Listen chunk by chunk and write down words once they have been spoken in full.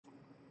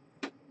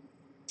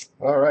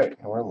Alright,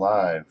 and we're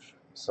live.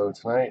 So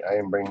tonight I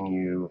am bringing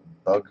you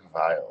Bug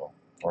Vial,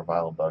 or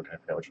Vial Bug, I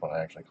forget which one I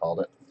actually called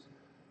it.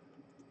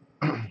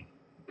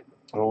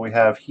 What we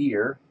have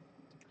here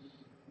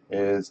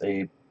is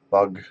a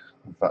bug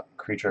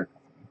creature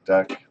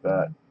deck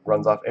that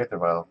runs off Aether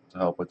Vial to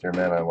help with your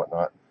mana and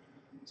whatnot.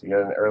 So you get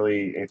an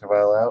early Aether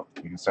Vial out,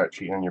 you can start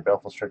cheating on your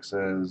Baleful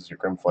Strixes, your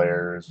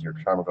Grimflayers, your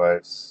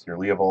Tarmogoyfs, your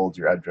Leovolds,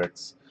 your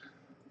Edric's,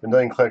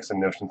 Vendilion Clicks, and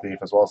Notion Thief,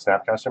 as well as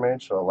Snapcaster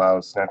Mage, so it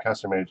allows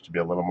Snapcaster Mage to be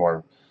a little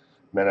more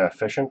mana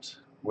efficient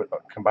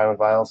combined with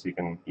Vial, so you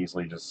can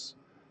easily just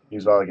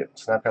use Vial to get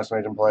Snapcaster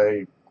Mage in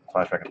play,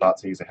 Flashback of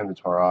Thoughtseize, a Hymn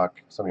to Torok,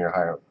 some of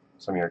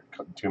your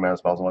 2 mana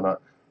spells and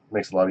whatnot. It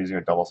makes it a lot easier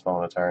to double spell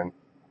in a turn.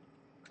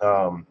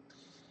 Um,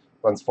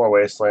 runs 4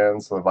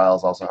 Wastelands, so the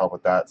Vials also help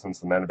with that since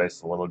the mana base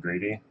is a little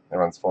greedy. It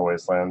runs 4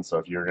 Wastelands, so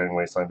if you're getting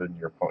Wastelanded,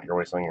 you're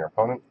wastelanding your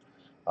opponent.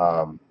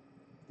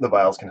 The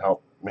Vials can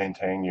help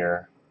maintain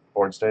your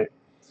board state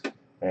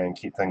and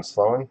keep things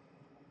flowing.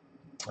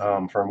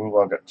 For removal,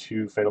 I've got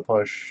 2 Fatal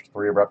Push,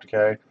 3 Abrupt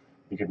Decay.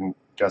 You can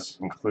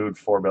just include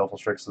 4 Baleful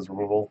Strix as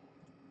removal,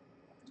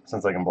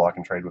 since they can block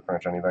and trade with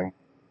pretty much anything.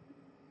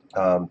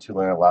 2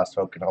 Lena Last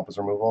Hope can help as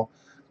removal.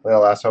 Lena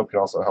Last Hope can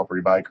also help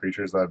rebuy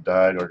creatures that have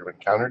died or been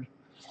countered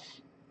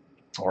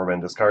or been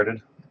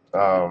discarded.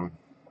 You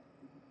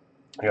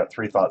got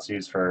 3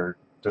 Thoughtseize for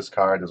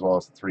discard, as well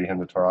as 3 Hymn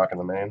to Torok in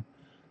the main.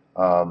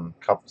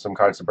 Some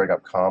cards to break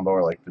up combo,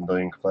 or like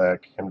Vendilion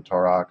Click, Hymn to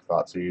Torok,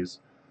 Thoughtseize.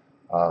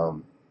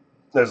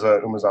 There's a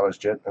Umezawa's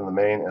Jit in the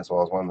main, as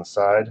well as one on the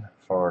side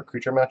for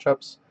creature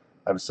matchups.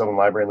 I have a Sylvan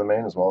Library in the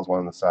main, as well as one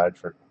on the side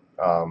for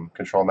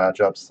control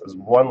matchups. There's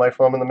 1 Life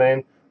Realm in the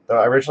main. Though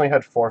I originally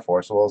had 4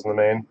 Force Wills in the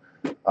main.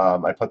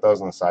 I put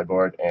those on the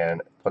sideboard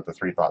and put the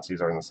 3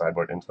 Thoughtseize in the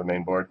sideboard into the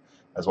main board,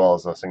 as well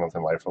as a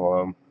Singleton Life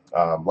Realm.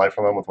 Life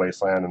Realm with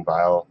Wasteland and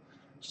Vial,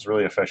 which is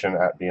really efficient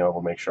at being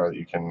able to make sure that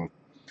you can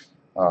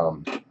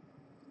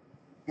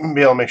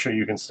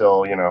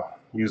still,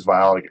 use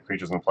Vial to get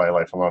creatures in play,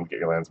 Life Alone to get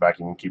your lands back.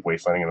 You can keep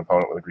wastelanding an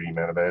opponent with a greedy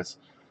mana base.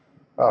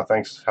 Oh,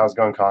 thanks. How's it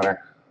going,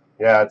 Connor?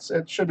 Yeah,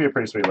 it should be a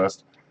pretty sweet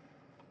list.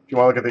 If you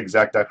want to look at the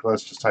exact deck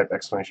list, just type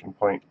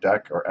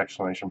 !deck or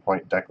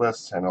 !deck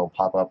list, and it'll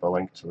pop up a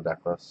link to the deck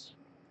list.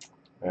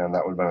 And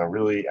that would have been a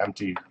really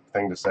empty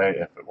thing to say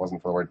if it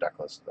wasn't for the word deck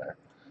list there.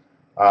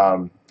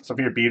 So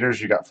for your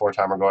beaters, you got 4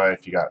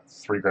 Tarmogoyf, you got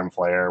 3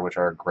 Grimflayer, which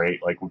are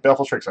great. Like with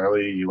Baleful Strix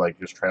early, you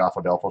just trade off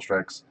a Baleful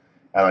Strix,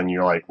 and then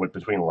you're with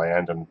between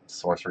land and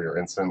sorcery or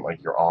instant,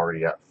 you're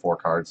already at 4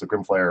 cards. The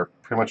Grimflayer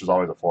pretty much is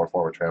always a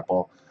 4/4 with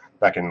trample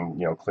that can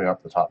clean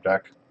up the top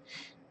deck.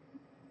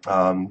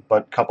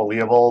 But a couple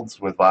Leovolds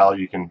with Vial,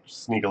 you can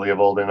sneak a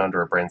Leovold in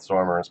under a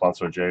Brainstorm or in response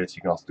to a Jace.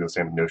 You can also do the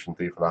same with Notion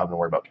Thief without having to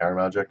worry about counter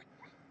magic.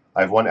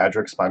 I have 1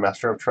 Edric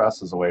Spymaster of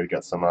Trust as a way to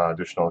get some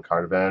additional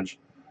card advantage.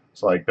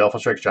 So Baleful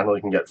Strix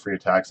generally can get free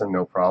attacks in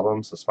no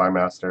problem. So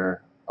Spymaster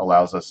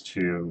allows us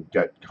to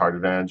get card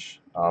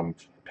advantage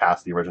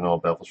past the original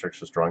Baleful Strix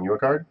just drawing you a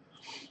card.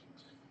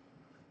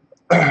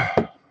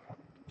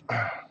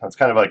 That's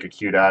kind of like a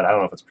cute ad. I don't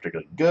know if it's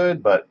particularly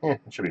good, but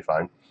it should be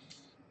fine.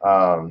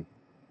 So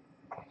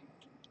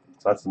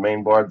that's the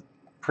main board.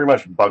 Pretty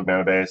much bug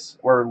mana base.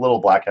 We're a little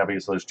black heavy,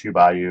 so there's 2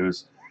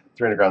 bayous,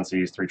 3 underground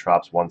seas, 3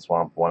 trops, 1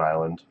 swamp, 1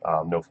 island,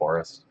 no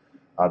forest.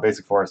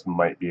 Basic Forest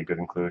might be a good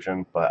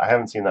inclusion, but I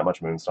haven't seen that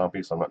much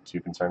Moonstompy, so I'm not too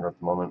concerned at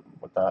the moment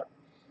with that.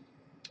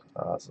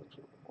 So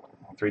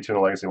 3-2 and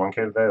a Legacy 1K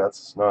today,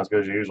 that's not as good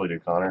as you usually do,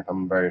 Connor.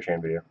 I'm very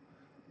ashamed of you.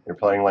 You're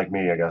playing like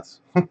me, I guess.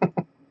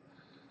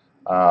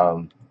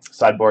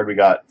 Sideboard, we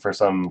got, for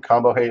some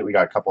combo hate, we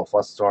got a couple of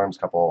Fluster Storms, a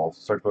couple of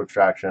Surgical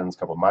Extractions, a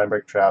couple of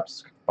Mindbreak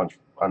Traps,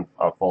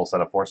 a full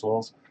set of Force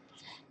Wills.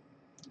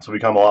 So we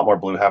become a lot more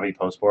blue heavy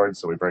post board,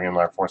 so we bring in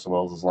our Force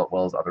Wills as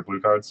well as other blue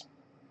cards.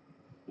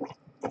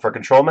 For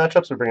control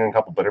matchups, we bring in a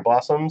couple Bitter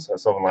Blossoms, a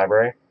Sylvan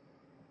Library.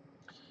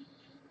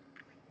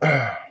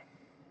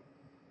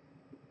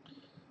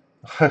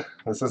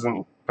 This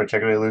isn't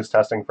particularly loose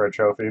testing for a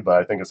trophy,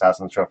 but I think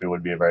Assassin's Trophy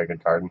would be a very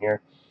good card in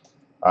here.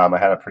 I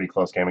had a pretty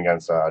close game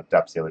against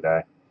Depths the other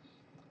day,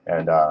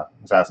 and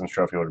Assassin's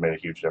Trophy would have made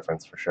a huge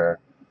difference for sure.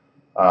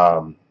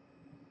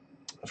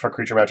 For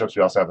creature matchups,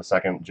 we also have a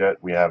second Jit.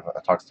 We have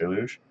a Tox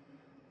Deluge.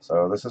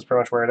 So this is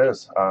pretty much where it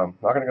is.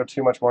 Not going to go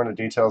too much more into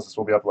details. This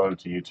will be uploaded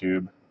to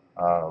YouTube.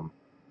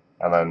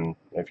 And then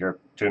if you're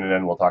tuning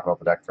in, we'll talk about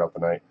the deck throughout the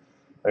night.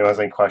 If anyone has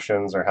any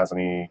questions or has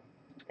any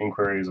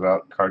inquiries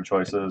about card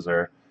choices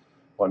or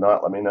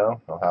whatnot, let me know.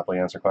 I'll happily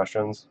answer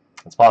questions.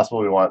 It's possible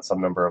we want some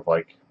number of,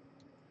 I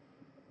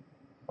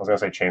was going to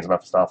say Chains of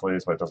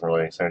Mephistopheles, but it doesn't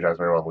really synergize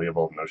very well with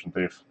Leovold and Notion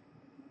Thief.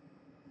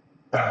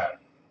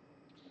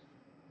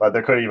 But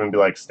there could even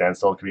be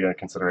Standstill could be a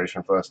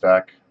consideration for this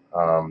deck,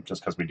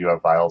 just because we do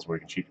have Vials where we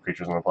can cheat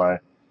creatures into play.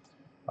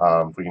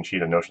 If we can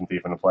cheat a Notion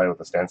Thief into play with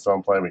a Standstill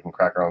in play, we can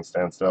crack our own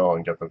Standstill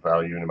and get the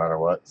value no matter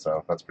what.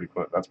 So that's pretty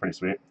cool. That's pretty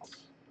sweet.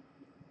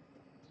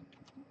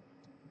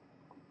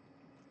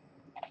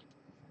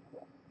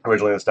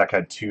 Originally, this deck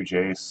had 2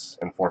 Jace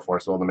and 4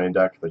 Force Will in the main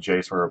deck. The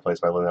Jace were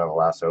replaced by Liliana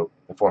Lasso.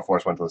 The 4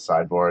 Force went to the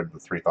sideboard. The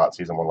 3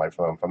 Thoughtseize and 1 Life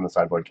from the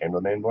sideboard came to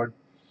the main board.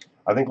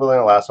 I think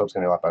Liliana Last Hope's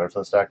going to be a lot better for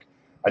this deck.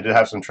 I did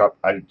have some trouble.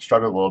 I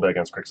struggled a little bit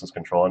against Crix's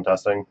control in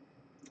testing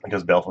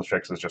because Baleful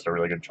Strix is just a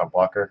really good chump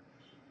blocker.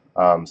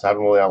 So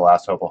having Liliana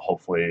Last Hope will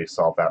hopefully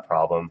solve that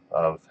problem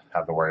of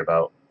having to worry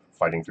about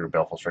fighting through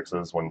Baleful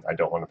Strixes when I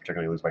don't want to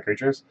particularly lose my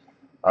creatures.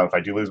 If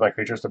I do lose my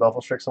creatures to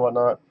Baleful Strix and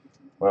whatnot,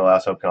 Liliana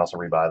Last Hope can also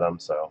rebuy them,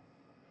 so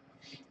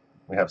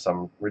we have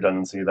some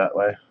redundancy that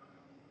way.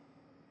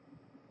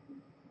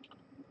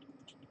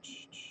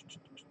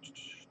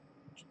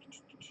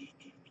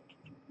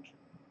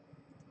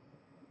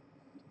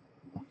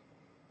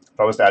 If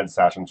I was to add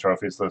Assassin's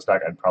Trophies to this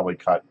deck, I'd probably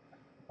cut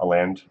a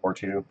land or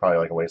two, probably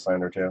like a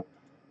Wasteland or two,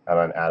 and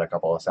then add a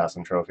couple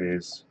Assassin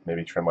Trophies,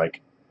 maybe trim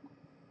like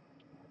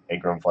a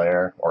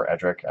Grimflayer or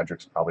Edric.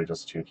 Edric's probably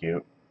just too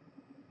cute.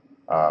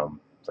 So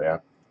yeah.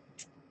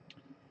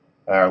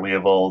 And our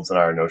Leovolds and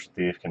our Notion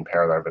Thief can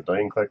pair with our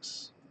Vendilion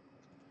Clicks.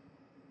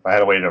 If I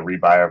had a way to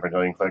rebuy our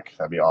Vendilion Click,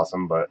 that'd be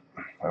awesome, but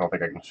I don't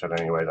think I can show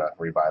any way to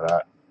rebuy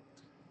that.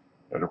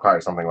 It would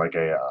require something like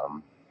a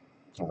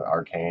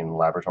Arcane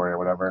Laboratory or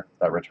whatever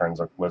that returns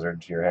a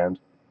wizard to your hand.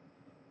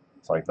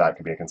 So like that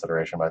could be a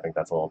consideration, but I think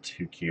that's a little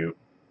too cute.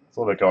 It's a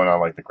little bit going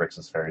on like the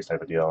Grixis Fairies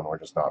type of deal, and we're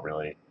not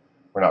really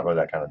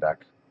that kind of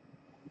deck.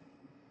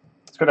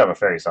 It's good to have a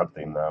fairy sub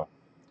theme though.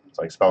 It's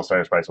like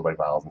Spellstarter Sprites with like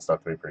vials and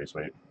stuff could be pretty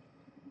sweet.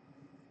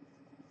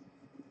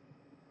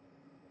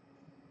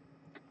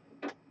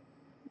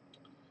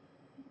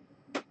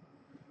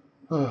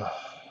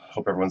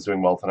 Hope everyone's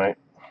doing well tonight.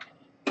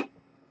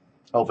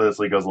 Hopefully this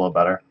league goes a little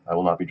better. I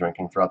will not be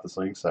drinking throughout this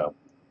league, so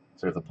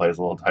see if the play is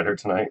a little tighter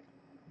tonight.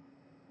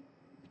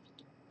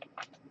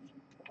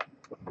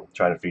 I'm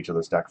trying to feature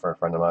this deck for a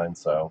friend of mine,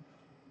 so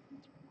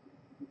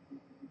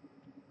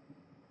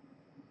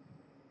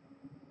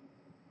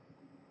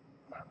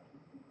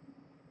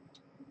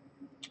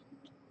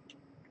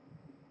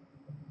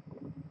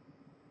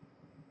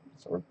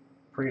we're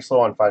pretty slow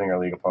on finding our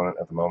league opponent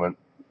at the moment.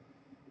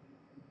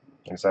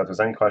 Like I said, if there's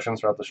any questions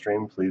throughout the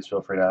stream, please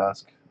feel free to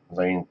ask. If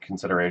there's any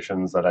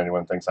considerations that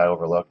anyone thinks I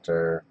overlooked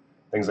or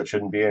things that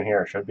shouldn't be in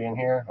here or should be in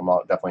here, I'm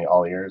definitely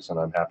all ears, and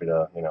I'm happy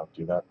to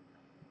do that.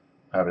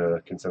 Happy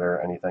to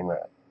consider anything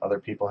that other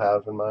people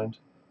have in mind.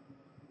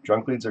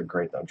 Drunk leagues are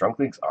great though. Drunk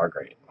leagues are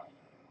great.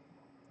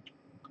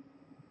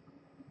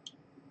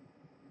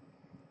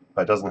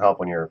 But it doesn't help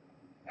when your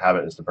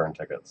habit is to burn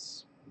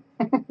tickets.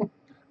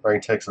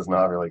 Burning ticks is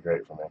not really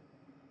great for me.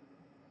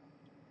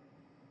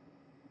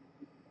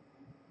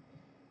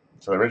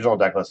 So the original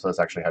deck list for this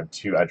actually had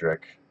 2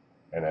 Edric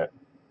in it.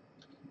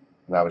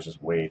 And that was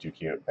just way too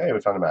cute. Hey,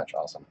 we found a match.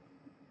 Awesome.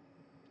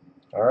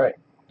 Alright.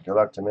 Good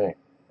luck to me.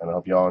 And I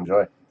hope you all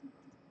enjoy.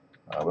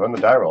 We won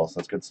the die roll, so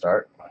that's a good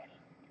start.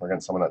 We're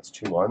against someone that's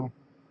 2-1.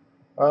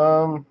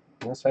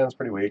 This hand's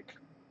pretty weak.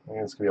 I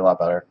think this could be a lot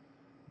better.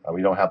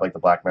 We don't have like the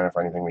black mana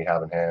for anything we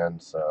have in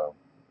hand, so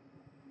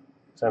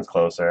this hand's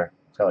closer.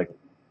 It's got like,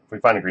 if we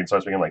find a green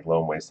source, we can like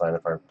Loam Wasteland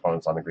if our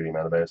opponent's on the greedy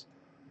mana base.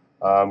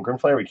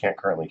 Grimflayer we can't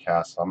currently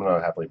cast, so I'm going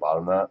to happily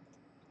bottom that.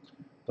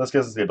 This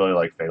gives us the ability to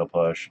like Fatal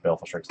Push,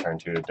 Baleful Strix turn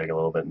 2 to dig a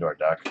little bit into our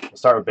deck. We'll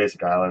start with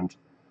Basic Island.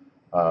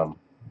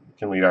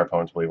 Can lead our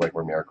opponent to believe like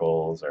we're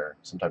Miracles or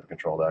some type of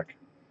control deck.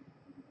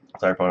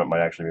 So our opponent might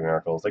actually be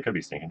Miracles. They could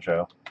be Sneak and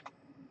Show.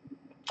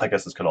 I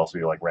guess this could also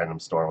be like Random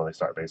Storm when they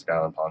start Basic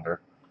Island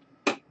Ponder.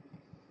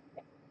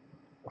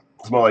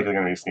 It's more likely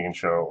going to be Sneak and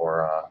Show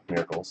or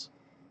Miracles.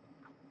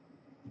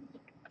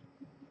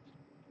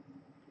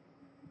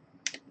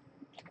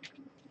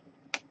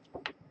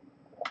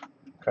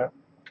 Okay.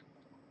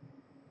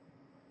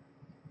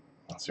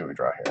 Let's see what we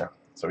draw here.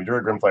 So we drew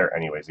a Grimflayer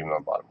anyways, even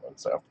on the bottom one.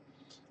 So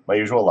my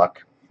usual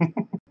luck.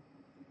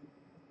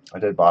 I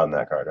did bottom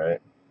that card,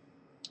 right?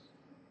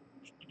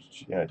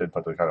 Yeah, I did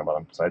put the card on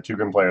bottom. So I had 2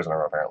 Grimflayers in a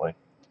row, apparently.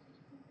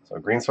 So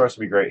green source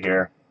would be great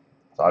here.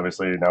 So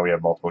obviously now we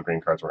have multiple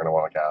green cards we're going to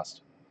want to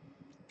cast.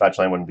 Fetch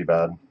Land wouldn't be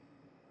bad.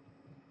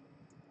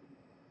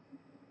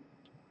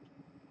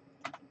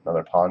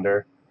 Another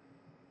Ponder.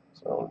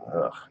 So,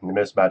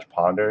 mismatch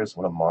Ponders.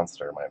 What a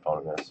monster my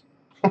opponent is.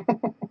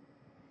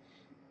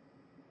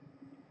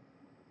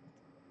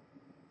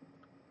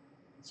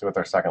 See what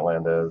their second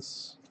land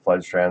is.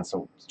 Flood Strand.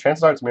 So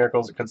chances are it's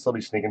Miracles. It could still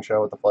be Sneak and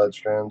Show with the Flood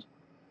Strand.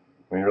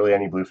 I mean, really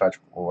any blue fetch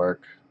will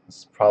work. This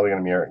is probably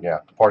going to mirror. Yeah,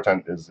 the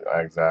Portent is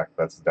exact.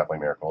 That's definitely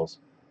Miracles.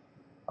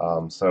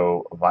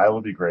 So Vial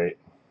would be great.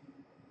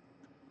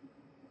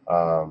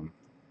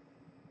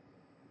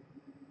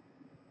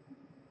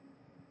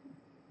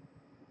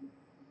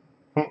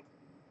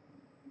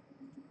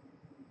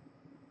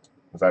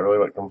 Is that really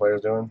what Grimflayer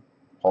is doing?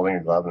 Holding a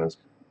glove in his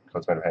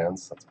coat's made of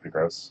hands? That's pretty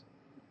gross.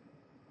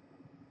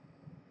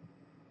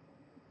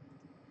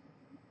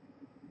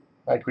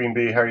 Hi, Queen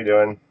Bee. How are you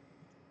doing?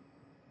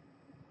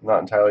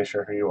 Not entirely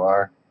sure who you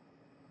are.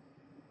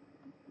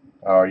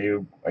 Oh, are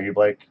you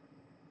Blake?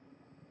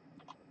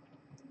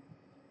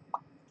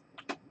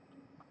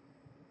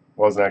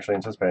 Wasn't actually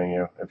anticipating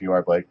you if you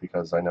are Blake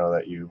because I know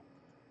that you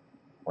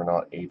were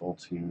not able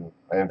to.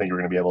 I didn't think you were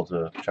going to be able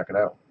to check it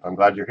out. I'm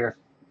glad you're here.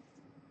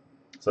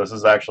 So this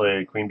is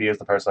actually Queen Bee is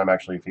the person I'm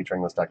actually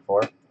featuring this deck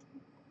for.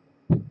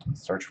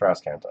 Search for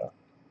Ascanta.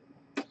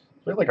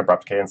 We have like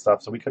Abrupt Decay and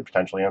stuff, so we could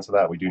potentially answer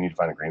that. We do need to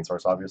find a green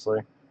source,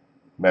 obviously.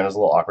 Mana's a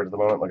little awkward at the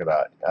moment. Look at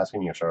that.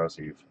 Asking you to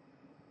receive.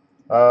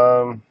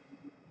 I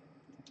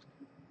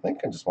think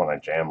I just want to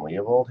jam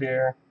Leovold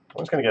here. I'm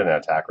just going to get an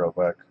attack real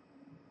quick.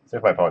 See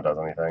if my opponent does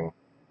anything.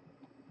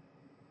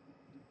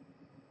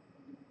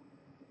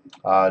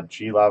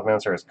 G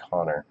Lavamancer is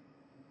Connor.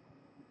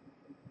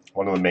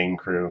 One of the main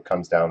crew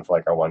comes down for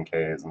like our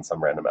 1Ks and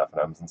some random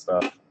FNMs and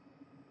stuff.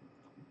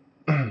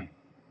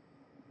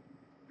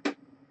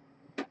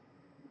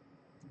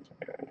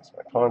 So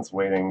my opponent's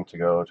waiting to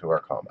go to our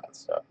combat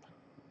step.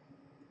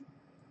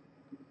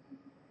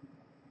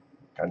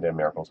 Goddamn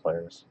Miracles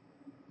players.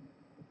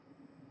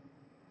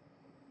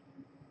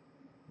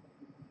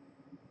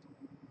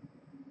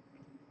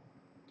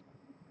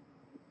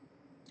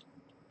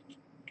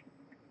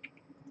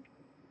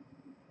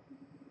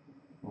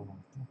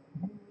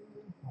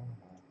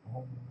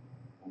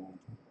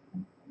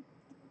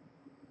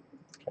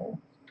 Okay.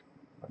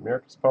 My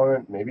Miracles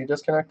opponent maybe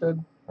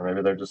disconnected, or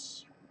maybe they're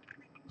just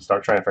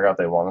start trying to figure out if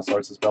they want to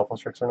start this Baleful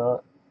Strix or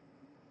not.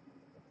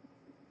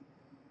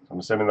 I'm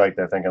assuming like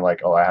they're thinking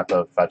like, oh, I have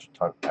to fetch a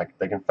ton.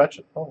 They can fetch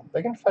it. Oh,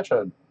 they can fetch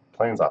a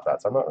planes off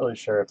that. So I'm not really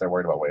sure if they're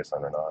worried about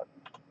Wasteland or not.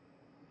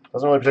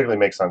 Doesn't really particularly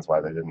make sense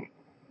why they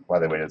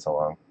waited so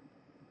long.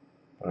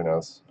 But who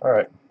knows? All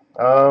right.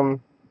 I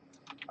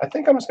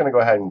think I'm just gonna go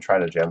ahead and try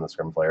to jam the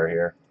Scrim Flare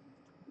here.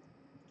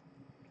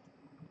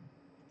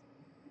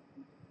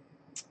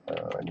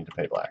 I need to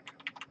pay black.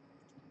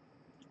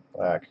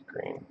 Black,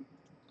 green.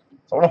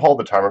 So I'm gonna hold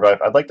the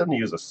Tarmogoyf. I'd like them to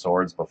use the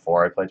swords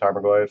before I play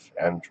Tarmogoyf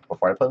and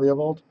before I play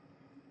Leovold. So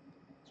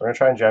we're gonna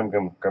try and jam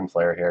Grim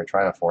Flare here,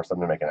 trying to force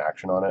them to make an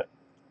action on it.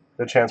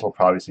 Good chance we'll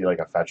probably see like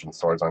a fetch and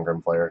swords on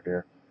Grim Flare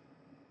here.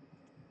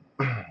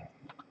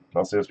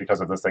 Mostly just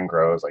because if this thing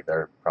grows, like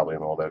they're probably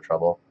in a little bit of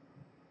trouble.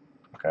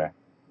 Okay.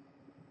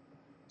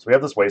 So we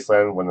have this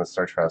Wasteland when the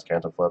Search for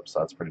Ascanta flips, so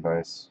that's pretty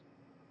nice.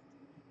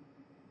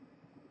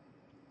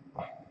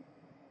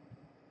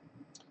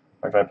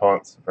 My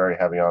opponent's very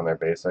heavy on their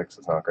basics.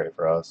 It's not great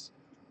for us.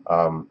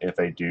 If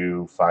they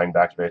do find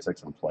back to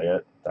basics and play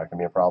it, that can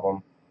be a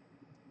problem.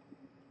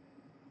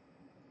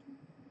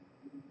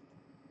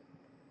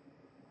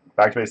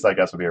 Back to basics, I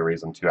guess, would be a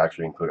reason to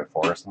actually include a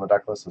forest in the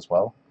deck list as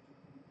well.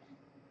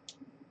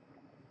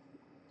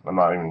 I'm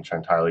not even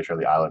entirely sure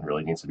the island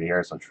really needs to be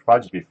here, so it should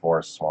probably just be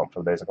forest swamp for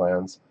the basic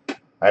lands.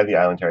 I had the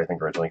island here, I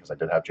think, originally because I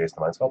did have Jace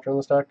the Mind Sculptor in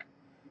this deck,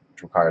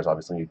 which requires,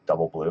 obviously,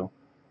 double blue.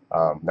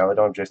 Now they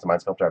don't have Jace the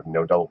Mind Sculptor, I have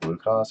no double blue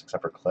cost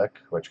except for Click,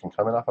 which can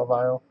come in off a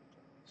Vial.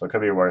 So it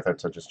could be worth it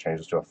to just change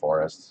this to a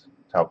forest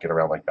to help get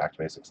around like back to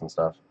basics and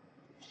stuff.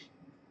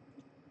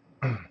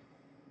 So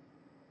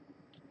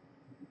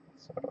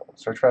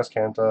Search for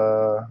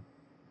Ascanta,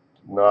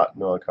 not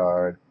mill a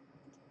card.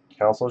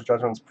 Council's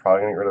Judgment's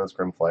probably going to get rid of this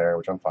Grim Flare,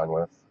 which I'm fine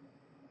with.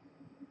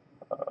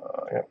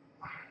 Yeah.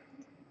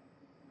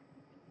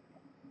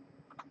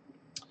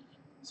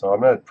 So I'm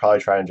going to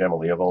probably try and jam a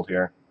Leovold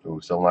here. Ooh,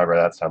 Sylvan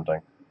Library, that's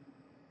tempting.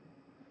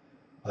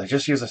 They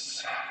just use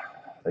this.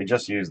 They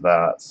just use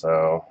that,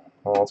 so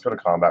well, let's go to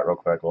combat real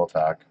quick. We'll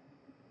attack,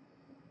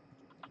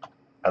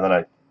 and then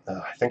I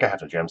think I have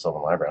to jam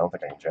Sylvan Library. I don't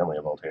think I can jam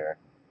Leovold here.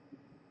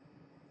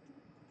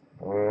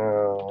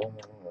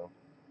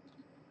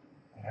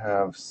 I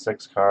have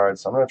 6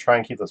 cards, so I'm going to try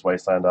and keep this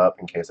Wasteland up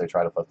in case they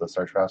try to flip the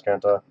Search for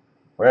Ascanta.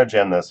 We're going to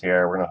jam this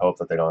here. We're going to hope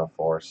that they don't have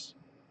Force.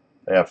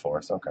 They have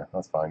Force. Okay,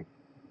 that's fine.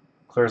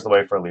 Clears the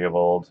way for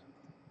Leovold.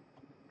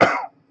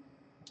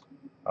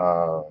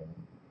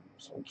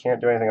 So we can't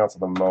do anything else at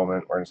the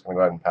moment. We're just going to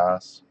go ahead and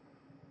pass.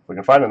 If we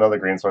can find another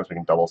green source, we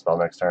can double spell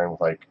next turn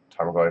with like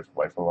Tarmogoyf,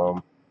 Life of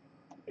Loam.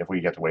 If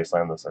we get to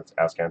Wasteland, this is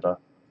Ascanta.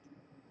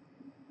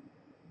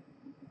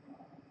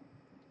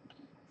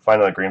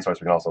 Find another green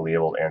source, we can also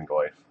Leovold and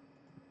Goyf.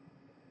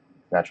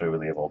 Naturally,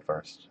 we Leovold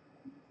first.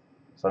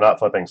 So not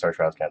flipping Search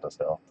for Ascanta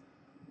still.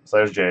 So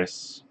there's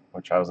Jace,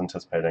 which I was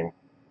anticipating. I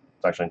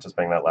was actually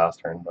anticipating that last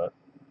turn, but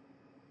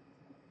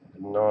I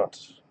did not.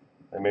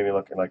 They made me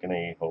look like an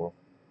a-hole.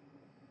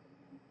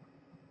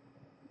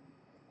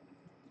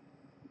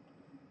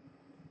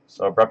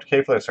 So Abrupt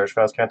Decay for the Search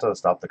for Ascanta to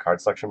stop the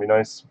card selection would be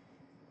nice.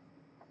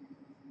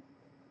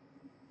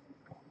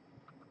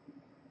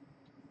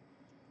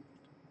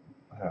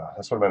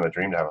 This would have been a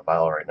dream to have a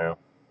Vial right now.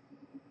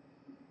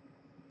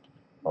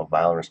 Well,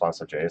 Vial in response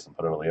to Jace and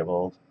put in a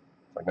Leovold.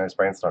 It's like, nice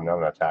brainstorm, now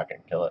I'm going to attack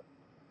and kill it.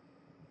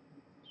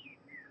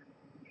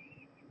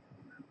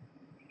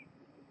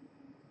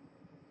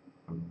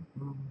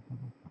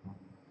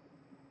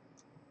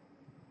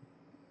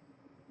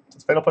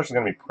 Since Fatal Push is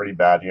going to be pretty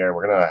bad here,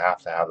 we're going to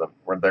have to have them.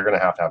 They're going to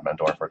have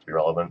Mentor for it to be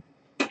relevant.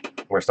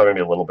 We're still going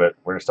to be a little bit.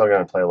 We're still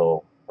going to play a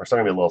little. We're still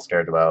going to be a little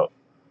scared about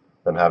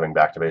them having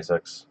back to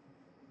basics.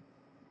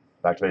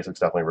 Back to basics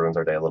definitely ruins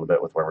our day a little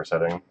bit with where we're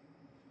sitting.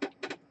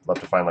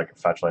 Love to find like a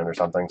fetch land or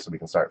something so we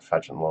can start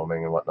fetching,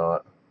 loaming, and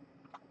whatnot.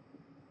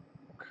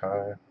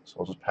 Okay, so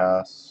we'll just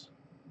pass.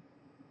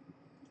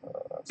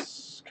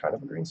 That's kind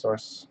of a green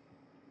source.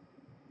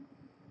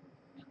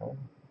 Okay,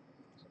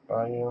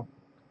 value.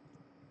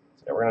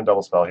 So yeah, we're we're going to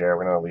double spell here.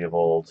 We're going to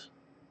Leovold.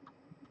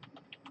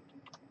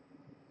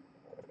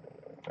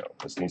 No,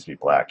 this needs to be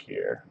black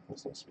here.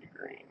 This needs to be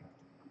green.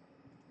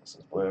 This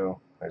is blue.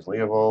 There's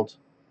Leovold.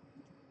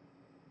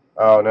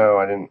 Oh no,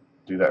 I didn't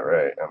do that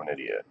right. I'm an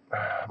idiot.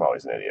 I'm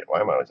always an idiot. Why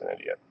am I always an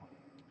idiot?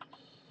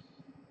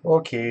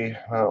 Okay,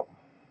 well,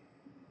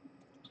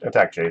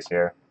 attack Jace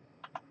here.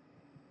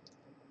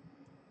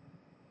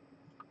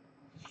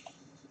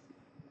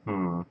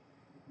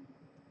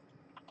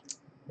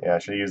 Yeah, I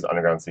should have used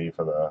Underground Sea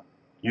for the...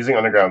 Using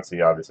Underground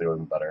Sea obviously would have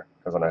been better,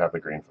 because then I have the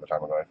green for the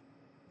Tarmogoyf.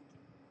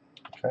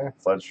 Okay,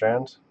 Sled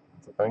Strand.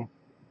 That's a thing.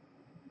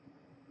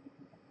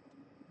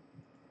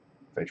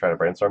 If they try to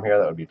Brainstorm here,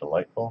 that would be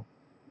delightful.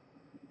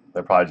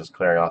 They're probably just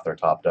clearing off their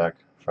top deck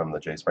from the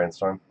Jace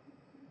Brainstorm.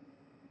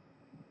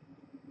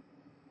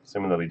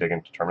 Assuming they'll be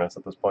digging Terminus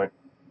at this point.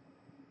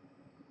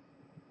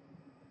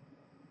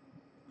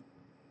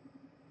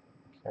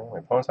 Okay, my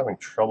opponent's having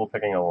trouble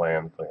picking a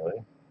land,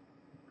 clearly.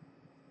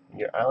 You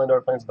get Island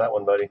or Plains with that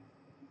one, buddy.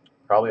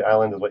 Probably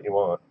Island is what you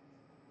want.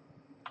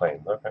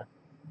 Plains, okay. What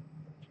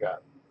you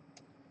got?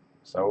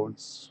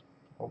 Sods.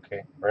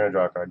 Okay, we're going to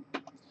draw a card.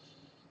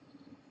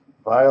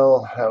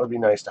 Vial, that would be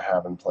nice to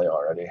have in play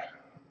already.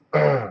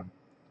 The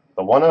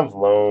one of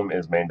Loam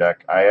is main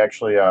deck. I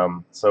actually,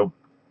 so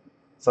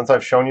since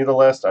I've shown you the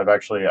list, I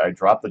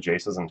dropped the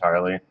Jaces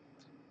entirely.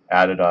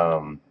 Added 2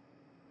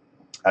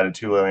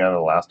 Liliana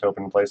the Last Hope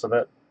in place of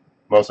it.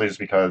 Mostly just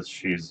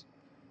because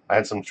I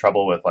had some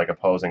trouble with like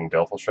opposing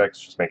Baleful Strikes,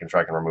 just making sure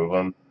I can remove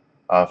them.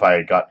 If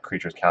I got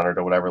creatures countered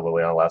or whatever,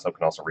 Liliana Last Hope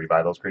can also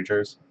rebuy those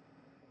creatures.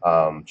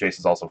 Jace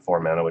is also 4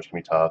 mana, which can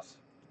be tough.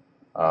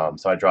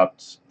 So I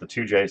dropped the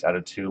 2 Jace,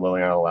 added 2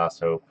 Liliana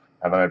Last Hope,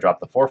 and then I dropped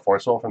the 4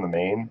 Forceful from the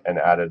main and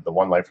added the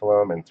 1 Life for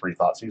Loam and 3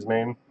 Thoughtseize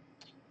main,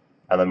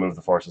 and then moved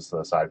the forces to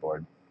the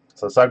sideboard.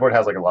 So the sideboard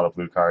has like a lot of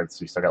blue cards,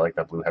 so you still got like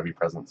that blue heavy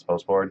presence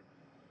post board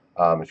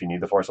if you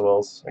need the Force of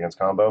Wills against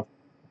combo.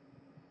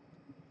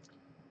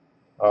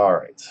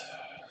 Alright,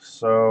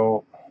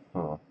 so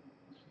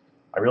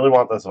I really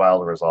want this Vial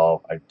to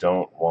resolve. I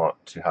don't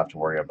want to have to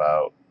worry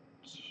about...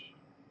 So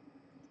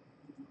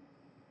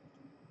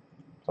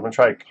I'm going to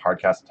try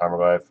Hardcast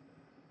Tarmogoyf.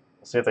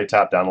 See if they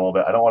tap down a little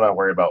bit. I don't want to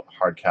worry about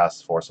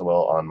Hardcast Force of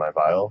Will on my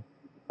Vial.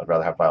 I'd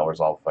rather have Vial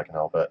resolve if I can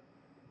help it.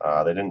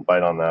 They didn't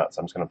bite on that, so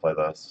I'm just going to play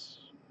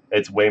this.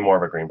 It's way more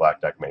of a green-black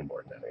deck main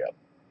board now, yep.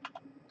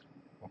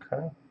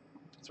 Okay.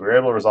 So we were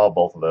able to resolve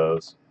both of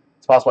those.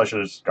 It's possible I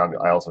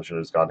also should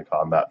have just gone to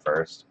combat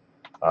first.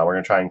 We're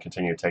going to try and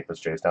continue to take this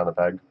Jace down the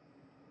peg.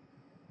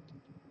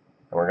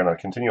 And we're going to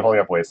continue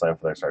holding up Wasteland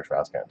for their Search for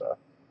Azcanta.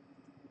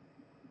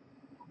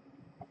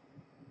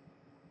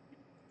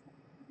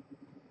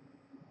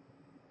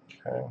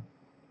 Okay.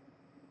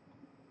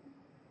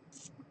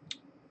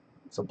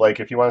 So Blake,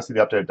 if you want to see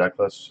the updated deck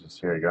list, just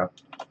here you go.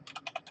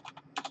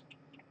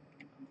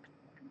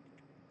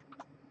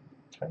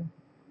 Okay.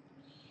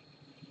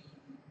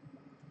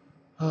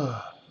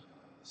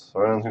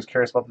 So anyone who's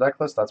curious about the deck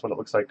list, that's what it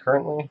looks like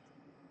currently.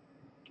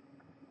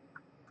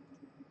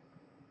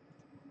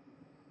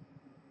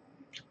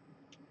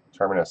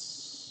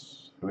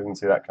 Terminus. Who didn't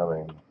see that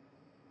coming?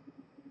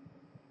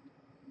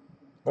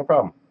 No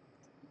problem.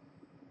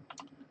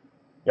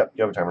 Yep,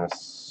 you have a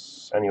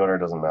Terminus. Any order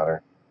doesn't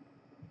matter.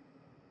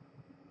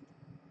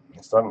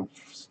 They still haven't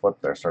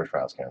flipped their Search for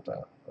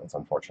Azcanta. That's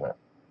unfortunate.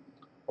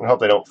 I hope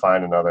they don't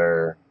find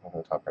another...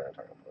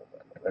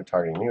 They're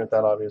targeting me with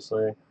that,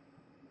 obviously.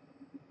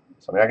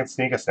 So I mean, I can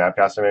sneak a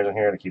Snapcaster Mage in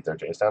here to keep their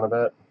Jace down a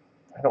bit.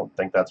 I don't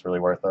think that's really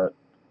worth it.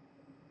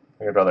 I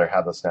think I'd rather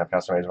have the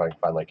Snapcaster Mage if I can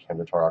find like Hymn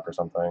to Torok or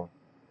something.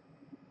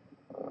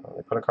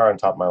 They put a card on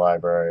top of my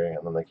library,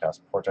 and then they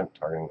cast Portent,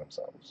 targeting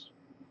themselves.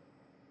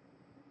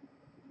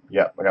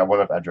 Yep, I got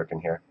one of Edric in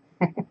here.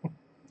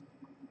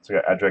 So we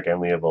got Edric and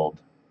Leovold.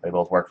 They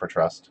both work for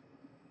Trust.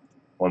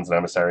 One's an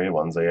Emissary,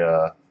 one's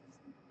a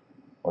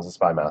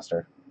Spy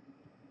Master.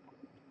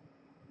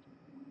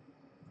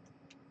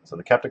 So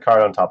they kept a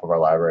card on top of our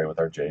library with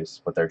their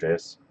Jace. So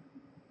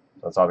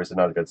that's obviously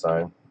not a good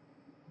sign.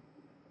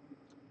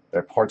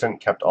 Their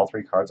Portent kept all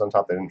 3 cards on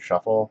top. They didn't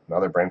shuffle.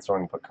 Now they're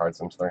brainstorming and put cards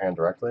into their hand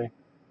directly.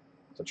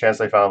 So chance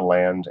they found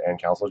land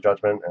and Council's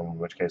Judgment, in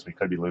which case we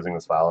could be losing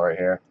this Vial right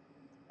here.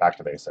 Back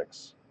to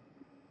basics.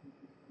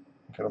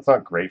 Okay, that's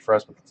not great for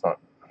us, but it's not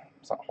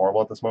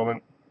horrible at this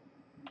moment.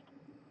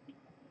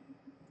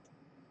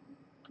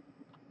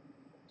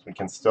 So we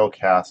can still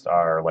cast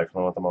our Life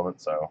Loam at the moment,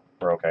 so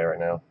we're okay right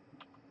now.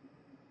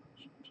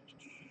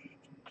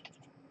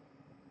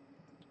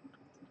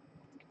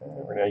 Okay,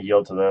 we're going to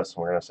yield to this,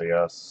 and we're going to say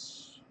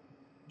yes.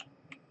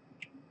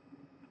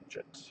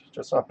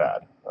 Just not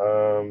bad.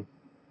 I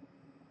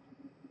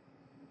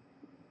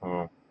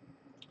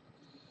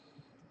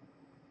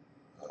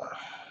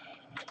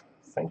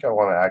think I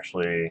want to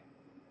actually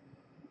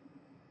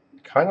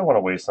kind of want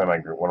to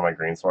wasteland one of my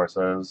green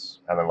sources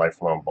and then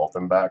Life Loam both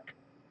them back,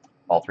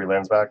 all 3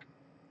 lands back.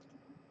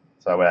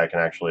 So that way I can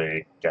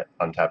actually get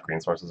untapped green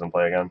sources in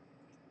play again.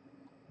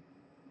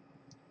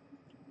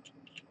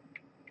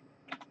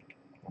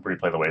 We'll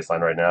replay the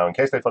wasteland right now. In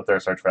case they flip their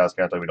Search for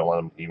Azcanta, we don't want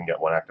them to even get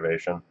 1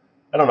 activation.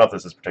 I don't know if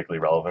this is particularly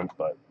relevant,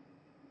 but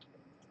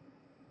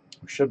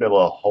we should be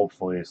able to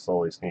hopefully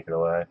slowly sneak it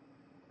away.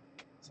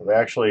 So they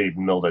actually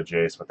milled a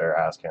Jace with their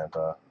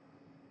Azcanta.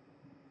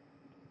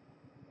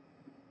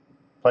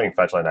 Playing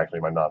fetch land actually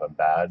might not have been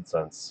bad,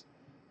 since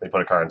they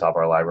put a card on top of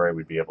our library,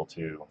 we'd be able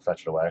to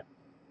fetch it away.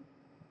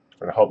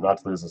 We're going to hope not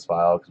to lose this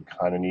Vial, because we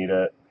kind of need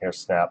it. Here's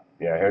Snap.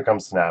 Yeah, here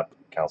comes Snap,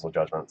 Council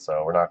Judgment,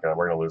 so we're going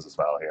to lose this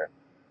Vial here.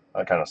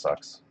 That kind of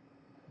sucks.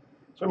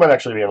 So we might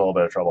actually be in a little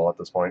bit of trouble at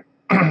this point.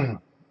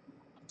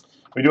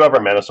 We do have our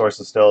mana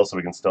sources still, so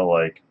we can still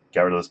like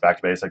get rid of this back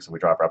to basics if we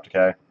drop Rep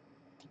Decay.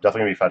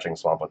 Definitely going to be fetching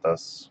Swamp with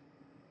this.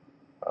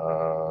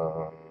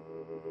 No,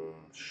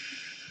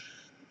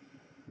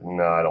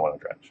 I don't want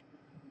to dredge.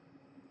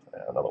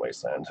 Yeah, another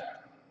Wasteland.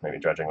 Maybe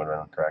dredging would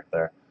have been correct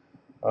there.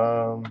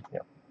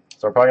 Yeah.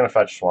 So we're probably going to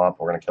fetch Swamp.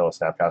 We're going to kill a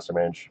Snapcaster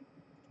Mage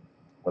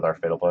with our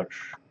Fatal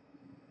Push.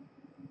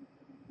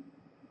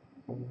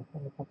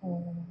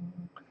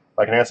 If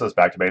I can answer this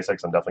back to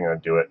basics, I'm definitely going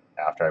to do it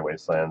after I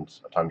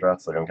Wasteland a Tundra,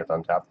 so they don't get to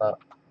untap that.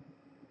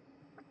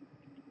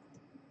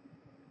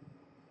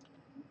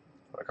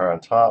 Put a card on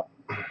top.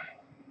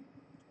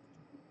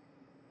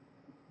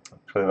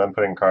 Them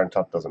putting a card on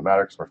top doesn't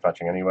matter because we're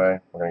fetching anyway.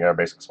 We're going to get our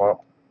basic Swamp.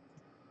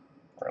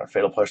 We're going to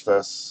Fatal Push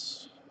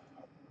this.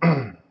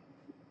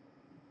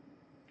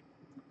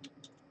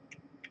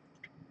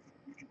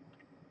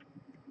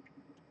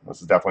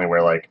 This is definitely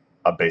where like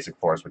a basic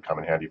force would come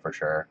in handy for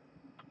sure.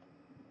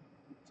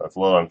 So it's a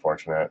little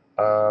unfortunate.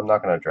 I'm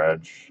not going to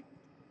dredge.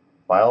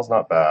 Vial's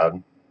not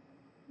bad.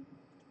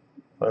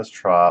 Let's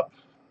Trop.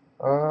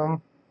 I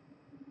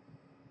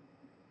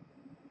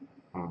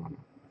think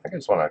I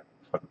just want to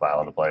put the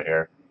Vial into play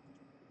here.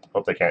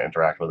 Hope they can't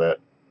interact with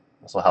it.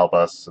 This will help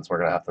us since we're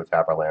going to have to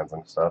tap our lands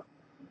and stuff.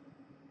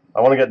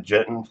 I want to get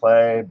Jit in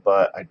play,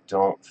 but I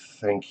don't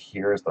think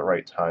here is the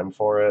right time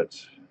for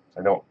it.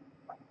 I don't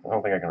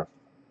think I can.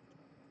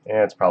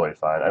 Yeah, it's probably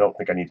fine. I don't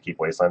think I need to keep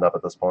Wasteland up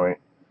at this point.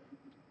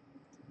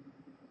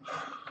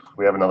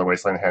 We have another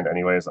Wasteland hand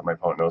anyways that my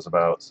opponent knows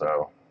about,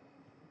 so.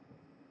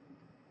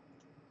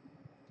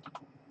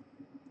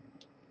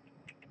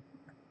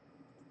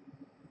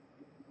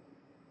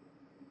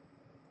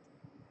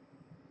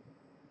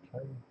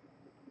 Okay.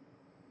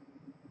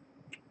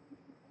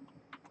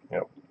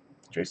 Yep.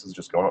 Jace is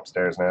just going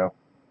upstairs now.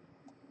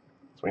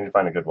 So we need to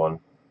find a good one.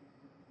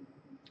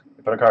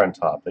 They put a card on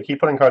top. They keep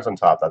putting cards on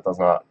top. That does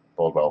not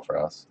bode well for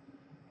us.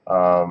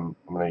 I'm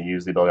going to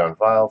use the ability on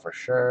Vial for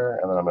sure,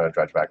 and then I'm going to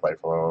dredge back Light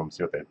Flow,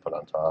 see what they put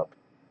on top.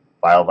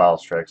 Vial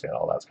Strix, yeah,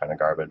 all that's kind of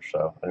garbage,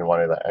 so I didn't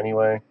want any of that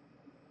anyway.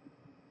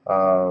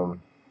 Yeah.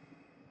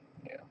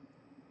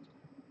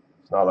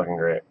 It's not looking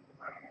great.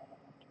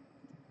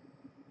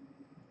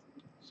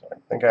 So I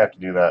think I have to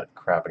do that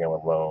crap again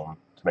with Loam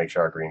to make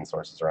sure our green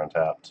sources are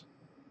untapped.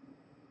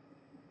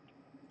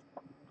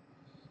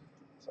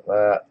 So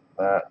that.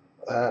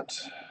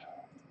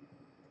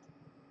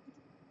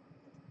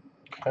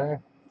 Okay.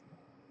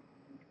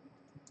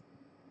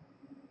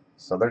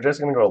 So they're just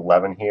going to go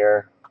 11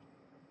 here.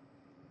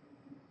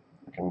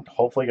 We can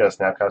hopefully get a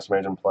Snapcaster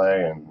Mage in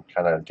play and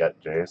kind of get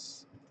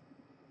Jace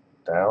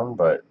down,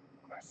 but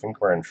I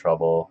think we're in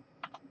trouble.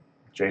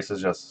 Jace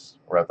is just,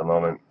 we're at the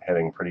moment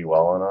hitting pretty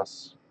well on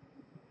us.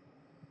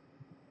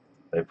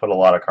 They put a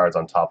lot of cards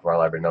on top of our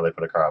library. Now they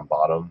put a card on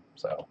bottom,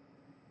 so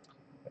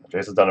yeah,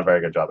 Jace has done a very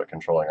good job at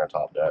controlling our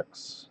top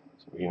decks.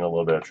 So we're in a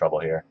little bit of trouble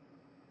here.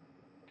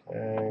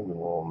 Okay, we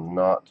will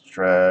not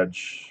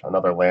dredge.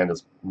 Another land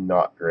is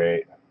not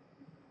great.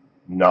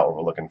 Not what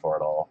we're looking for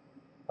at all.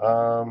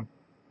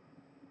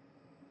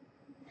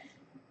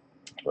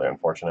 It's really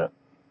unfortunate.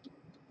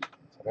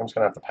 So I'm just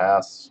going to have to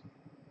pass.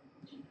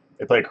 If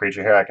they play a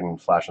creature here, I can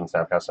flash in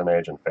Snapcaster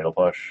Mage and Fatal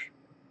Push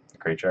the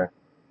creature.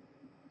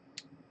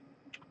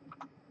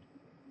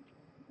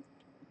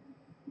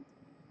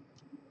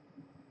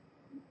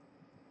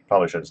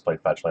 Probably should have just played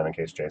Fetch Land in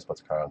case Jace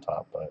puts a card on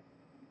top, but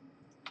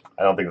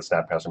I don't think the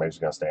Snapcaster Mage is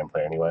going to stay in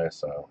play anyway,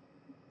 so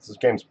this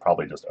game's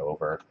probably just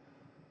over.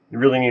 We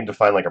really need to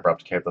find like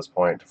Abrupt Decay at this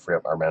point to free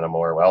up our mana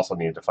more. We also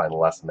need to find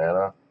less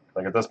mana.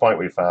 Like at this point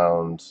we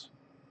found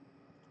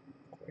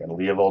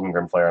Leovold and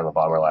Grimflayer on the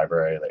bottom of our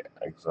library. They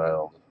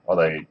exiled.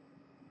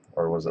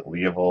 Or was it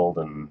Leovold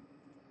and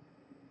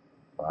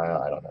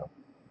Vial? I don't know.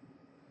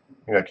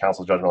 You got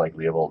Council Judgment like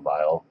Leovold,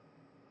 Vial.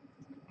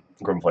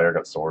 Grimflayer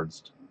got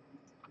swords.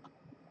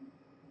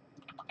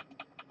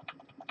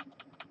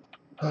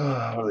 What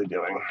are they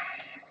doing?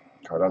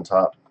 Card on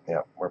top.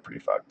 Yeah, we're pretty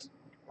fucked.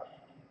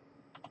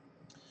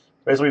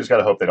 Basically, we just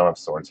gotta hope they don't have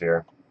swords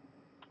here.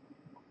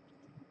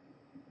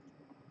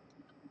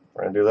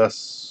 We're gonna do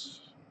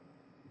this.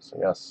 So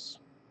yes.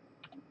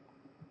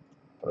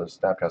 Put a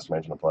Snapcaster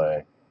Mage into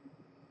play.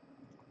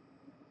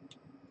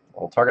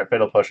 We'll target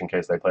Fatal Push in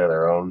case they play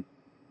their own.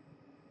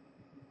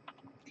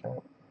 Okay.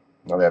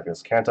 Now they have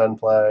this Canta in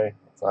play.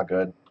 It's not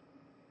good.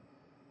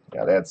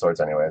 Yeah, they had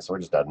swords anyway, so we're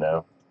just dead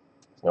now.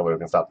 There's nobody who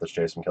can stop this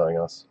Jace from killing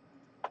us.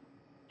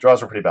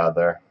 Draws were pretty bad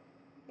there,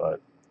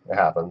 but it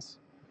happens.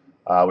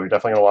 We're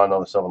definitely going to want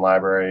another Sylvan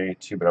Library.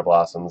 2 Bitter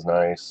Blossoms,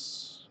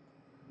 nice.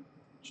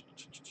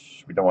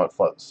 We don't want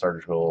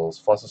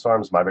surgicals.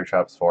 Flusterstorms, My Big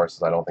Traps,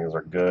 Forces. I don't think those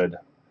are good.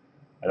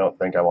 I don't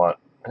think I want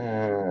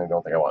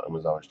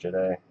Umazawa's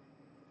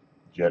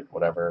Jit,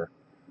 whatever.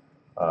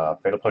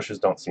 Fatal Pushes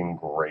don't seem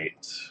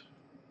great.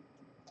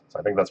 So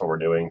I think that's what we're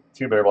doing.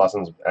 2 Bitter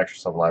Blossoms, extra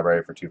Sylvan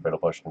Library for 2 Fatal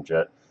Push and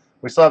Jit.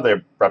 We still have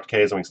the Abrupt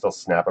Decays and we can still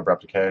snap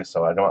Abrupt Decay,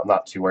 so I'm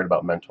not too worried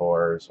about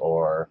Mentors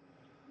or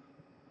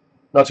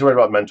not too worried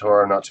about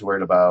Mentor, not too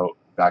worried about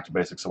Back to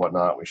Basics and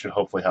whatnot. We should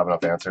hopefully have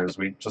enough answers.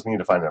 We just need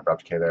to find an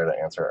Abrupt Decay there to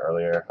answer it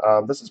earlier.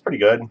 This is pretty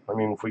good. I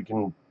mean, if we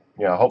can,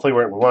 hopefully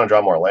we want to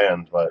draw more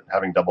land, but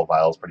having double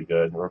Vial is pretty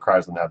good. It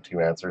requires them to have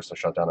 2 answers to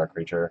shut down our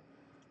creature,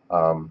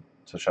 to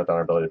shut down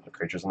our ability to put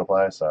creatures into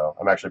play, so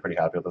I'm actually pretty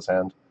happy with this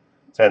hand.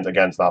 This hand,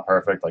 again, it's not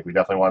perfect. Like, we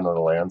definitely want another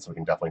land, so we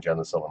can definitely jam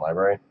the Sylvan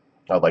Library.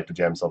 I would like to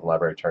jam Sylvan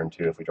Library turn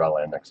 2 if we draw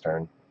land next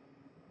turn.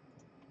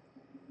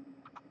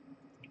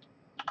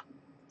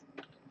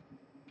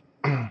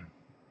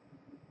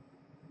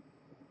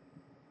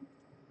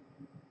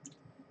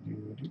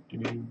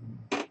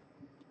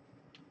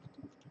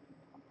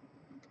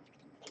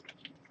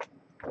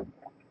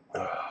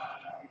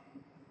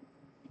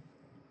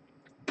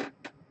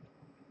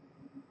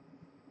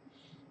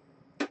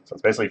 So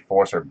it's basically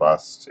force or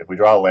bust. If we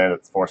draw a land,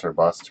 it's force or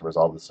bust to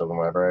resolve the Sylvan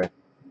Library.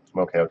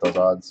 I'm okay with those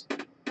odds.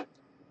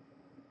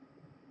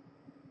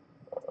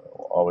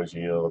 We'll always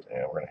yield,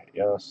 and we're going to hit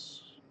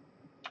yes.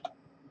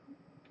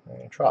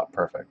 Okay, drop,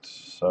 perfect.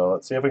 So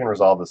let's see if we can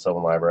resolve the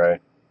Sylvan Library.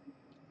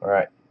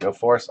 Alright, no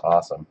force,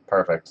 awesome,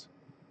 perfect.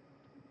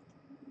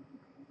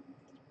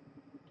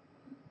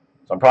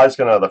 So I'm probably just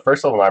going to, the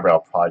first Sylvan Library, I'll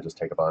probably just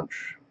take a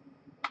bunch.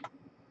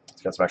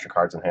 Let's get some extra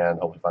cards in hand,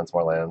 hopefully find some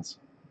more lands.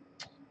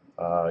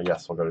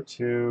 Yes, we'll go to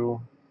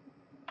 2.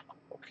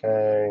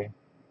 Okay.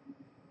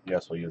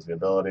 Yes, we'll use the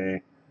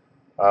ability.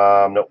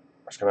 Nope.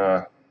 We're just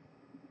gonna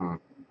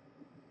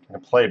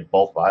play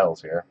both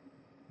vials here.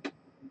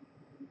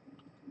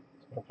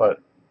 I'll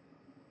put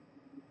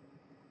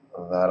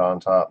that on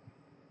top.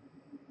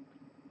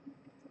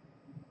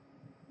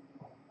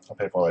 I'll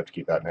pay 4 life to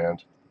keep that in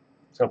hand.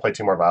 Just gonna play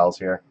 2 more vials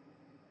here.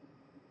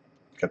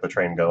 Get the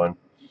train going.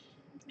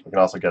 We can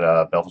also get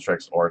a Baleful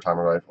Strix or a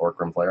Timer Life or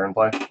Grim Flayer in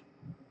play.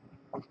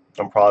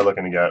 I'm probably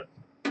looking to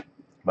get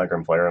my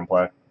Grim Flayer in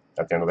play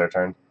at the end of their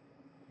turn.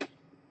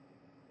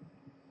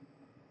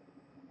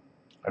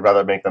 I'd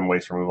rather make them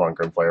waste removal on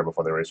Grim Flayer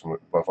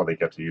before they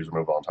get to use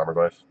removal on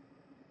Tarmogoyf.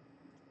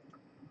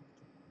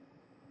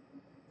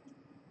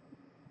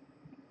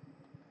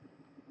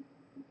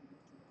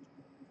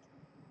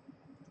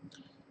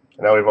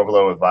 And now we've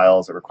overloaded with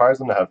vials. It requires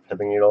them to have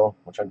Pithing Needle,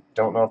 which I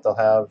don't know if they'll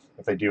have.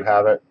 If they do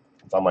have it,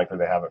 it's unlikely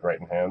they have it right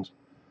in hand.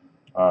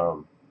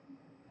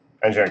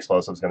 Engineering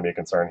Explosive is going to be a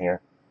concern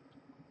here.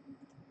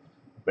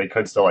 They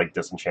could still like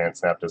disenchant,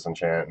 snap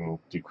disenchant, and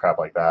do crap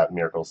like that,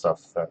 miracle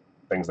stuff,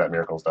 things that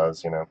Miracles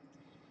does, But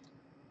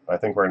I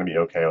think we're going to be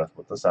okay with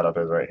what the setup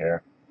is right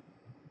here.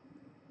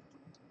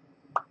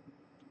 What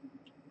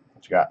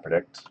you got?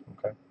 Predict.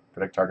 Okay.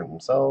 Predict target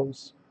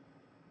themselves.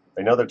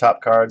 They know their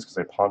top cards because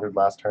they pondered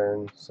last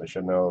turn, so they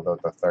should know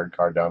what the 3rd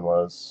card down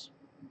was.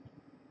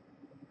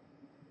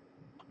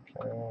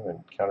 Okay, and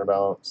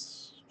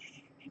Counterbalance.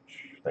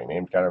 They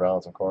named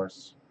Counterbalance, of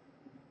course.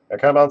 Yeah,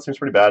 Counterbalance seems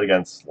pretty bad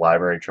against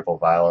Library, Triple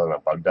Vial, and a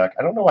Bug deck.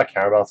 I don't know why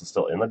Counterbalance is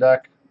still in the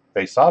deck.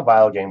 They saw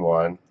Vial game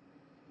 1.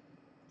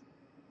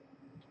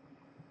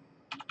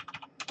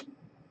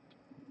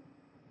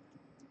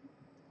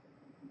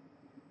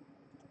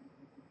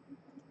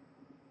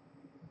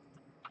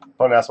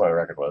 Opponent asked what my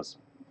record was.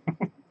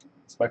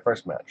 It's my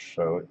first match,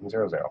 so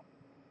 0-0.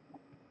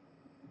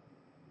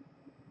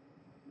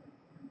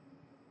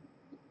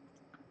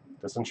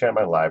 Disenchant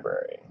my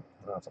library.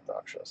 Oh, that's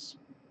obnoxious.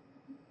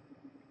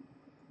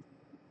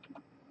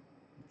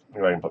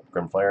 Maybe I can put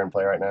Grim Flayer in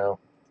play right now.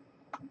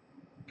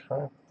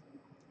 Okay.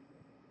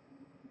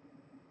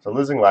 So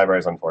losing library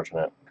is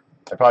unfortunate.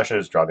 I probably should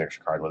have just drawn the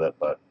extra card with it,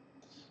 but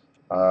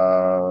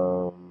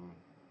I'm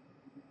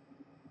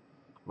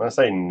going to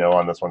say no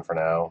on this one for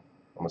now.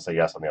 I'm going to say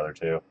yes on the other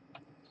 2.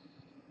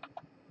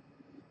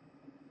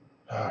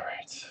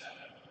 Alright.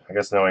 I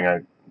guess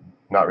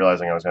not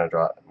realizing I was going to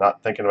draw,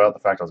 not thinking about the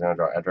fact I was going to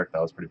draw Edric,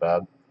 that was pretty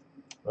bad.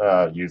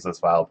 Use this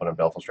vial, put in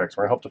Baleful Strix.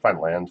 We're going to hope to find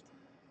land.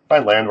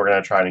 Find land, we're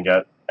going to try and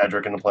get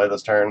Edric into play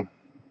this turn.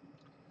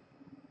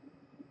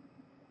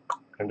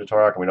 Into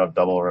Torok, and we don't have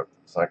double rip,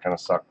 so that kind of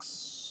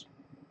sucks.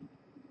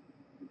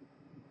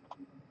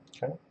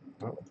 Okay,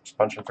 just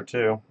punching for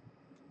 2.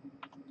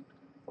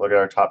 Look at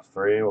our top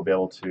 3. We'll be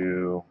able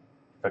to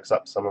fix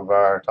up some of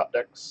our top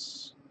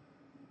decks.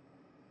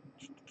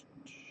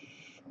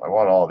 I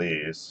want all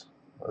these.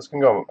 This can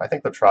go. I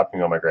think the Trop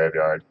can go in my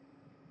graveyard.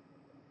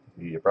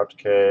 The Abrupt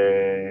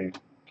Decay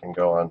can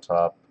go on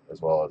top,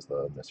 as well as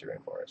the Misty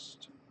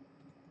Rainforest.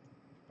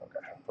 Okay,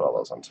 put all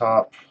those on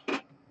top.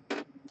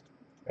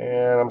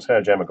 And I'm just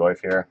going to jam a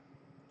Goyf here.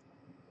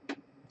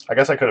 I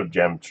guess I could have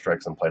jammed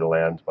Strix and played a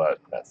land,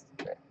 but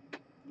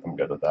I'm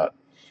good with that.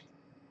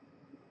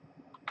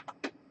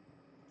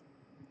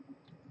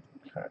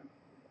 Okay.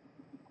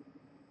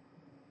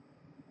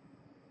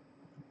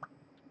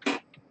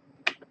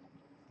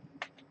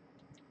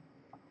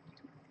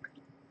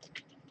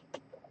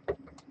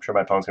 sure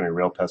my opponent's going to be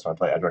real pissed when I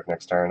play Edric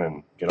next turn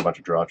and get a bunch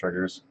of draw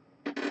triggers.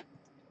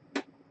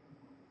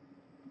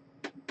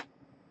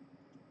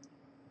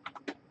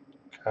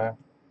 Okay.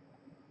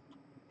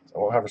 So I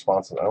won't have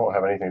responses. I won't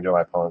have anything to do with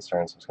my opponent's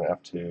turn, so I'm just going to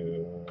have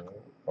to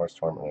force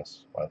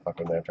Terminus. Why the fuck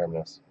would they have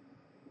Terminus?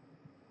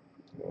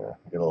 Yeah,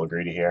 get a little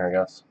greedy here, I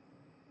guess.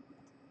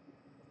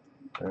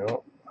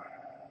 Nope.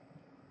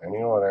 Any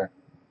order.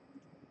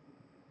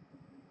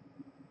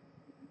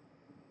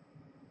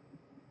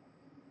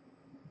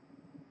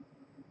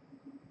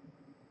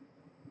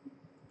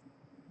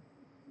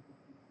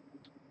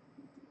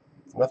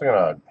 I'm nothing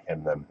gonna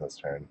him them this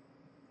turn.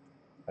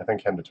 I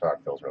think him to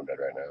Tarok feels real good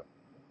right now.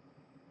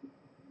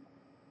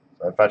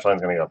 So fetch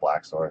line's gonna get a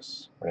black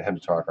source. We're gonna him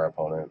to Tarok our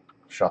opponent.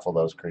 Shuffle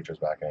those creatures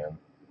back in.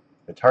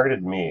 They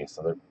targeted me,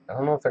 so I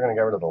don't know if they're gonna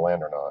get rid of the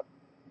land or not.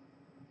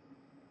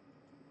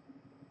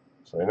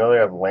 So they know they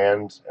have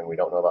land, and we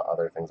don't know about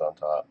other things on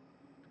top.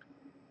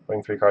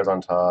 Putting 3 cards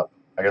on top.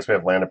 I guess we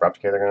have land Abrupt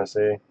Decay they're gonna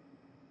see.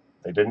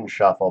 They didn't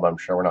shuffle, but I'm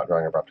sure we're not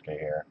drawing Abrupt Decay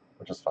here,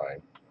 which is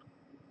fine.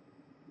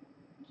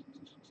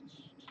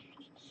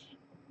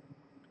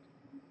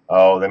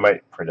 Oh, they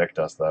might predict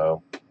us,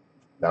 though.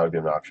 That would be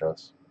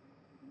obnoxious.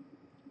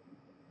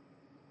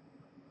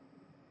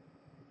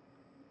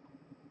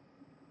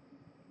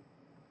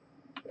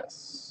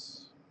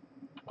 Yes.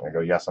 I'm going to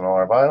go yes on all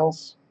our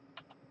vials.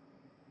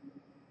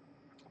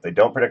 They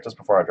don't predict us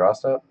before our draw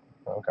step?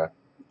 Okay.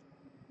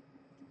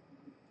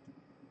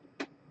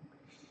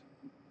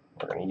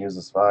 We're going to use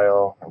this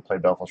vial and play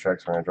Baleful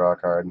Strix. We're going to draw a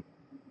card.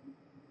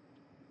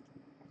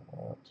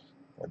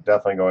 We're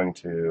definitely going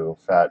to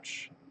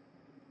fetch,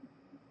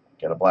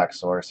 get a black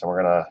source, and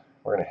we're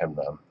gonna him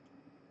them.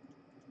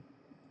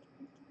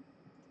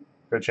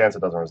 Good chance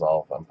it doesn't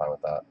resolve. I'm fine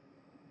with that.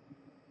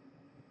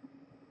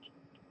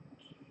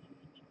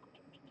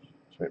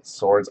 So we get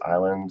Swords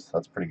Island.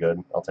 That's pretty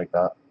good. I'll take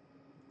that.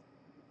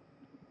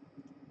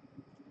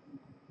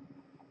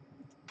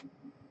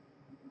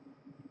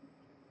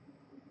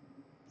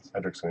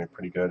 Edric's gonna be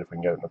pretty good if we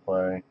can get it into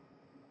play.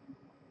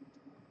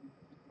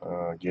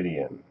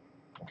 Gideon.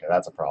 Okay,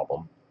 that's a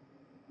problem.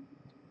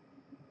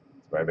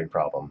 It's a very big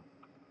problem.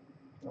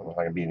 I don't know if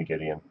I can beat a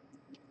Gideon.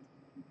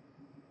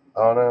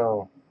 Oh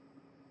no.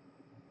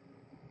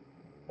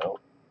 Nope.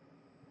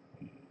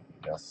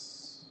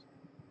 Yes.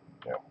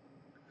 Yeah.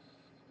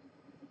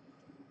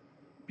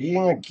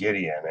 Beating a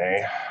Gideon,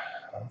 eh?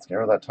 Let's get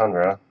rid of that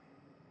Tundra.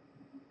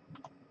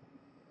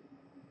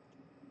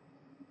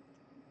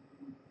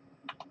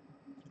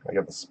 I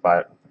get the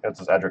spot. Get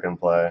this Edric in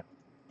play. I'm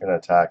gonna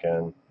attack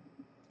in.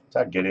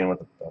 Attack Gideon with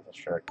the Baleful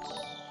Strix.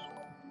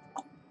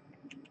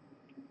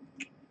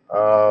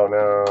 Oh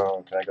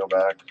no, can I go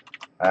back?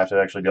 I have to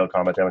actually deal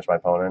combat damage to my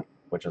opponent,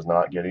 which is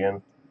not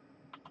Gideon.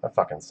 That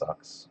fucking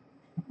sucks.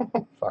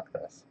 Fuck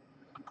this.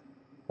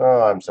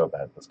 Oh, I'm so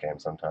bad at this game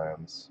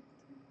sometimes.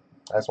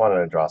 I just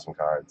wanted to draw some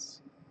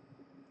cards.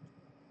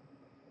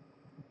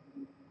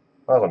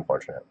 That was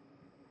unfortunate.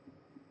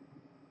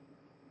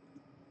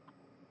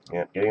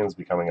 Yeah, Gideon's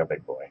becoming a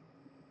big boy.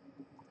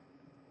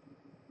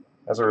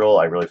 As a rule,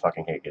 I really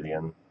fucking hate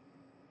Gideon.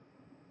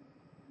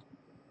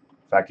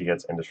 The fact he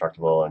gets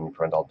indestructible and you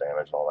prevent all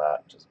damage and all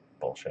that, just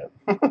bullshit.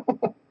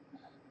 I've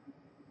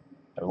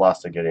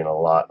lost to Gideon a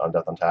lot on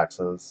Death on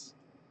Taxes.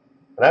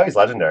 And now he's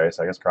legendary,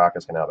 so I guess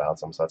Caracas can now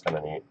bounce him, so that's kind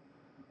of neat.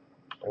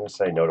 I'm going to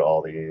say no to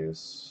all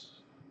these.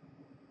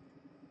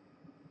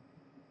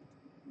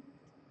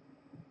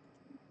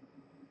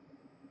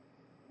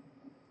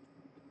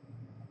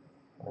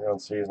 Everyone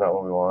C is not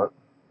what we want.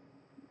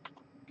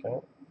 Okay.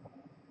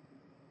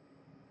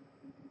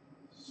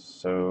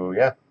 So,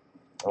 yeah.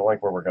 I don't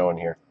like where we're going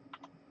here.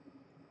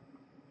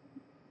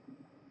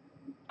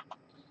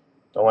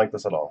 Don't like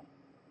this at all.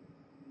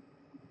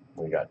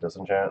 We got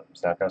Disenchant,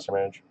 Snapcaster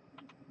Mage.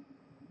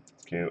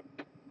 It's cute.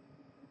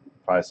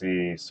 Probably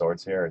see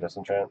Swords here, or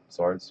Disenchant.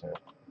 Swords, yeah.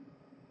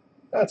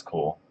 That's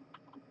cool.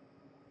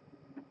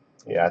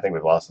 Yeah, I think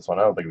we've lost this one.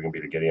 I don't think we can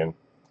beat a Gideon.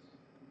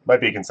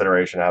 Might be a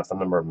consideration to have some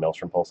number of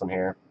Maelstrom Pulse in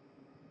here.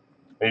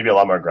 Maybe a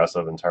lot more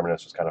aggressive, and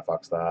Terminus just kind of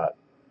fucks that.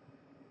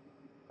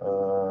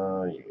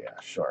 Yeah,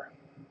 sure.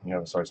 You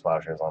have Sword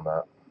Splashers on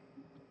that.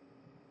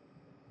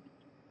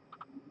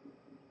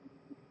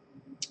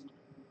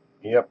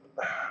 Yep,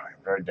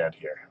 we're very dead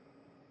here.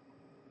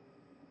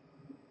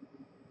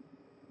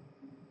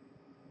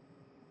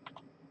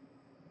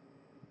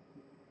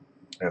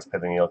 I guess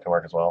Pithing Eel can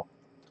work as well.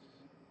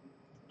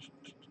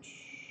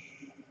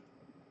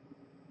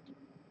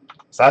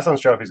 Assassin's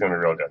Trophy is going to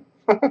be real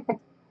good.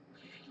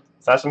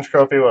 Assassin's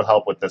Trophy will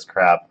help with this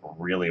crap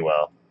really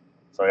well.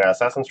 So yeah,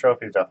 Assassin's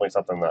Trophy is definitely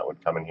something that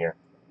would come in here.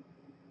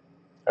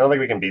 I don't think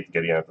we can beat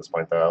Gideon at this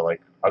point, though.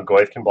 Like, a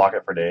Goyf can block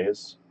it for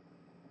days,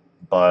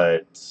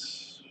 but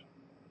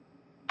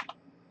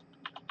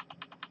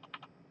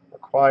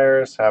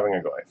requires having a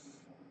Goyf.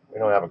 We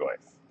don't have a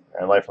Goyf,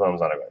 and Life Alone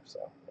is not a Goyf,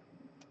 so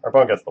our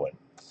opponent gets the win.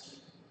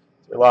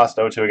 So we lost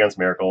 0-2 against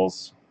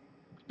Miracles.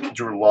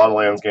 Drew a lot of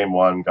lands game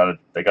 1.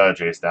 They got a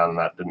Jace down, and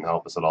that didn't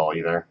help us at all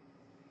either.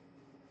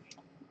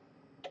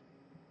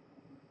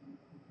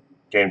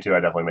 Game 2, I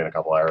definitely made a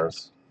couple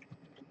errors.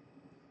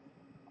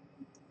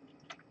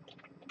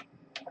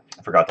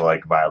 I forgot to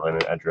like Violin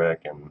and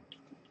Edric, and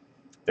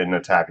didn't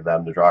attack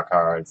them to draw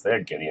cards. They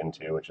had Gideon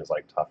too, which is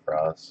like tough for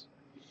us.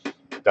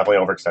 Definitely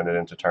overextended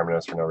into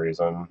Terminus for no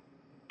reason.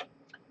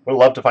 Would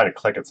love to find a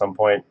click at some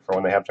point for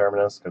when they have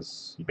Terminus,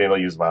 because being able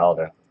to use Vial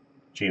to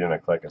cheat in a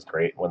click is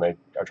great when they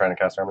are trying to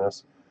cast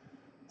Terminus.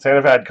 This hand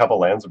if I had a couple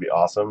lands would be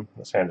awesome.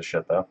 This hand is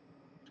shit though.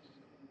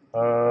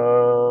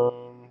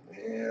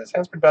 Yeah, this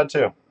hand's pretty bad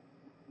too.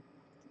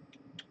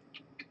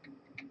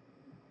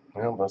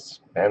 Well, this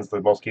hand's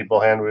the most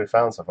keepable hand we've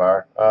found so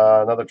far.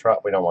 Another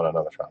Trop. We don't want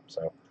another Trop,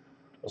 so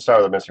we'll start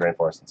with a Misty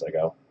Rainforest since I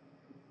go.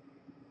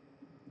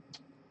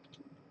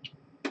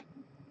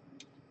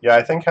 Yeah,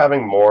 I think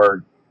having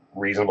more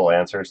reasonable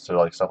answers to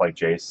like stuff like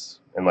Jace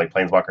and like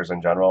Planeswalkers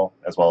in general,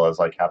 as well as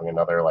like having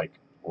another like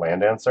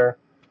land answer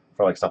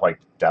for like stuff like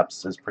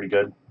Depths is pretty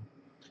good.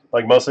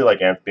 Like mostly like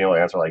being able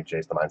to answer like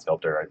Jace the Mind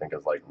Sculptor, I think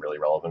is like really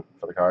relevant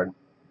for the card.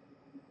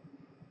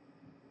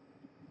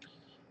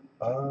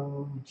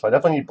 So I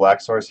definitely need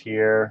Black Source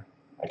here.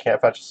 I can't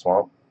fetch a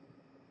Swamp.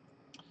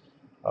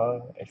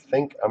 I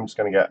think I'm just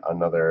going to get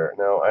another...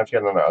 No, I have to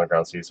get another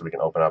Underground Sea so we can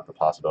open up the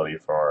possibility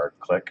for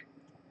Click.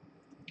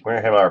 We're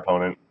going to hit our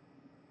opponent.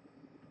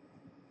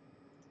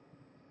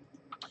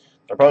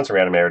 Our opponent's a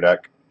Reanimator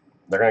deck.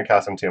 They're going to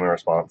cast Entomb in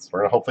response.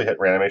 We're going to hopefully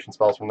hit Reanimation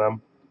spells from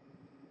them.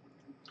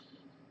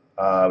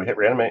 We hit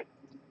Reanimate.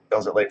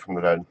 Fills it late from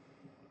the dead.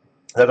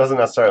 That doesn't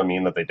necessarily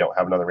mean that they don't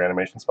have another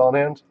Reanimation spell in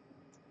hand.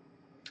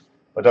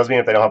 But it does mean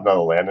if they don't have another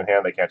land in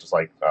hand, they can't just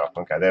like, oh,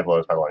 okay, they have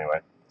Lotus Petal anyway.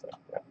 So,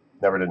 yeah,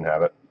 never didn't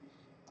have it.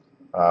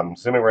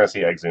 Assuming we're going to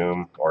see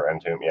Exhume or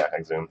Entomb. Yeah,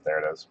 Exhume. There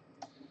it is.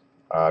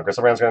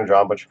 Gristlebrand's going to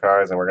draw a bunch of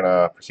cards, and we're going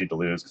to proceed to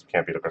lose because we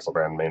can't beat a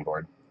Gristlebrand main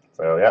board.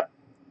 So, yeah,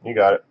 you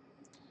got it.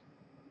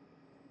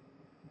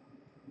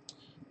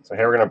 So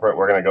here we're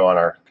gonna go on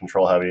our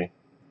control heavy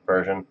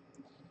version.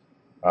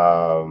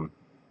 So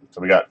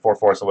we got 4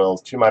 Force of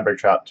Wills, 2 Mindbreak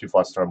Trap, 2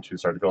 Flusterstorm, 2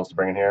 Surgicals to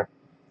bring in here.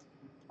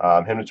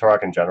 Hymn to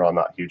Torok in general, I'm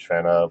not a huge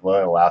fan of.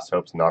 Lily Last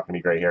Hope's not going to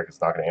be great here because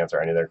it's not going to answer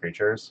any of their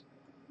creatures.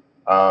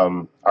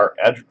 Our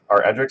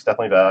Edric's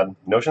definitely bad.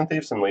 Notion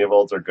Thieves and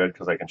Leovolds are good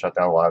because they can shut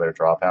down a lot of their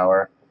draw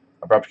power.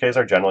 Abrupt Decay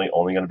are generally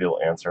only going to be able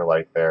to answer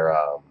like their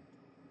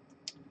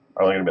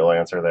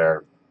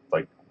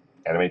like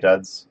Animate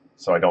Deads.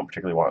 So I don't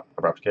particularly want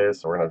Abrupt Decay,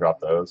 so we're going to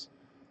drop those.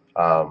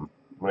 I'm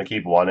going to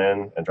keep 1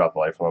 in and drop the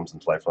Life Limb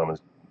since Life Limb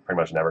is pretty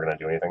much never going to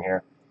do anything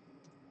here.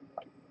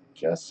 I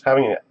guess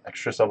having an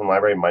extra Sylvan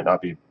Library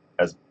might be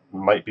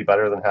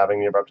better than having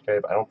the Abrupt Decay,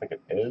 but I don't think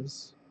it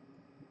is.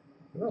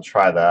 Maybe I'll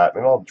try that.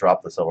 Maybe I'll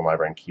drop the Sylvan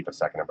Library and keep a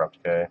second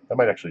Abrupt Decay. That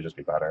might actually just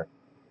be better.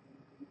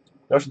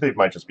 Notion Thief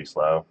might just be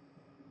slow.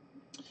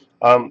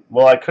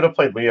 Well, I could have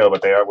played Leo,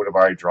 but they would have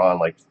already drawn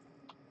like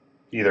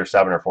either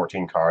 7 or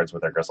 14 cards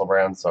with their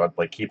Gristlebrand, so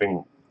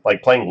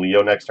playing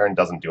Leo next turn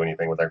doesn't do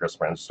anything with their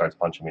Gristlebrand, just starts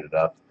punching me to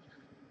death.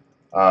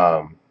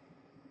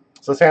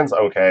 So this hand's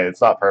okay.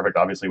 It's not perfect.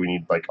 Obviously, we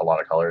need like a lot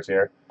of colors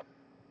here.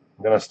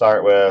 I'm gonna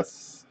start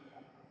with.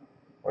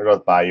 We're gonna go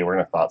with Bayou. We're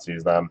gonna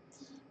Thoughtseize them.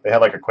 They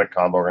had like a quick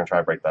combo. We're gonna try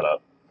to break that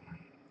up.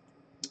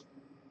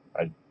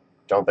 I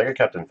don't think I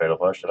kept in Fatal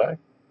Push, did I?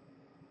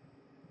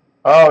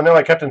 Oh no,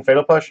 I kept in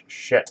Fatal Push.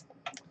 Shit.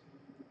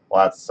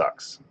 Well, that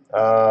sucks.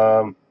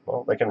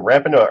 Well, they can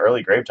ramp into an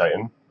early Grave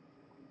Titan.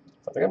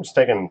 I think I'm just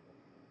taking...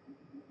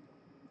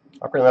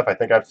 Awkwardly enough, I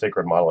think I have to take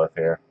Grim Monolith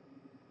here.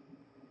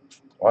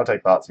 I want to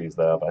take Thoughtseize,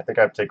 though, but I think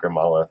I have to take Grim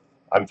Monolith.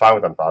 I'm fine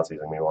with them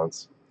Thoughtseizing me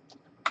once.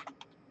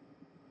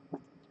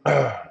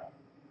 Oh,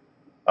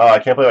 I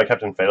can't believe I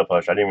kept in Fatal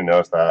Push. I didn't even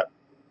notice that.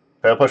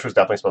 Fatal Push was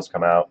definitely supposed to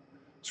come out.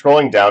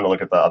 Scrolling down to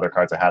look at the other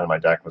cards I had in my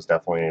deck was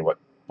definitely what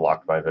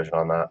blocked my vision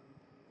on that.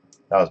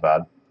 That was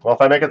bad. Well,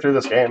 if I make it through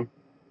this game,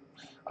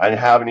 I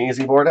have an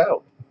easy board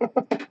out.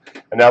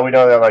 And now we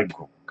know they're like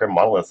Grim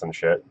Monoliths and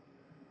shit.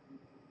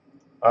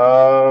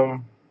 I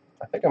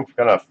think I'm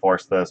gonna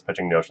force this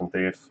pitching Notion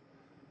Thief.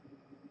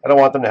 I don't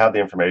want them to have the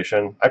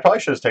information. I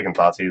probably should have taken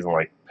Thoughtseize and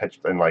like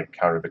pitched and like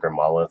countered the Grim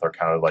Monolith or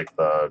countered like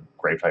the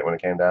Grave Titan when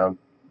it came down.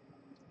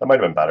 That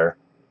might have been better.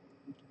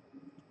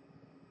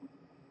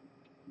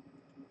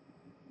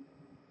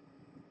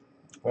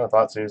 Well,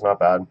 Thoughtseize, not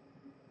bad.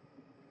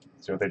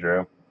 Let's see what they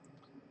drew.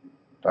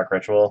 Dark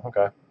Ritual,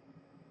 okay.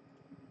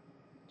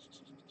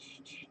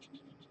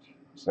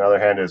 So now their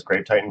hand is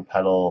Grave Titan,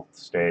 Petal,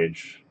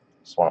 Stage,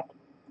 Swamp,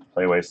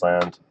 play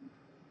Wasteland.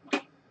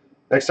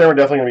 Next turn we're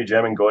definitely going to be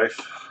jamming Goyf.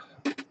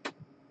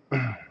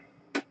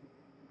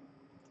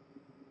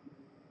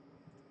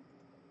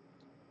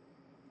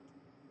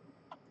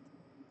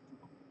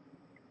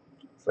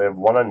 So they have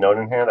 1 unknown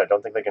in hand. I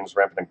don't think they can just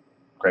ramp in a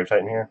Grave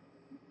Titan here.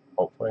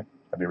 Hopefully.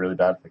 That'd be really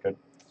bad if they could.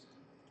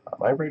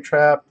 Mindbreak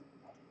Trap,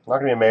 not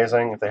going to be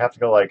amazing. If they have to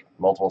go like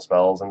multiple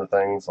spells into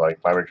things,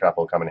 like Mindbreak Trap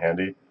will come in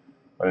handy.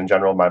 But in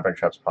general, Mindbreak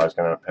Trap's probably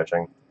going to end up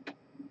pitching.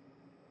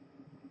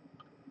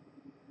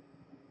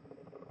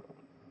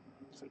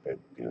 Let's see what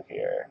they do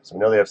here. So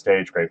we know they have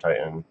Stage, Grave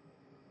Titan.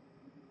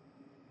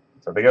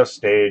 So if they go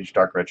Stage,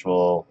 Dark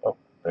Ritual... Oh,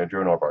 they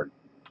drew an Orboard.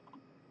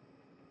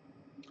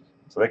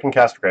 So they can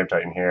cast Grave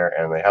Titan here,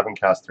 and they haven't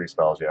cast 3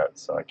 spells yet,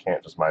 so I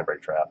can't just Mind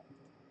Break Trap.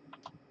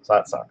 So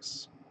that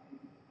sucks.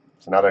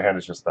 So now their hand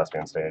is just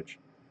Thespian Stage.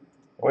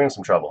 We're in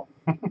some trouble.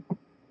 Can't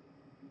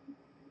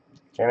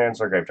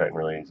answer Grave Titan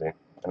really easy.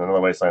 And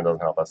another Wasteland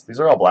doesn't help us. These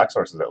are all black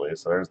sources at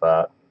least, so there's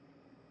that.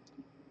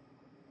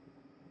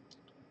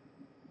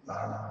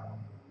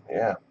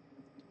 Yeah.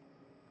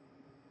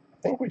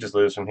 I think we just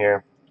lose from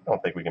here. I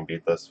don't think we can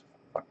beat this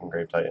fucking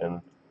Grave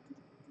Titan.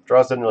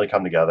 Draws didn't really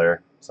come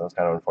together, so it's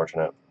kind of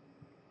unfortunate.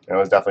 It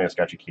was definitely a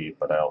sketchy keep,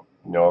 but I don't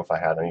know if I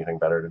had anything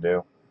better to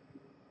do.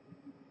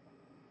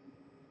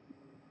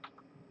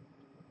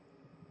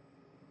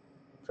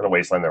 I'm gonna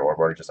Wasteland their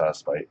Orborg just out of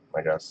spite,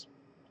 I guess.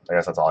 I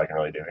guess that's all I can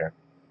really do here.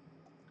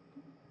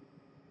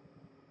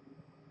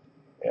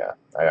 Yeah,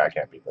 I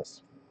can't beat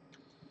this.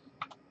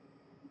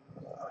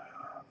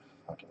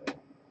 Okay.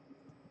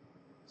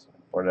 So,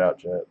 board it out,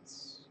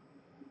 Jits.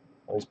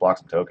 At least block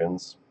some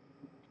tokens.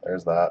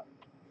 There's that.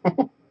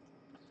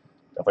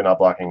 Definitely not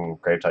blocking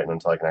Grave Titan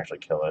until I can actually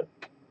kill it.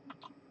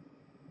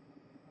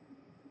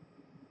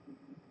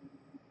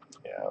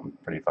 Yeah, I'm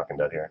pretty fucking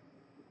dead here.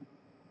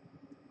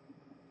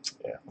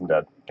 Yeah, I'm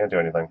dead. Can't do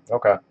anything.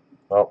 Okay.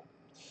 Well,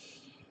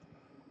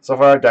 so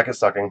far, deck is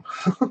sucking.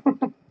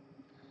 At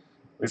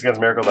least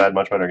against Miracles, I had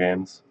much better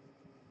games.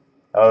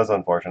 That was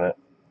unfortunate.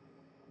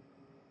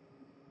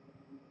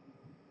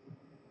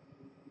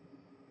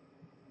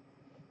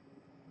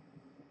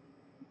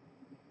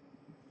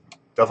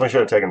 Definitely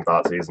should have taken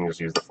Thoughtseize and just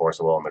used the Force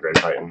of Will on the Grave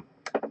Titan.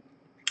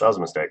 That was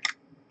a mistake.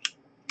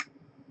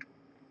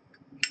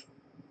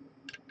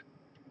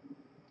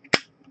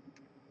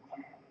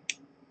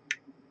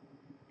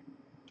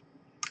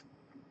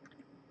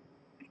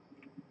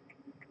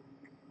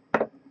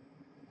 I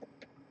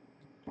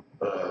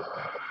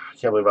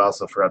can't believe I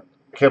also forgot.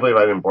 I can't believe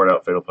I didn't board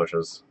out Fatal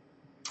Pushes.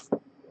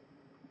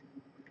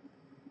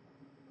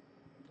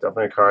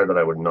 Definitely a card that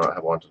I would not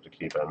have wanted to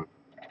keep in.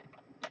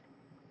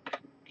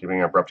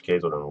 Keeping Abrupt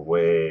Cage would have been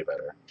way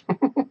better.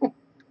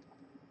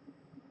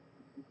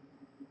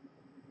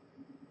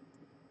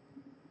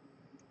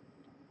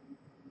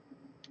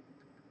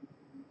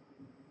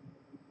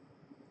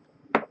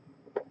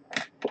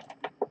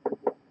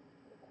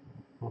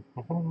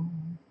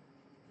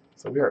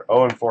 So we are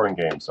 0-4 in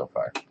games so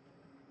far.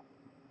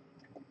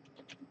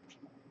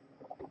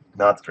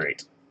 Not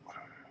great.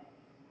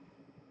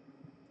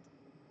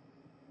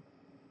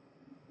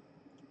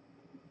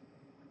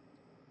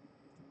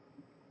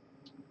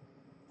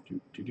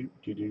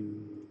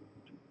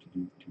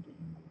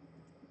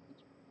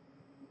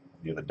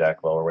 View the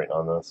deck while we're waiting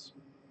on this.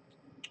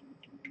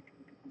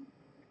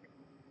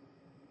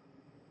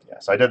 Yeah,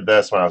 so I did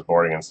this when I was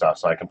boarding and stuff,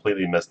 so I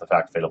completely missed the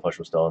fact Fatal Push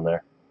was still in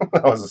there.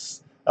 that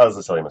was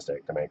a silly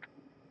mistake to make.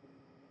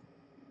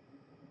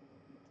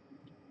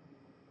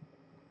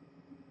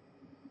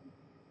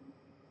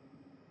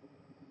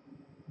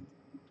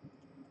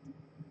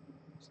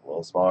 It's a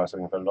little smaller so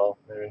we can fit it all,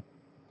 maybe.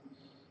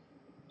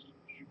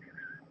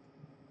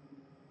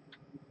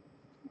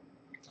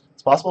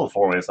 It's possible the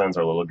 4 Wastelands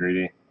are a little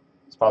greedy.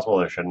 It's possible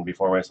there shouldn't be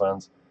 4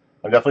 Wastelands.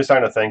 I'm definitely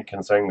starting to think,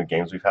 considering the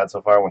games we've had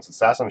so far, once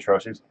Assassin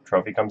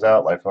Trophy comes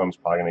out, Life Film's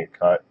probably going to get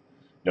cut.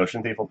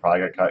 Notion Thief will probably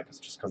get cut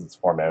just because it's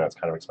 4 mana, it's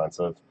kind of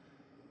expensive.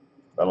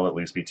 That'll at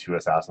least be 2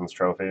 Assassin's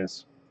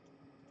Trophies.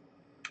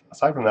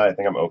 Aside from that, I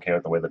think I'm okay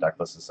with the way the deck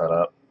list is set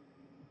up.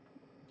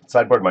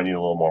 Sideboard might need a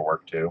little more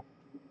work too.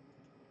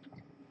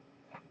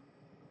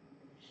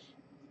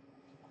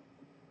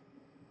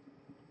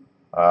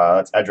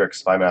 That's Edric,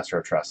 Spymaster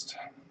of Trust.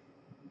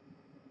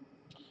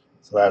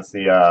 So that's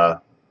the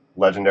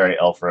legendary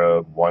Elf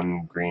Rogue,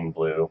 1 green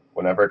blue.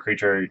 Whenever a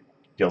creature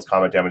deals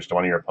combat damage to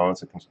one of your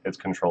opponents, its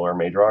controller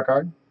may draw a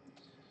card.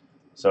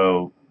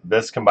 So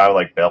this combined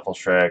with like Baleful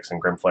Strix and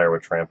Grimflayer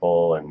with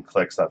Trample and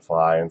clicks that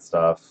fly and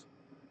stuff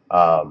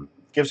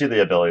gives you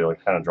the ability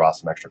to kind of draw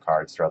some extra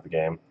cards throughout the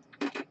game.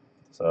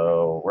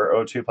 So we're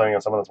 0-2 playing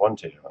on someone that's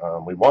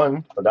 1-2. We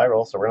won the die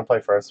roll, so we're going to play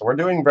first. So we're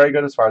doing very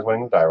good as far as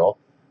winning the die roll.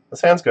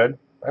 This hand's good.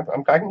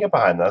 I can get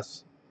behind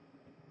this.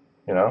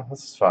 You know,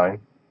 this is fine.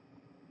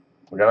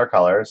 We got our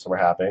colors, so we're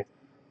happy.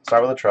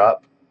 Start with a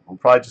trap. We'll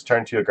probably just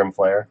turn to a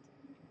Grimflayer.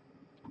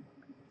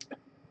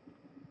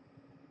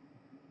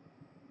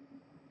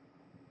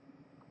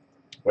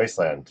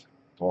 Wasteland.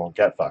 Well,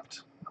 get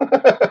fucked.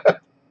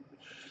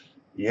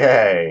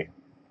 Yay.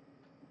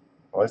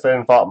 At least I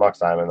didn't fall at Mox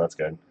Diamond. That's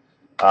good.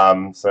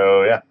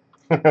 So, yeah.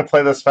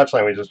 Play this fetch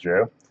land we just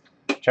drew.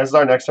 Chances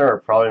are next turn we're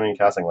probably going to be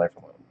casting Life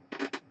from him.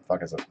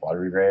 Fuck is this?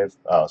 Watery Grave?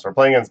 Oh, so we're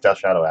playing against Death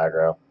Shadow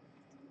aggro.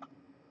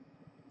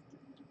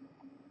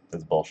 This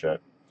is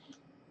bullshit.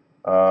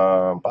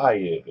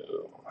 Bayou.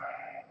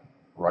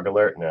 Rug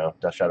Alert? No.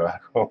 Death Shadow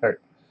aggro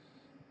alert.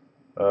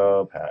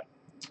 Oh, Pat.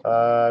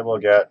 I will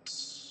get...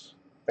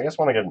 I guess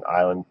I want to get an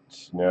island.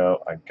 No,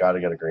 I gotta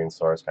get a green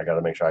source. I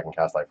gotta make sure I can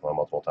cast Life Flow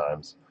multiple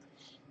times.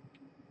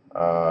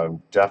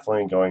 I'm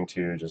definitely going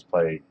to just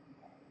play...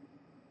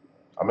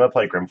 I'm going to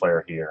play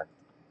Grimflayer here.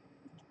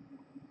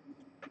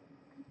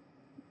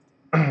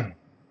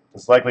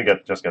 It's likely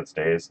just gets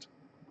dazed.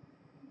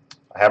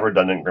 I have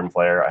redundant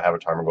Grimflayer. I have a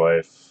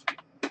Tarmogoyf.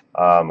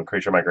 A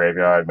creature in my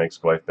graveyard makes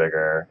Goyf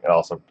bigger. It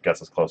also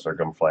gets us closer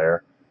to Grimflayer.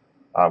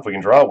 If we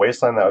can draw a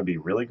Wasteland, that would be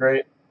really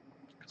great,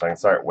 because I can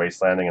start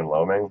Wastelanding and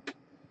Loaming.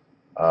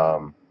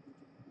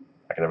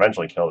 I can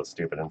eventually kill this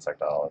stupid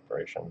Insectile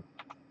operation.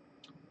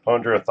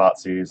 Opponent drew a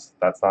Thoughtseize.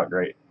 That's not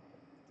great.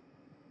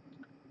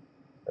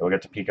 We'll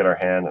get to peek at our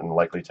hand and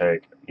likely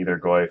take either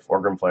Goyf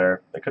or Grimflayer.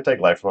 They could take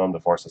Life from them to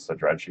force us to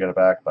Dredge to get it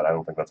back, but I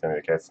don't think that's going to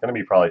be the case. It's going to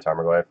be probably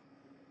Tarmogoyf.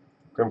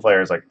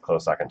 Grimflayer is like a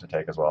close second to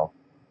take as well.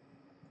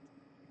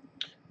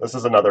 This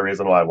is another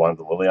reason why I wanted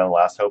the Liliana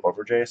Last Hope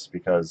over Jace,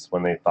 because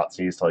when they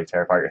Thoughtseize to like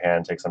tear apart your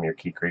hand, take some of your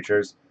key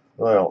creatures,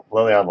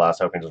 Liliana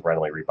Last Hope can just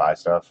randomly rebuy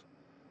stuff.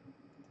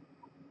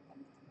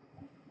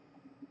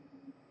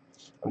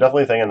 I'm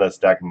definitely thinking this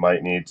deck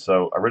might need,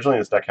 so originally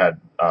this deck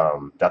had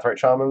Deathrite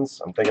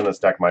Shamans. I'm thinking this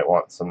deck might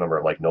want some number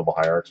of like Noble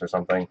Hierarchs or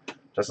something,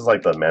 just as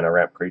like the mana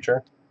ramp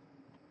creature.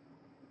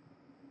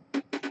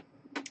 But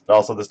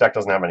also this deck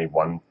doesn't have any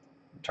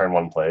turn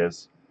one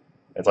plays.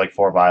 It's like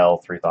 4 Vial,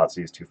 3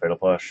 Thoughtseize, 2 Fatal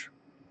Push.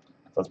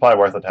 So it's probably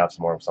worth it to have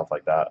some more stuff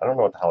like that. I don't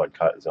know what the hell I'd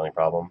cut is the only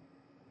problem.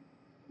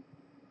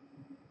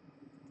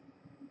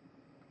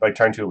 Like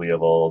turn 2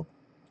 Leovold,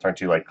 turn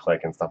 2 like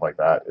Click and stuff like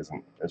that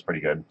is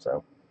pretty good,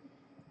 so.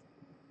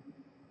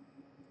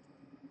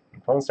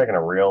 Opponent's taking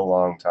a real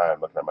long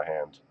time looking at my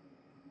hand.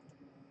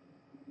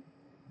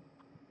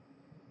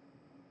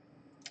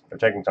 They're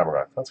taking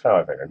Tarmogoyf. That's kind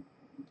of what I figured.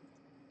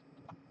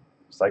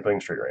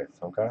 Cycling Street Wraith,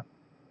 okay.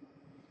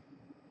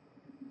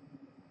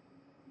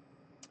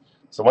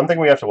 So one thing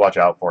we have to watch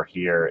out for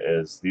here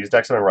is these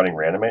decks have been running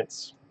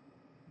Reanimates.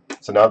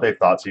 So now that they've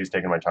Thoughtseize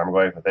taken my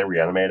Tarmogoyf, if they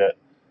reanimate it,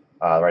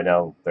 right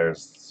now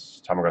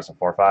there's Tarmogoyfs in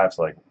 4/5,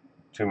 so like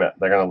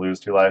they're going to lose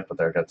 2 life, but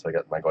they're going to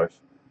get my Goyf.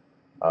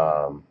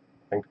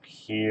 I think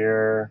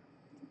here,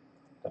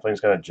 definitely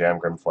just going to jam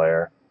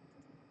Grimflayer.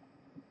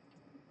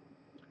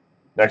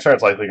 Next turn,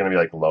 it's likely going to be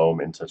like Loam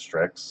into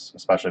Strix,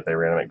 especially if they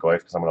reanimate Goyf,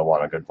 because I'm going to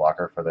want a good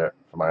blocker for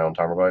my own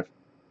Tarmogoyf,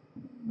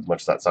 as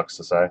much as that sucks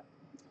to say.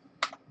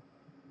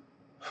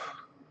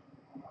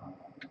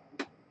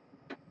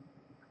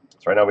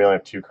 So right now we only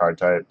have 2 card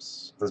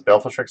types. If this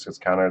Baleful Strix gets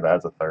countered, that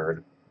adds a 3rd.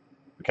 If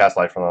we cast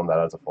Life from them, that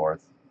adds a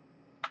 4th.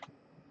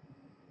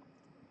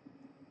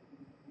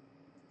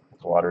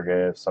 Water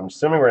Gave. So I'm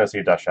assuming we're going to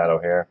see Death Shadow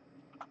here.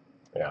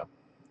 Yeah.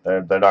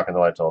 They're knocking the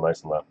light till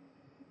nice and low.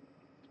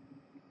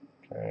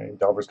 Okay,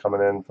 Delver's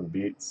coming in for the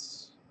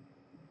beats.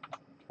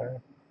 Okay.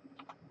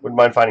 Wouldn't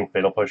mind finding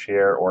Fatal Push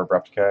here or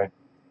Abrupt Decay.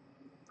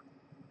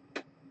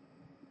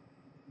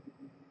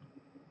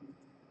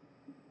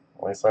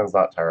 Wasteland's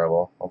not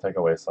terrible. I'll take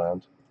a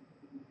Wasteland.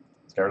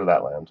 Let's get rid of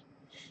that land.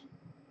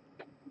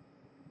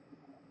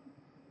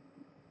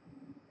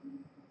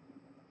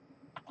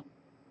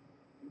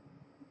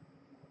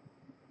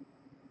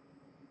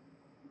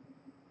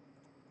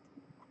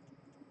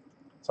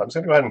 So I'm just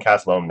going to go ahead and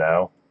cast Loam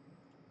now.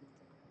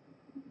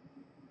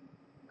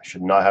 I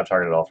should not have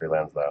targeted all 3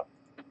 lands, though.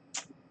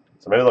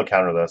 So maybe they'll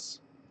counter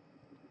this.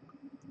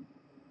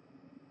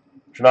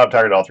 Should not have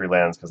targeted all 3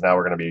 lands, because now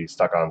we're going to be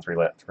stuck on 3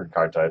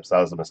 card types. That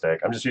was a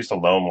mistake. I'm just used to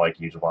Loam, like,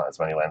 you just want as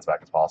many lands back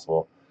as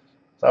possible.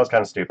 So that was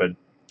kind of stupid.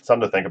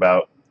 Something to think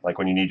about, like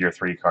when you need your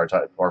 3 card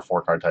type or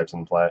 4 card types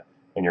in play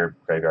in your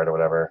graveyard or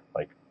whatever.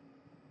 Like,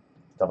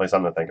 definitely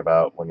something to think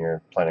about when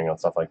you're planning on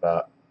stuff like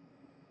that.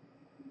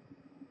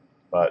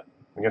 But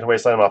we get to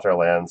wasteland them off their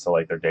lands, so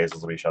like their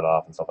dazes will be shut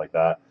off and stuff like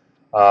that.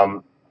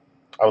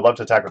 I would love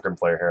to attack with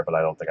Grimflayer here, but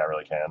I don't think I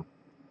really can.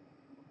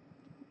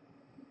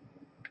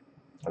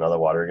 Another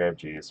Water Gave,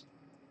 jeez.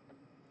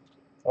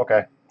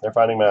 Okay, they're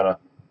finding mana.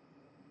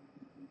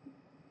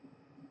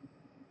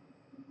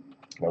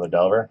 Another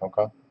Delver,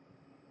 okay.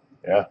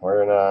 Yeah,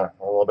 we're in a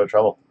little bit of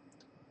trouble.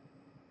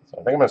 So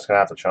I think I'm just gonna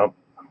have to chump.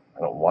 I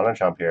don't want to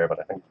chump here, but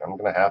I think I'm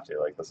gonna have to.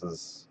 Like, this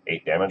is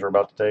 8 damage we're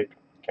about to take.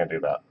 Can't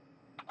do that.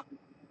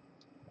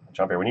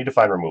 Chump here. We need to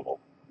find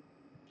removal.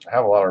 I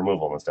have a lot of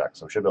removal in this deck,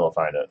 so we should be able to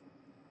find it.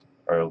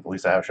 Or at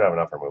least should have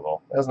enough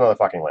removal. There's another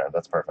fucking land.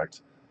 That's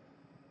perfect.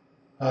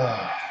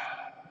 My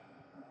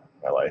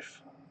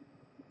life.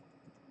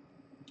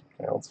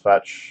 Okay, let's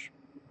fetch.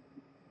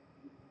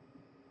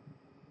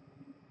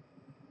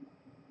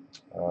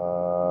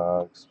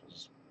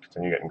 Just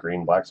continue getting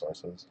green black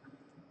sources.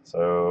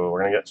 So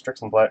we're gonna get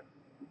Strix in play.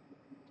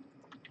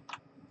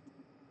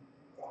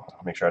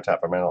 Make sure I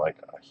tap my mana like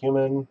a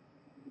human.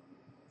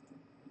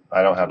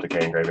 I don't have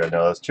Decay in graveyard.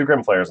 No, there's 2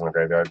 Grimflayers in the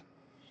graveyard.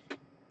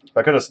 If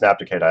I could have Snap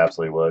Decayed, I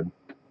absolutely would.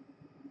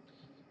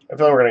 I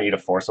feel like we're going to eat a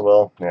Force of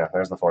Will. Yeah,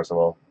 there's the Force of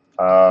Will.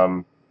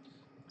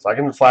 So I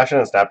can flash in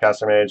a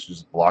Snapcaster Mage,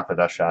 just block the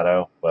Death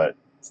Shadow, but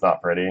it's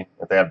not pretty.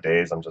 If they have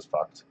Daze, I'm just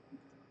fucked.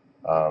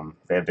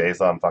 If they have Daze,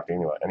 though, I'm fucked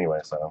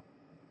anyway, so.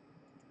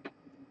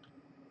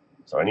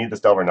 So I need this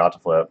Delver not to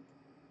flip.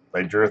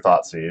 They drew a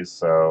Thoughtseize,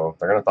 so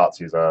they're going to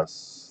Thoughtseize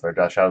us. Their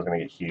Death Shadow's going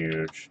to get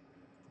huge.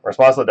 In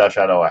response to the Death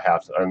Shadow,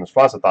 in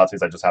response to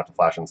Thoughtseize, I just have to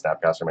flash in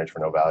Snapcaster Mage for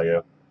no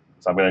value.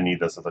 So I'm going to need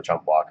this as a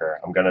chump blocker.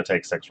 I'm going to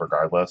take 6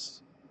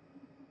 regardless.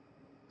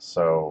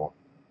 So,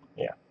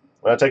 yeah.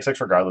 I'm going to take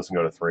 6 regardless and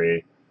go to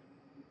 3.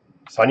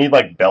 So I need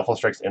like Baleful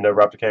Strix into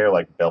Abrupt Decay or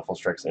like Baleful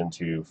Strix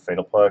into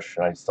Fatal Push,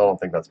 and I still don't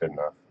think that's good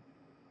enough.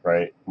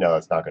 Right? No,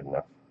 that's not good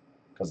enough.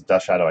 Because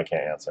Death Shadow I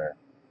can't answer.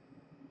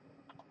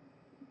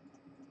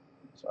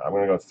 So I'm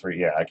gonna go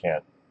 3. Yeah, I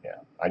can't. Yeah,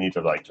 I need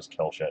to like just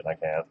kill shit, and I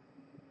can't.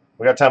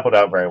 We got tempoed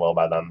out very well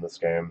by them this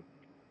game.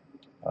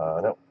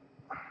 Nope.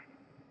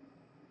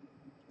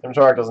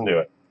 Imtarak doesn't do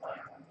it.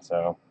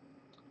 So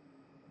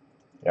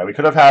yeah, we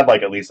could have had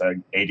like at least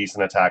a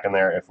decent attack in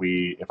there if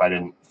I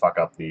didn't fuck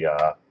up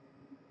the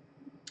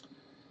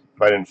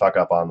if I didn't fuck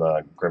up on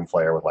the Grim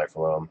Flayer with Life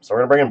Alone. So we're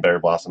gonna bring in Berry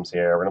Blossoms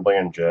here. We're gonna bring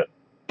in Jit.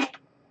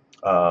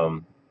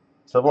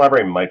 Sylvan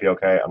Library might be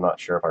okay. I'm not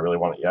sure if I really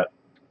want it yet.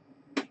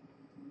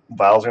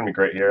 Vial's gonna be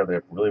great here. They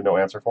have really no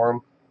answer for him.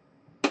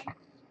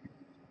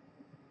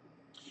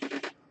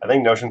 I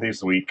think Notion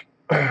Thief's weak.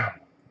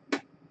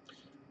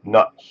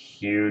 Not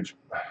huge.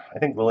 I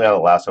think Liliana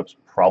Last Hope's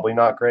probably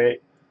not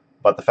great,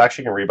 but the fact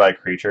she can rebuy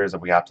creatures if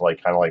we have to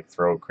like kind of like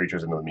throw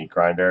creatures into the meat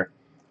grinder,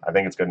 I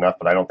think it's good enough.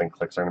 But I don't think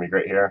clicks are gonna be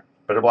great here.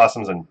 Bitter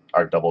Blossoms and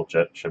our double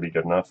Jit should be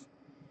good enough.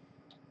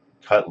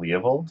 Cut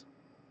Leovold?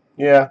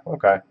 Yeah,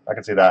 okay. I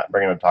can see that.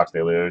 Bring in a Tox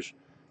Deluge.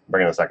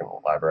 Bring in a second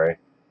library.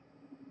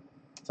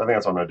 So I think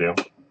that's what I'm going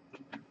to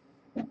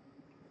do.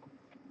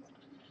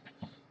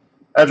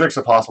 Edric's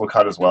a possible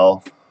cut as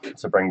well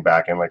to bring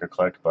back in like a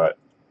click, but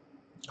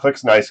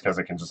click's nice because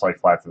it can just like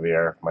fly through the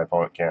air. My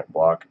opponent can't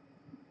block.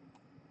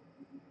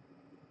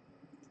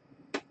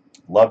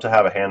 Love to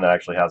have a hand that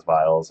actually has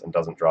vials and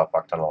doesn't draw a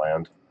fuck ton of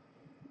land.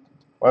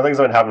 One of the things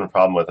I've been having a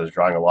problem with is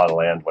drawing a lot of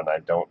land when I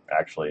don't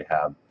actually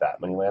have that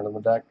many land in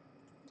the deck.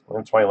 When I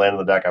have 20 land in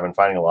the deck, I've been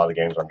finding a lot of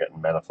games where I'm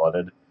getting mana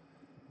flooded.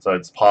 So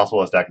it's possible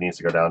this deck needs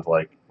to go down to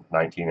like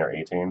 19 or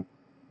 18.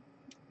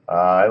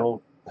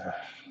 So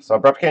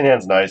Abrupt Decay in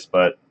hand's nice,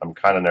 but I'm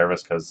kind of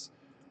nervous because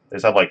they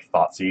just have like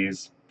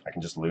Thoughtseize. I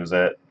can just lose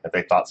it. If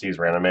they Thoughtseize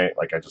Reanimate,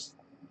 like I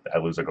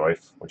lose a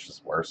Goyf, which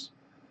is worse.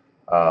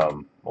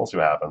 We'll see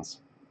what happens.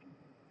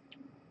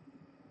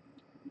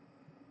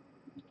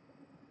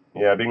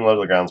 Yeah, being low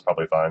to the ground is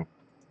probably fine.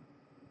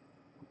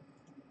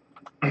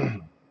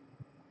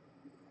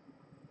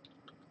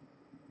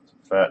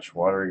 Fetch,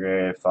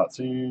 Watergrave,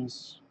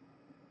 Thoughtseize,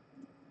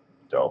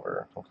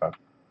 Delver. Okay.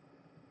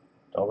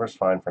 Delver's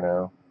fine for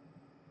now.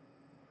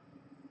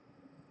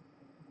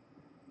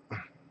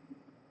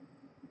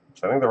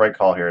 So I think the right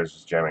call here is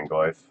just jamming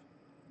Goyf.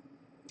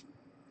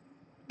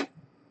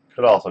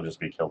 Could also just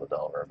be kill the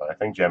Delver, but I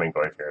think jamming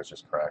Goyf here is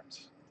just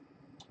correct.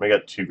 We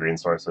get 2 green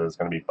sources. It's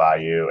going to be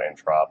Bayou and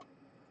Trop.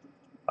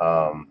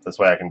 This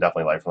way I can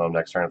definitely life from them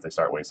next turn if they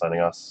start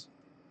wastelanding us.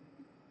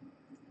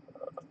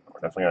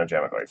 We're definitely going to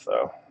jam a Goyf,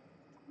 though.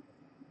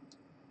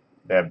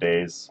 They have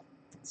days.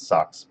 It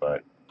sucks,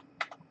 but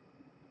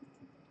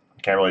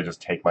I can't really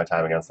just take my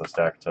time against this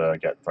deck to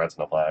get threats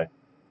into play.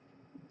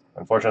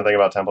 Unfortunate thing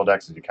about tempo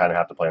decks is you kind of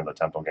have to play in the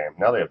tempo game.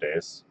 Now they have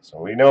days, so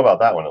we know about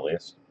that one at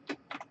least.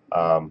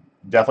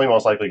 Definitely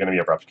most likely going to be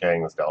Abrupt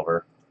Decaying this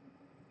Delver,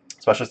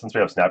 especially since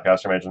we have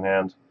Snapcaster Mage in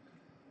hand.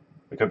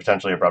 We could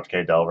potentially Abrupt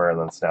Decay Delver and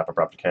then snap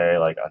Abrupt Decay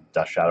like a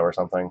Death Shadow or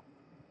something.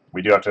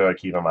 We do have to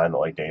keep in mind that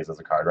like Daze is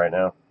a card right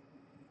now.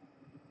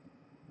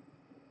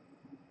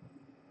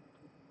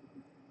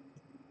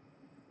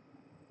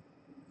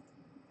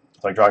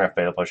 So like drawing a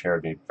Fatal Push here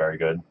would be very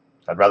good.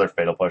 I'd rather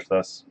Fatal Push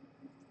this.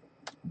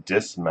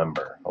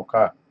 Dismember.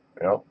 Okay.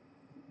 Yep.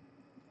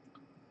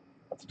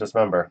 That's a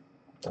Dismember.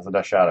 That's a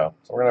Death Shadow.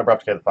 So we're going to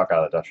Abrupt Decay the fuck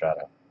out of the Death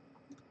Shadow.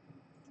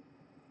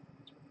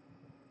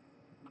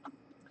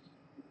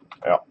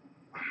 Yep.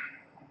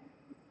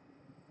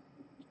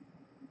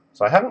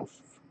 So I haven't...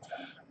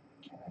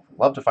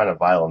 love to find a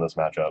Vial in this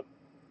matchup.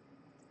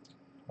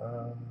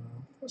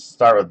 Let's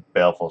start with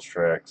Baleful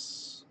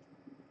Strix.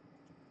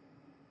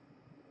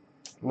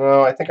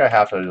 No, I think I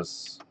have to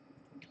just...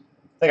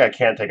 I think I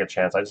can't take a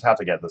chance. I just have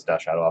to get this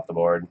Death Shadow off the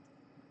board.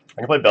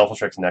 I can play Baleful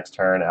Strix next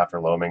turn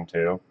after Loaming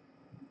too.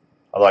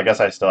 Although I guess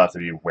I still have to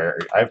be aware.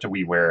 I have to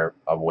be aware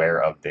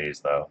of Daze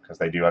though, because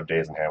they do have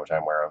Daze in hand, which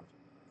I'm aware of.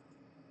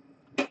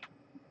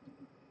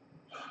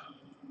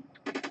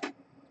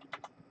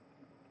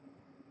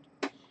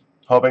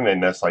 Hoping they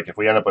miss. Like if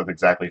we end up with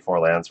exactly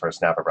 4 lands for a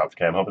Snap Abrupt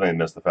Decay, I'm hoping they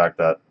miss the fact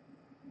that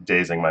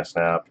dazing my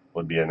Snap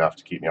would be enough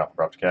to keep me off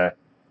Abrupt Decay.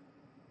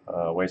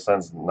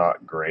 Wasteland's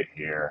not great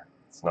here.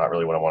 It's not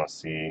really what I want to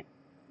see.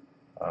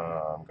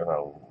 I'm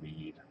gonna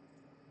lead.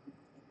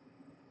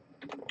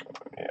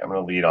 Yeah, I'm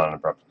gonna lead on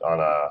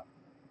a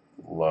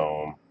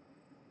loam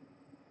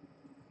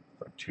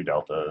for 2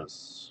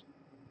 deltas.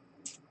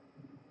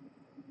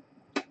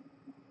 I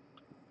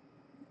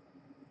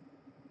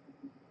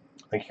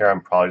think here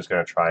I'm probably just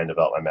gonna try and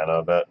develop my mana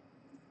a bit.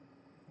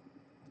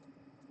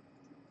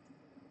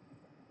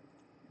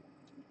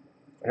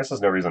 I guess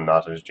there's no reason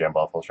not to just jam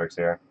Baleful Strix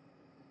here.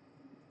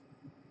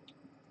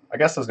 I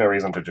guess there's no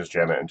reason to just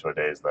jam it into a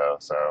Daze though,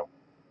 so I'm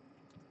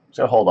just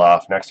gonna hold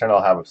off. Next turn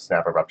I'll have a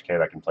Snap Abrupt Decay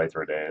that can play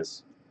through a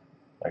Daze.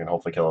 I can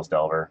hopefully kill this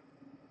Delver.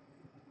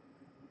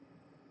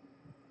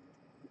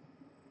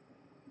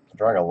 I'm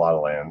drawing a lot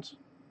of land.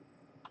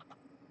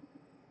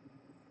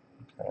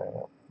 Okay,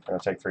 I'm gonna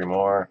take 3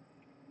 more.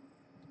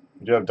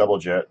 We do have double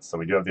jit, so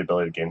we do have the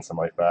ability to gain some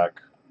life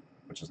back,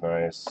 which is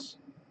nice.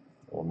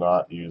 We'll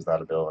not use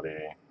that ability.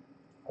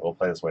 We'll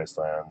play this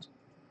Wasteland.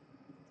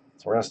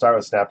 So we're going to start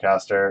with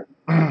Snapcaster.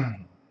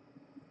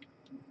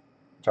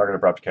 Target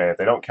Abrupt K. If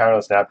they don't counter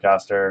the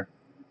Snapcaster,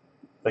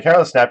 if they counter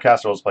the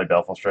Snapcaster, we'll just play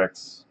Baleful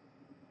Strix.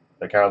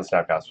 They counter the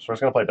Snapcaster. So we're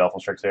just going to play Baleful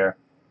Strix here.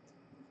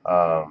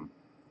 So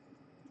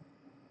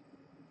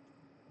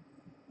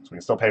we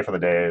can still pay for the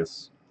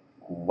days.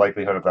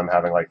 Likelihood of them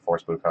having like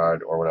Force Blue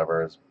card or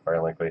whatever is very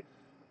likely.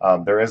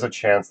 There is a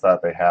chance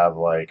that they have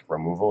like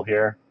removal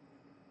here,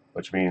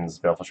 which means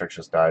Baleful Strix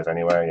just dies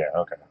anyway. Yeah,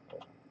 okay.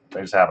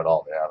 They just have it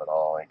all. They have it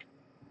all. Like,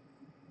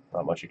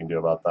 not much you can do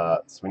about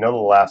that. So we know the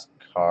last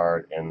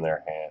card in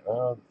their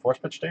hand. Force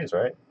Pitch Daze,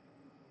 right?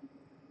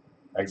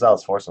 Exile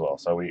is Forcible,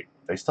 so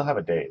they still have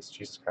a Daze.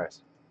 Jesus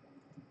Christ.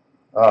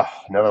 Oh,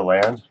 another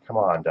land? Come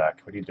on,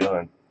 deck. What are you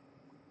doing?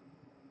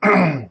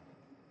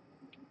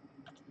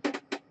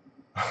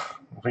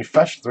 We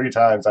fetched 3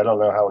 times. I don't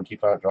know how we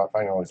keep on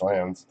finding all these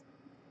lands.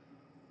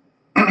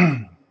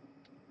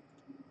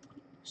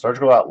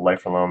 Surgical Out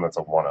Life Alone, that's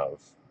a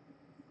 1-of.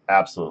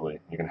 Absolutely.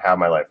 You can have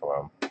my Life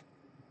Alone.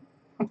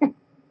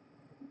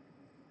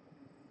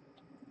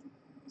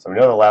 So we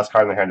know the last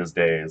card in the hand is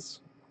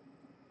Daze.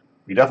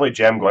 We definitely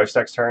jam Goyf's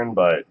next turn,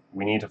 but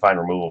we need to find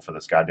removal for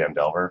this goddamn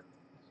Delver.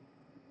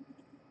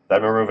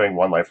 Them removing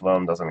 1 Life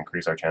Alone doesn't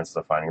increase our chances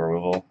of finding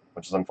removal,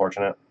 which is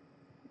unfortunate.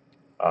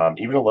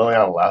 Even a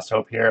Liliana Last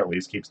Hope here at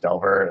least keeps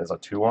Delver as a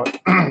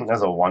 2-1,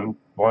 as a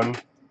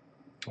 1-1,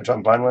 which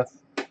I'm fine with.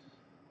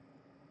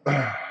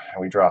 And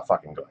we draw a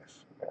fucking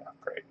Goyf. Yeah,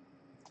 great.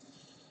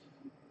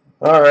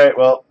 Alright,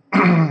 well,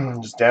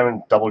 just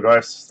damn double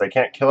Goyfs. They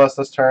can't kill us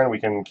this turn. We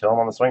can kill them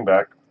on the swing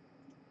back.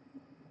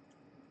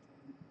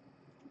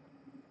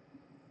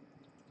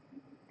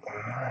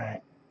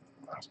 Alright.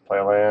 Let's play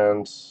a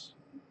land.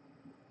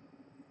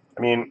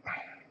 I mean,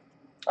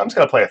 I'm just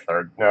going to play a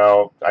third.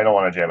 No, I don't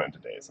want to jam it into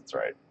Daze. That's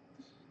right.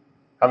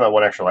 Having that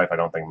 1 extra life I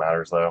don't think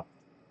matters, though.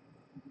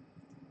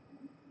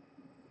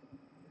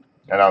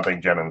 And I don't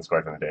think jamming this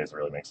Goyf into Daze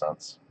really makes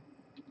sense.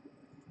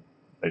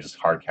 They just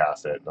hard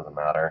cast it. It doesn't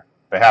matter.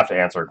 They have to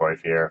answer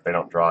Goyf here. If they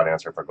don't draw an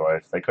answer for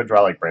Goyf, they could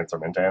draw like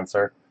Brainstorm into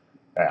answer.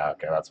 Yeah,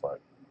 okay, that's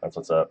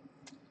what's up.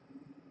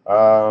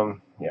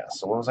 Yeah,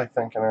 so what was I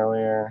thinking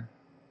earlier?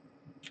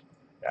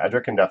 Yeah,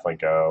 Edric can definitely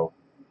go.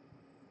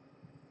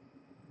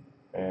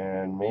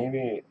 And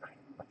maybe,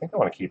 I think I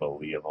want to keep a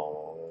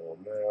Leovold.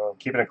 No,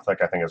 keeping a click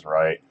I think is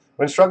right. I've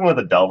been struggling with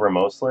the Delver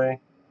mostly.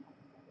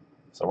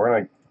 So we're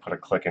going to put a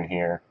click in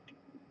here.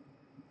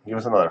 Give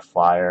us another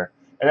flyer.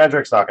 And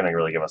Edric's not going to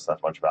really give us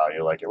that much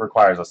value. Like, it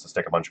requires us to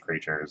stick a bunch of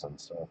creatures and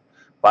stuff.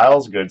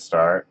 Vial's a good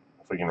start.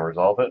 If we can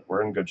resolve it,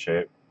 we're in good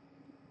shape.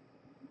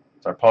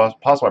 So our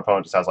possible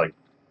opponent just has, like,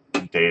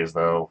 Daze,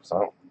 though.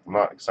 So I'm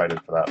not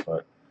excited for that,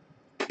 but...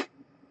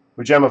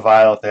 We gem a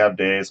Vial. If they have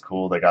Daze,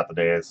 cool, they got the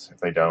Daze. If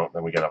they don't,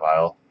 then we get a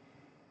Vial.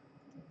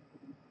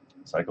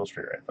 Cycle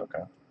Street Wraith,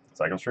 okay.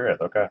 Cycle Street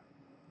Wraith, okay.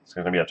 It's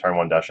going to be a turn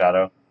 1 Death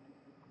Shadow.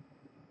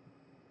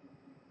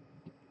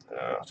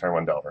 Turn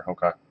 1 Delver,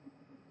 okay.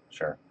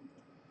 Sure.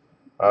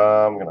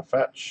 I'm going to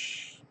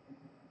fetch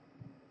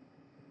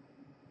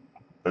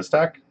this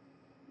deck.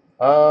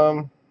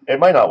 It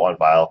might not want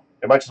Vial.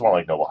 It might just want,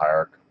 like, Noble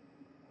Hierarch.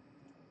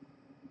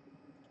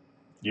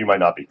 You might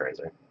not be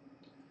crazy.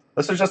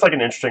 This is just, like,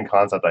 an interesting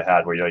concept I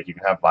had where, you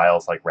can have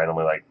Vials, like,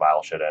 randomly, like,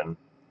 Vial shit in.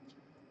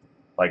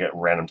 Like, at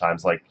random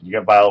times. Like, you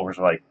get Vial where,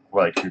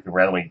 like you can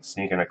randomly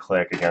sneak in a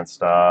click against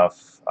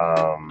stuff.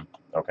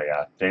 Okay,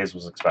 yeah. Daze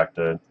was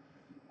expected.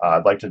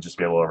 I'd like to just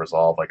be able to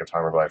resolve, like, a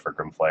Tarmogoyf for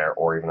Grimflayer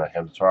or even a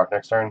Hymn to Torok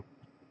next turn.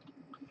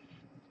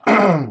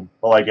 But,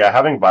 like, yeah,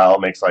 having Vial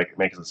makes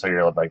it so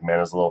your, like,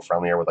 mana's a little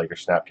friendlier with, like, your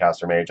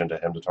Snapcaster Mage into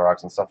Hymn to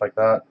Toroks and stuff like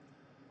that.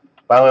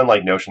 Violin,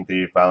 like, Notion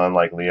Thief, Violin,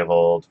 like,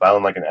 Leovold,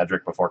 Violin, like, an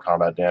Edric before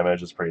combat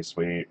damage is pretty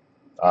sweet.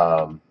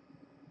 My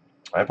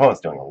opponent's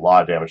doing a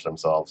lot of damage to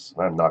themselves,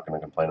 and I'm not going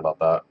to complain about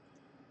that.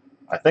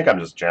 I think I'm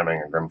just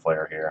jamming a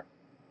Grimflayer here.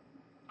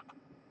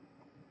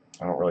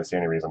 I don't really see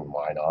any reason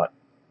why not.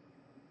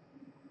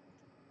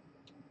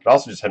 Could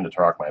also just Hymn to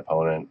Torok my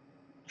opponent,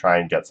 try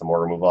and get some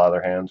more removal out of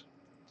their hand.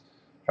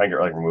 Try and get,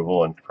 like,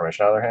 removal and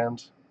permission out of their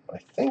hand. But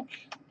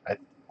I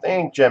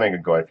think jamming a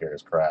Goyf here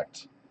is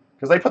correct.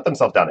 Because they put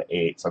themselves down to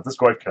 8, so if this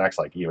Goyf connects,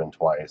 like, even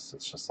twice,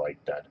 it's just, like,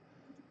 dead.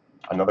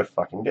 Another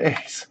fucking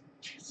Daze.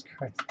 Jesus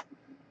Christ.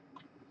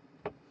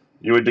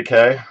 You would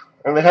decay.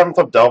 And they haven't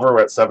flipped Delver,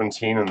 we're at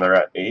 17 and they're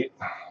at 8.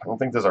 I don't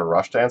think there's a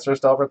rush to answer this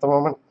Delver at the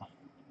moment.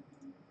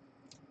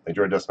 They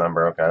drew a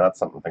Dismember. Okay, that's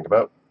something to think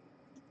about.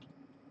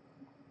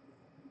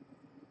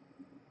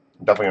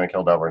 I'm definitely going to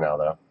kill Delver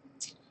now,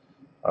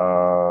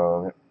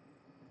 though.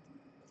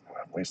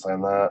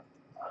 Wasteland that.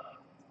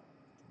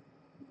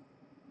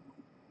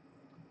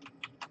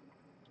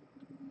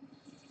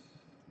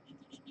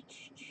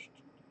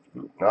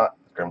 Ooh, not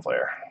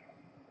Grimflayer.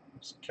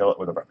 Just kill it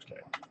with a Brooks K.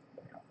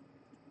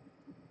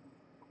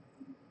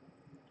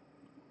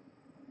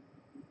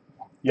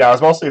 Yeah, I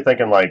was mostly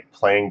thinking, like,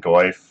 playing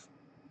Goyf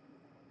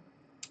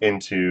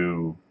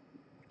into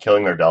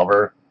killing their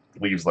Delver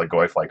leaves like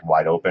Goyf like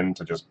wide open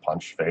to just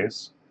punch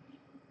face.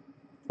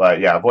 But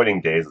yeah,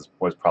 avoiding daze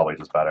was probably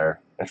just better.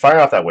 And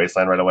firing off that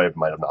Wasteland right away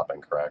might have not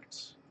been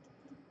correct.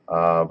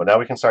 But now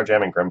we can start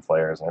jamming Grim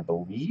Flayers, and I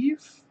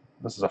believe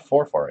this is a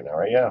 4-4 right now,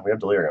 right? Yeah, we have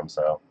Delirium,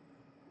 so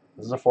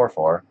this is a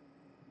 4-4.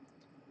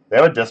 They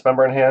have a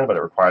Dismember in hand, but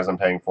it requires them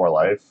paying 4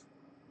 life.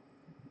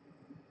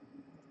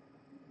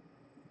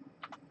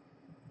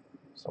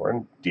 So we're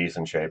in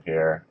decent shape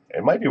here.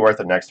 It might be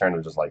worth it next turn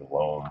to just like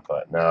loam,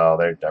 but no,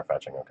 they're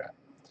fetching. Okay,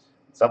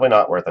 it's definitely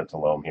not worth it to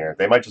loam here.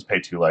 They might just pay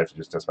 2 life to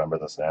just Dismember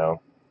this now.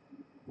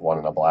 1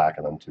 in a black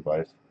and then 2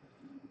 life.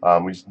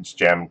 We just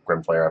jam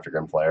Grim Flare after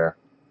Grim Flare.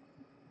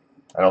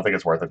 I don't think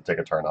it's worth it to take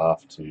a turn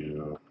off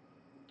to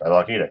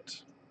Dialogue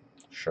Edict.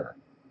 Sure.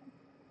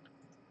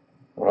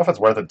 I don't know if it's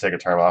worth it to take a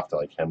turn off to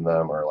like him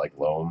them or like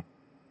loam.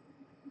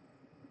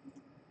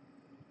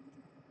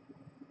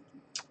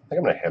 I think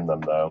I'm gonna him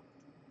them though.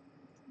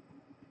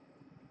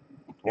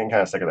 I'm getting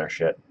kind of sick of their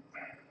shit.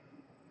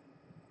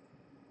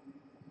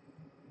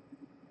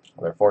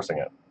 They're forcing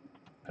it.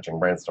 Pitching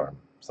Brainstorm.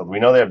 So we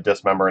know they have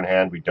Dismember in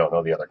hand. We don't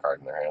know the other card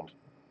in their hand.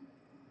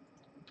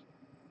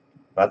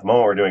 But at the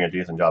moment, we're doing a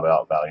decent job at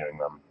outvaluing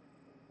them.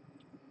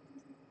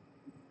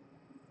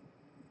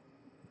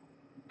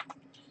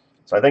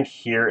 So I think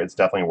here it's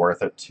definitely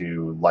worth it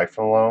to Life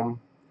from Loam,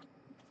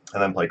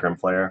 and then play Grim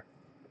Flare,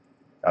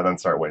 and then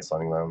start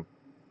Wastelanding them.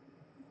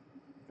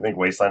 I think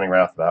Wastelanding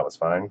right off the bat was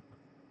fine.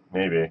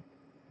 Maybe.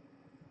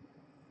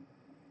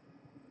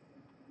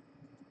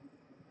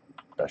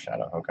 Death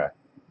Shadow, okay.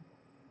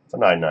 It's a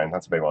 9/9,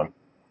 that's a big one.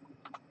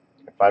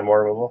 Can we find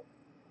more removal?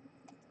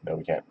 No,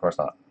 we can't, of course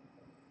not.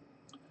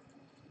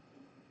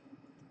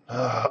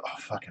 Oh,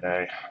 fucking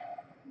A.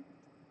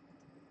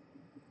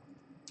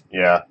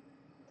 Yeah.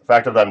 The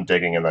fact of them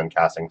digging and then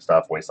casting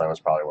stuff, Wasteland was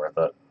probably worth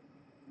it.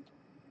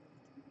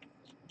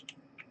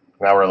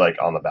 Now we're like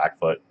on the back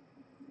foot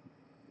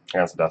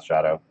against the Death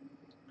Shadow,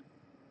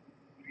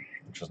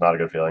 which is not a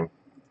good feeling.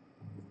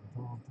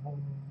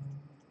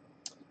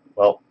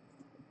 Well,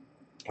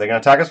 they can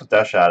attack us with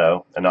Death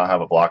Shadow and not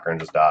have a blocker and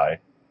just die.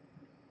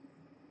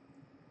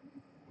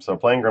 So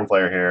playing Grim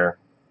Flare here,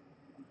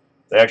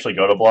 if they actually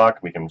go to block,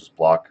 we can just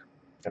block.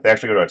 If they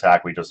actually go to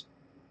attack, we just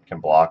can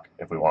block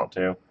if we want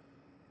to.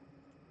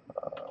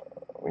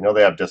 We know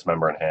they have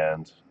Dismember in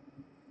hand,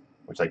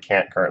 which they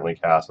can't currently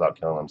cast without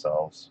killing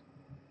themselves.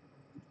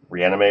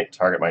 Reanimate,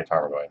 target my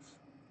Tarmogoyf.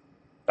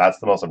 That's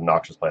the most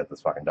obnoxious play that this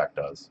fucking deck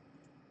does.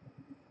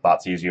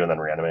 Bot sees you and then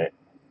reanimate.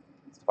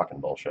 It's fucking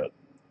bullshit.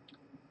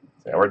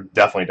 So yeah, we're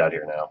definitely dead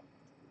here now.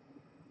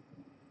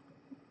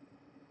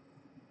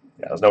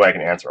 Yeah, there's no way I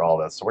can answer all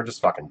this, so we're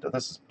just fucking...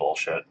 This is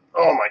bullshit.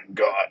 Oh my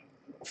god.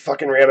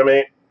 Fucking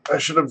reanimate. I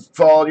should have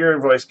followed your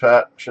advice,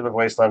 Pat. Should have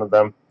wastelanded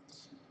them.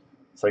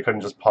 So I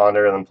couldn't just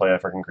ponder and then play a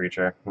freaking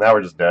creature. Now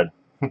we're just dead.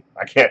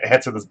 I can't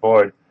answer this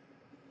board.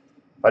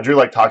 If I drew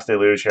like Tox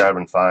Deluge here, I'd have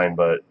been fine,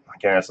 but I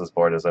can't answer this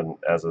board as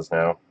is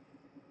now.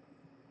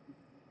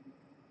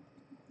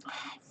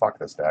 Fuck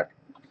this deck.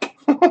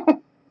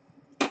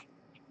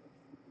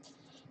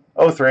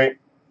 0-3.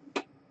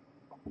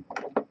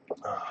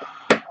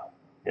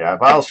 Yeah,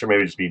 Vials should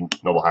maybe just be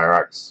Noble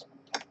Hierarchs.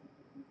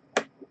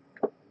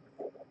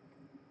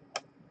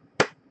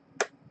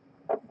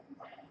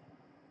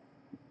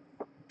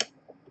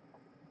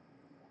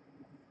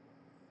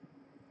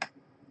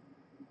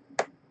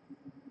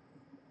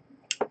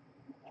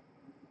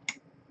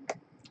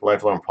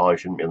 Lifeline probably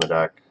shouldn't be in the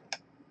deck.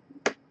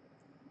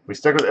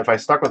 If I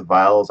stuck with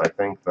Vials, I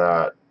think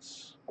that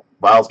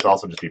Vials could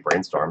also just be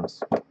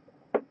Brainstorms.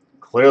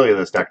 Clearly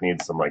this deck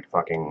needs some like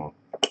fucking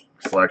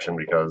selection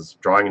because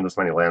drawing in this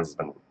many lands has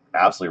been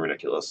absolutely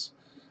ridiculous.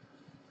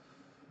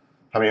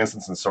 How many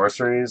instants and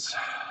sorceries?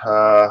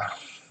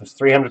 There's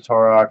 3 Hymn to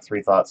Torok,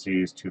 3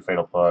 Thoughtseize, 2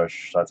 Fatal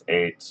Push, that's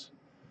 8.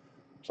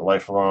 So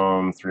Life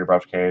Alone, 3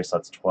 Abrupt Case,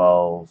 that's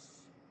 12.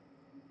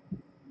 I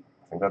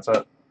think that's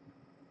it.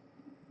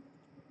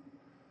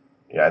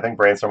 Yeah, I think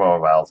Brainstorm over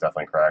Vial is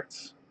definitely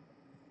correct.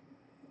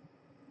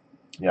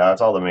 Yeah,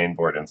 that's all the main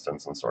board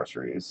instants and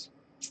sorceries.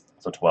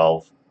 So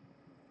 12.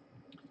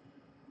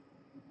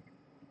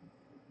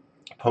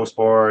 Post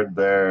board,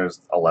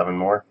 there's 11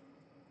 more.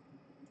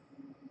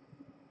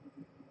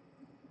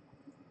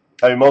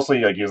 I mean,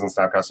 mostly like using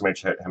Snapcaster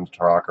Mage to hit Hymn to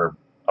Torok or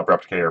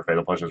Abrupt Decay or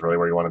Fatal Push is really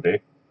where you want to be.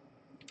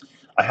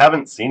 I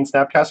haven't seen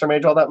Snapcaster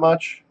Mage all that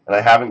much, and I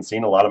haven't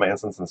seen a lot of my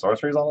instants and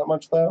sorceries all that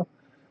much, though.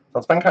 So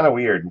it's been kind of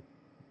weird.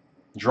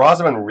 Draws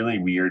have been really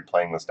weird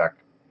playing this deck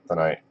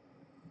tonight.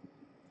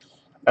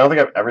 I don't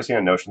think I've ever seen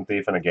a Notion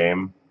Thief in a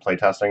game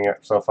playtesting it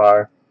so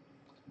far.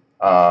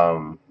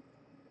 I've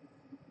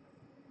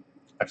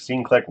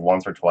seen Click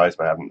once or twice,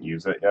 but I haven't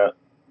used it yet.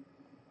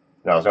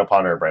 No, there's no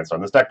Ponder or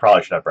Brainstorm. This deck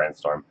probably should have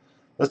Brainstorm.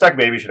 This deck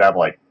maybe should have,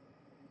 like,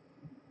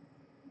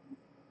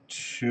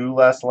 2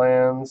 less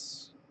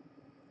lands.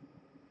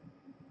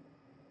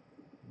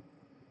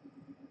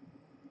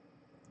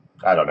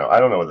 I don't know. I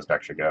don't know where this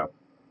deck should go.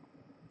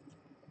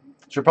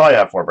 Should probably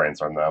have 4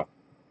 Brainstorm, though.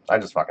 I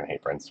just fucking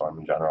hate Brainstorm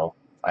in general.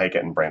 I hate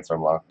getting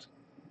Brainstorm locked.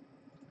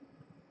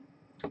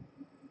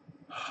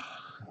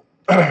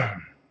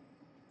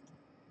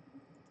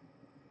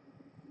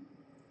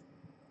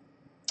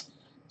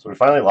 So we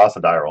finally lost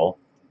a die roll.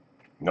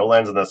 No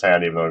lands in this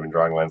hand, even though we've been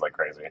drawing lands like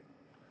crazy.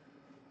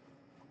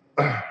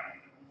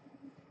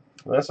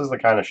 This is the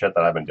kind of shit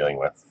that I've been dealing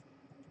with.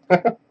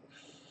 Yeah.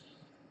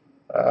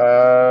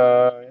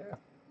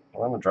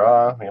 We're on the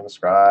draw. We have a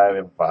Scry. We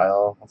have a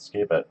Vial. Let's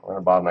keep it. We're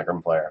a bottom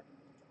Necrom player.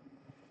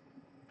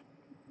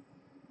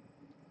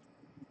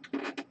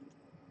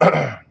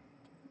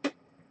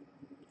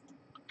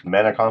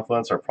 Mana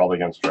Confluence are probably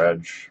against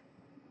Dredge.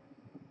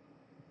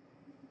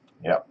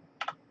 Yep.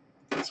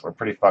 So we're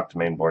pretty fucked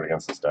main board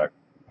against this deck.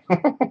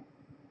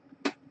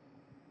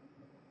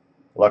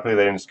 Luckily,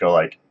 they didn't just go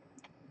like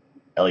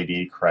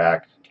LED,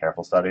 Crack,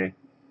 Careful Study.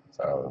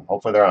 So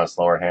hopefully they're on a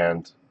slower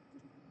hand.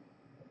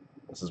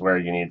 This is where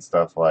you need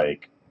stuff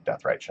like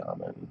Deathrite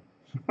Shaman.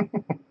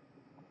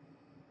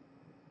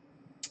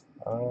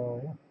 Yeah.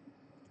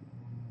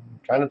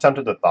 Kind of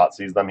tempted to Thought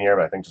Seize them here,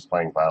 but I think just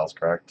playing Vial is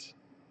correct.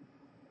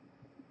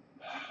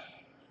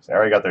 So they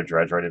already got their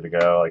Dredge ready to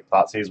go. Like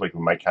Thought Seize, we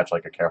might catch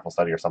like a Careful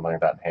Study or something like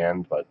that in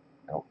hand, but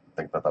I don't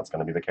think that that's going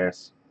to be the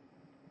case.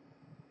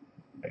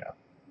 Yeah.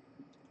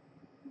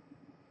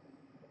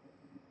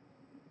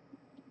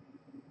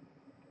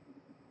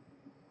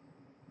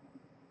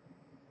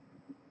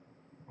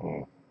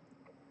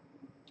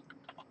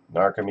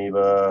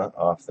 Narcomoeba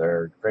off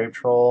their Grave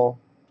Troll.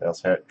 They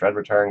also hit Dread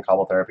Return,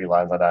 Cobble Therapy,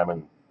 Lines on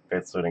Diamond,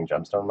 Faith Saluting,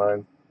 Gemstone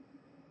Mine.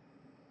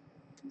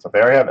 So if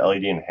they already have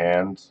LED in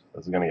hand,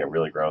 this is going to get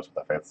really gross with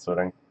the Faith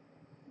Saluting.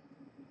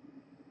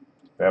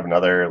 They have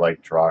another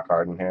like draw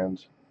card in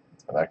hand,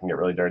 and that can get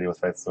really dirty with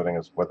Faith Saluting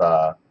is with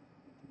the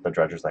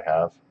dredgers they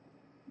have.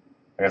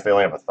 I guess they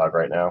only have a Thug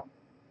right now.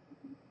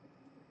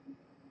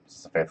 This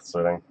is a Faith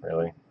Saluting,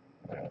 really.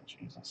 Oh,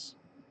 Jesus.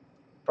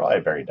 Probably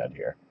very dead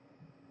here.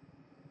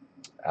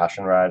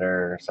 Ashen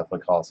Rider,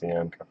 Cephalid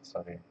Coliseum, Careful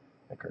Study.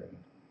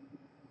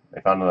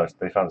 They found a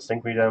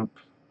Stinkweed Imp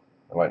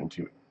and went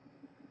into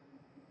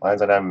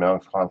Lines on Diamond,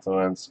 Milk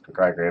Confluence,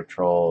 Gograi Grave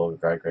Troll,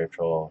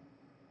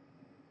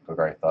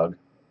 Gograi Thug.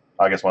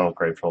 I guess one of the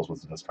Grave Trolls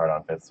was the discard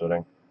on Faith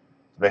Saluting.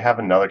 Do they have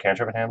another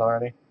cantrip in hand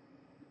already?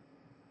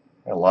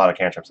 They have a lot of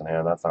cantrips in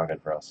hand. That's not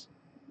good for us.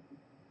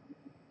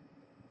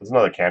 If there's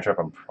another cantrip,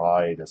 I'm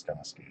probably just going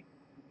to scoot.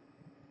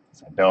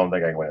 I don't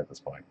think I can win at this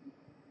point.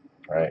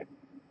 Right?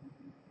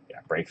 Yeah,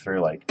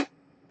 Breakthrough, like,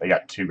 they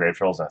got 2 Grave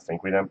Trolls and a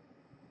Stinkweed Imp.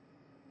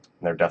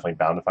 And they're definitely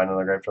bound to find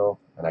another Grave Troll.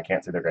 And I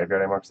can't see their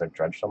graveyard anymore because they've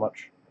dredged so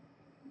much.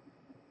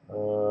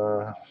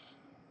 No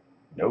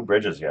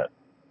bridges yet.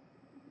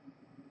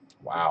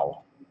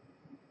 Wow.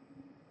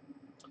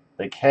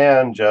 They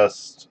can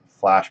just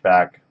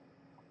flashback.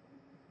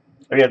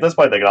 I mean, at this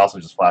point, they can also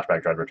just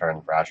flashback Dread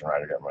Return for Ashen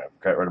Rider,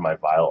 get rid of my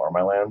Vial or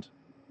my land.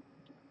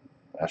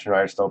 Ashen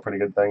Rider is still a pretty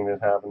good thing to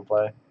have in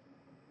play.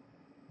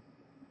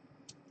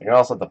 They can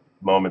also, at the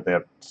moment, they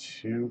have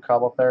 2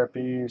 Cobble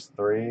Therapies,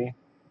 3.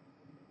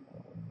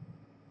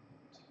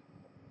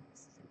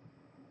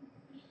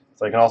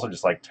 So they can also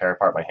just like tear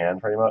apart my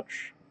hand pretty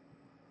much.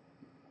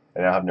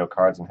 They now have no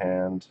cards in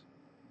hand.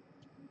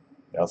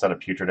 They also had a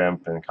Putrid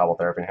Imp and Cobble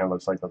Therapy in hand,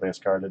 looks like, that they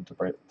discarded to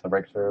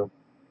break through.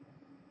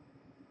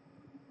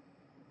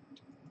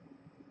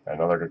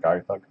 Another good guy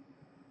Thug.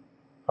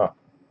 Huh.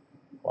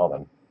 Well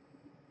then.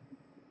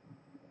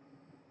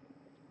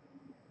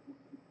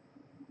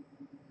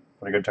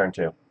 Pretty good turn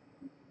too.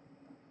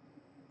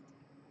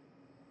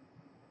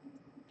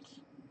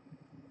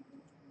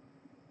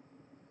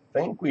 I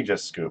think we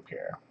just scoop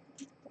here.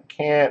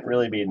 Can't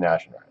really beat an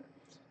Ashen Rider.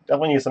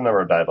 Definitely need some number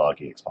of Diabolic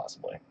Geeks,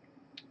 possibly.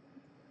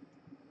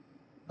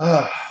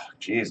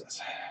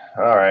 Jesus.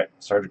 Alright,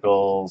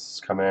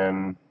 Surgicals come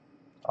in,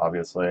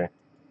 obviously.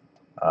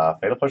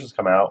 Fatal Pushes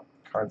come out.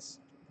 Cards,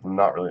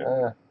 not really.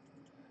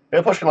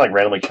 Fatal Push can like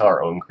randomly kill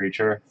our own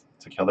creature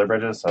to kill their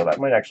bridges, so that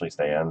might actually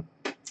stay in.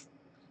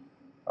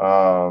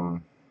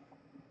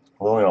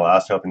 Lilian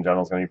Last Hope in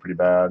general is going to be pretty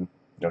bad.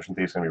 Notion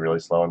Thief's going to be really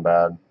slow and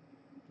bad.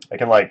 They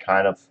can like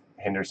kind of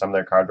hinder some of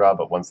their card draw,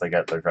 but once they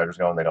get their dredgers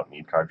going, they don't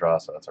need card draw,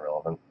 so that's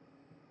irrelevant.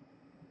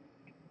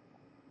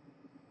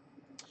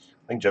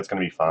 I think Jet's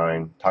going to be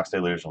fine. Tox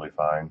Deluge will be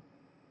fine.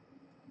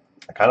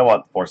 I kind of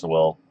want Force of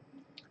Will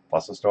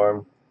plus a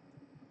Storm.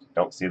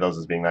 Don't see those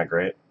as being that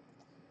great.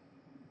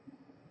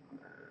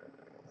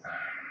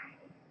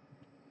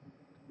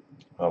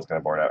 What else can I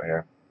board out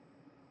here?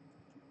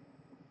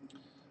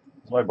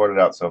 That's what I boarded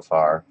out so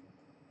far.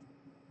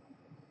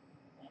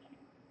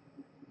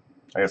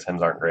 I guess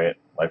hymns aren't great.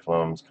 Life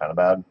Loam's kind of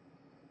bad.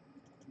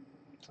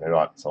 So maybe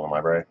I'll sell in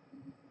Library.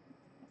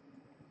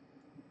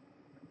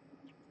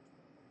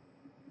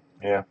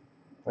 Yeah,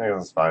 I think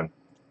this is fine.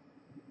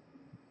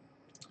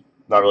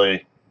 Not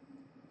really.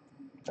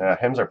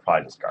 Hymns are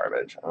probably just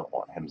garbage. I don't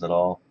want hymns at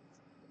all.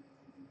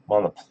 I'm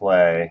on the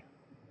play.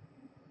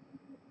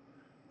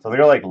 So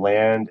they're like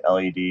land,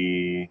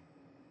 LED,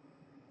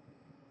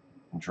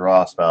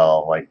 draw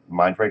spell. Like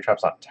Mind Break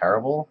Trap's not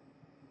terrible.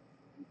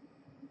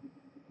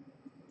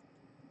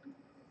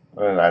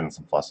 I'm gonna add in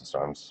some Fluster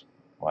Storms.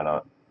 Why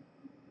not?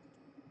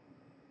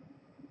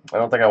 I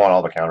don't think I want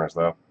all the counters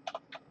though.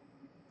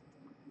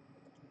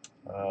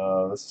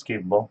 This is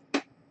keepable.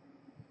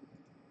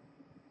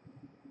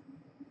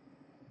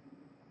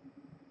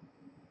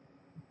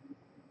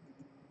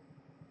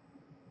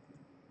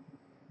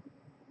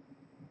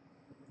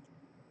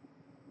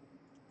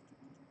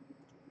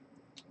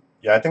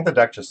 Yeah, I think the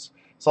deck just...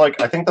 So, like,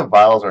 I think the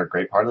Vials are a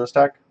great part of this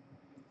deck.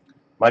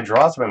 My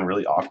draws have been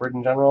really awkward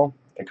in general.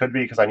 It could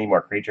be because I need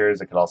more creatures.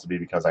 It could also be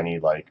because I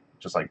need, like,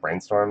 just, like,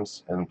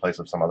 Brainstorms in place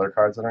of some other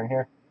cards that are in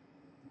here.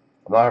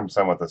 I'm not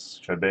 100% what this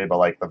should be, but,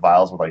 like, the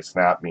Vials with, like,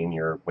 Snap mean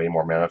you're way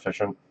more mana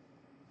efficient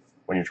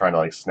when you're trying to,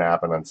 like,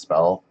 Snap and then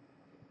spell.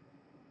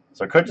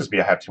 So it could just be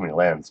I have too many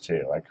lands,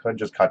 too. I could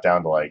just cut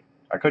down to, like...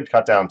 I could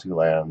cut down 2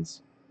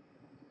 lands.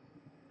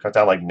 Cut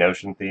down, like,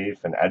 Notion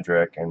Thief and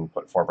Edric and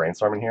put 4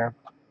 Brainstorm in here.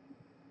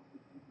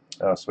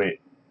 Oh, sweet.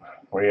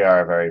 We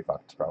are very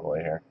fucked, probably,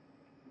 here.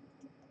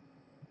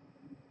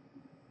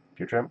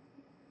 Future Imp?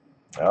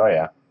 Oh,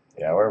 yeah.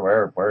 Yeah,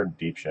 we're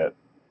deep shit.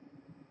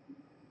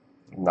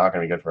 Not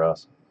gonna be good for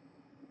us.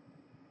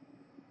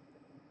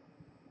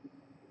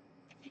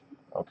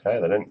 Okay,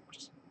 they didn't...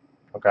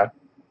 Okay.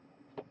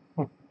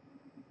 Yeah,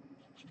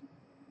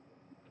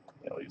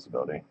 we'll use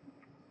ability.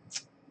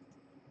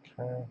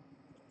 Okay.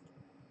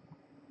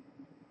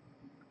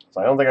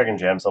 So I don't think I can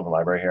jam Sylvan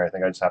Library here. I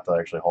think I just have to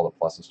actually hold a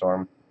plus a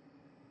storm.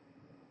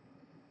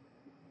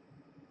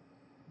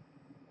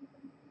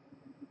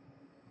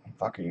 What the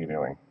fuck are you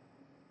doing?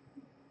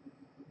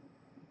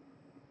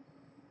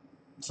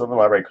 Sylvan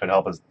Library could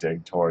help us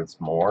dig towards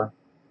more,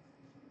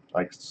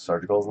 like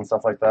surgicals and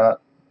stuff like that.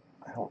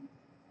 I don't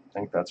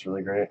think that's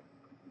really great.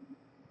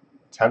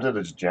 Tempted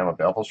to just jam a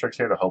Baleful Strix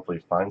here to hopefully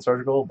find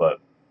surgical, but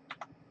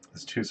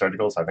it's 2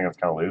 surgicals, so I think it's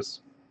kind of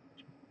loose.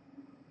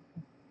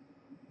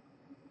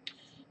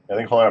 I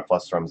think holding up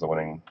plus storm is the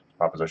winning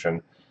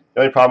proposition.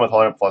 The only problem with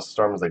holding up plus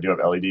storm is they do have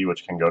LED,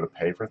 which can go to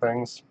pay for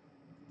things.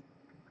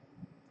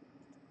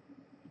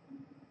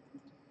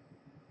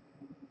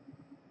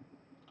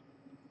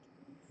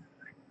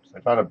 So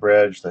they found a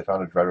bridge, they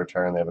found a Dread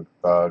Return, they have a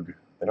Thug.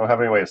 They don't have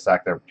any way to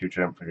sack their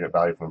Future Imp to get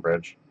value from the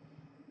bridge.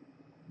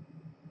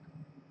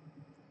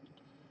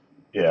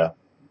 Yeah.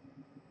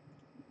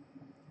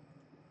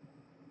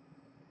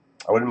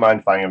 I wouldn't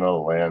mind finding another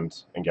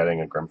land and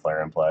getting a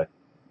Grimflare in play.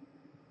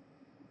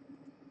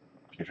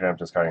 Future Imp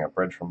discarding a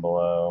bridge from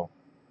below.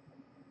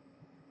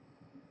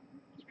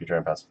 Future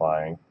Imp has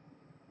flying.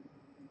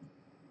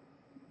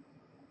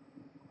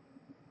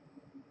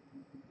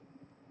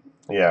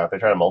 Yeah, if they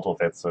try to multiple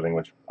Faith Splitting,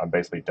 which I'm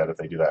basically dead if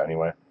they do that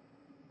anyway.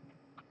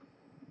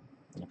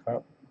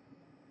 Okay.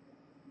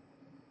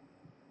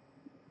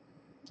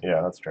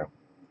 Yeah, that's true.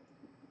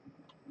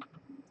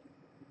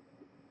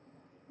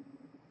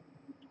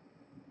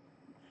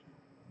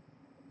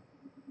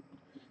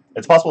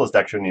 It's possible this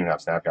deck shouldn't even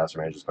have Snapcaster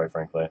Mages, quite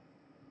frankly.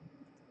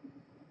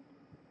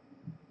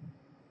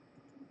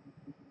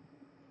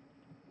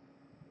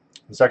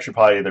 This deck should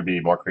probably either be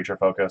more creature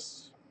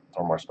focused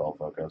or more spell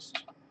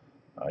focused.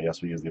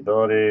 Yes, we use the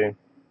ability.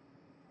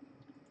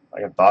 I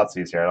get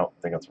Thoughtseize here. I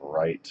don't think it's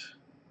right.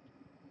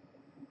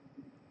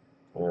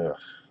 Ugh.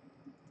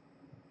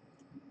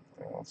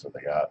 Let's see what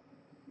they got.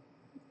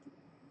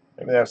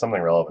 Maybe they have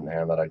something relevant in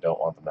hand that I don't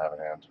want them to have in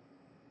hand.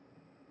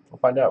 We'll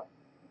find out.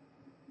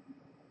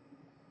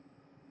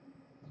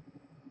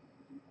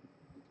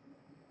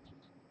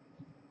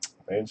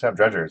 They just have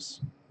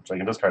Dredgers, which I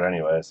can discard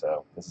anyway,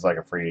 so this is like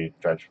a free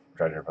Dredger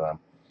for them.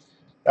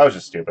 That was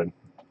just stupid.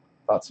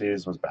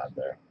 Thoughtseize was bad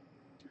there.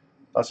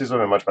 Thoughtseize would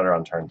have been much better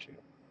on turn 2,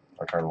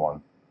 or turn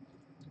 1.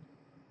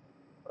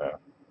 Yeah.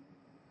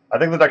 I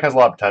think the deck has a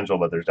lot of potential,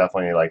 but there's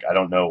definitely, like, I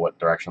don't know what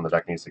direction the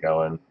deck needs to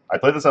go in. I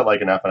played this at,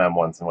 like, an FNM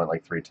once and went,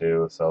 like,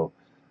 3-2, so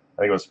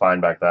I think it was fine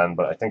back then,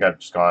 but I think I've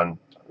just gone...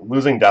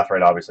 Losing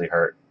Deathrite obviously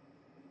hurt,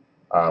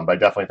 but I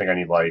definitely think I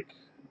need, like...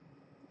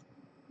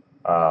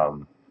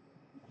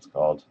 what's it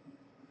called?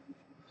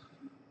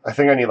 I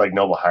think I need, like,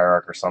 Noble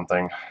Hierarch or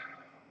something.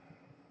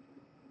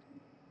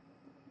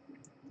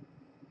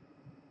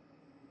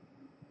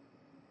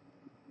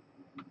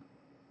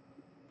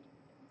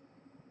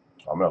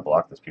 I'm going to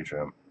block this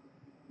Future Imp.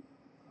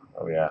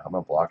 Oh, yeah, I'm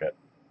going to block it.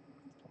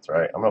 That's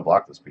right, I'm going to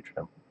block this Future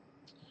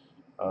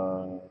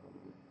Imp.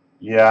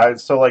 Yeah,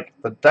 so, like,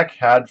 the deck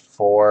had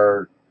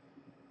 4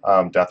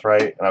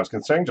 Deathrite, and I was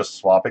considering just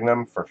swapping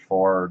them for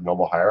 4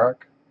 Noble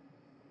Hierarch.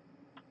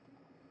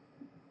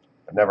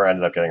 I never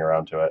ended up getting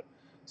around to it.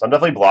 So I'm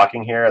definitely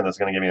blocking here, and this is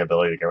going to give me the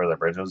ability to get rid of their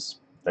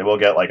bridges. They will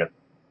get, like,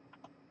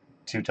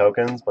 2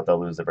 tokens, but they'll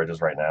lose the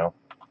bridges right now.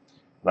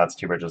 And that's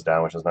 2 bridges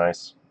down, which is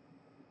nice.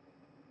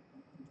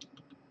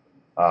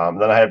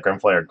 Then I have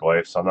Grimflare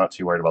Goyf, so I'm not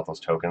too worried about those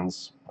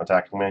tokens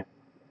attacking me.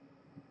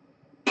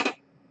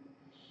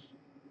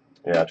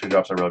 Yeah, 2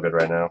 drops are real good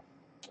right now.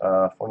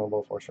 4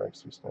 Noble, 4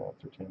 Strikes, 3 Snap,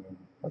 13.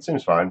 That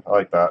seems fine. I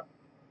like that.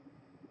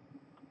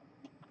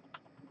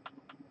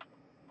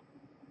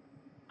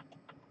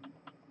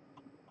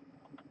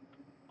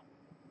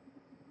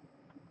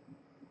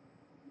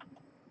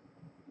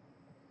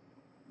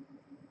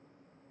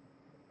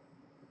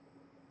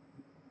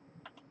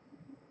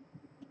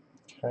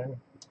 Okay.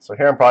 So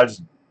here I'm probably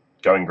just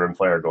going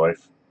Grimflare or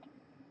Goyf.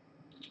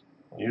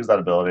 Use that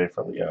ability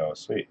for Leo.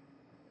 Sweet.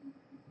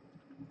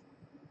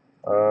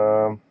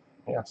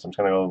 Yeah, so I'm just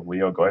gonna go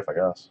Leo Goyf, I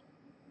guess.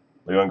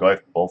 Leo and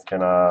Goyf both can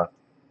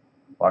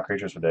block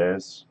creatures for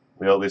days.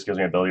 Leo at least gives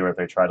me an ability where if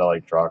they try to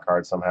like draw a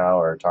card somehow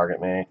or target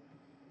me,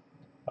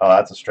 Oh,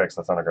 that's a Strix.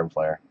 That's not a Grim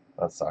Player.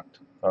 That sucked.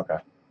 Okay.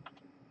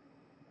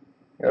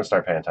 You gotta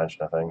start paying attention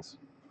to things.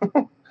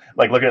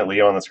 Like looking at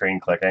Leo on the screen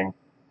clicking.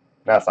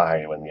 That's not how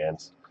you win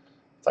games.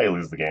 That's how you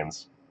lose the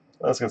games.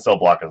 This can still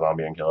block a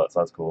zombie and kill it, so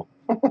that's cool.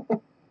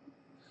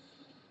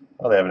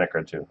 Oh, they have an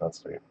Icrid too. That's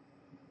sweet.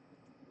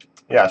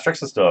 Yeah,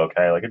 Strix is still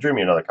okay. Like, it drew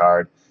me another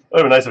card. It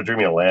would have been nice if it drew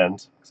me a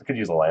land, because I could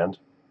use a land.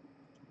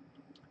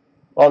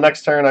 Well,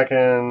 next turn I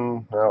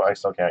can... No, I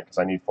still can't, because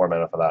I need 4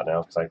 mana for that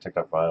now, because I ticked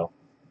up Vial.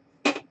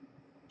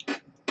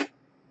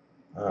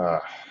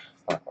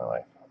 Fuck my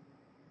life.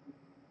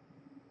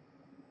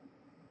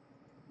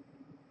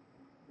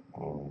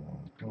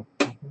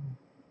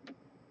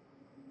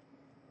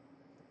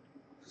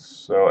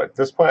 So, at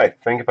this point, I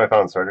think if I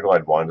found Surgical,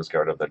 I'd want to just get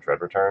rid of the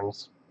Dread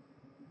Returns.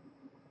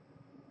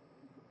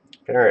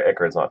 Getting rid of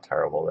Icrid's not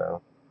terrible,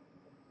 though.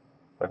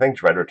 I think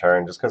Dread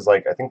Return, just because,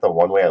 like, I think the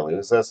one way I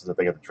lose this is if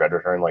they get the Dread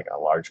Return, like, a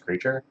large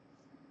creature.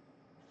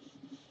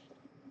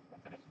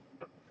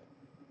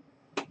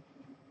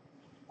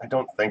 I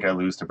don't think I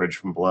lose to Bridge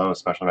from Below,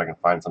 especially if I can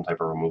find some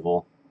type of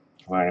removal.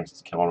 Then I can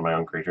just kill one of my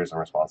own creatures in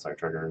response to their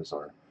triggers,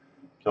 or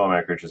kill one of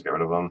my creatures, get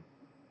rid of them.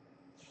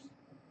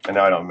 And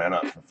now I don't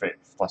mana for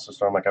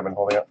Flusterstorm like I've been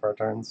holding up for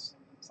turns.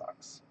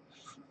 Sucks.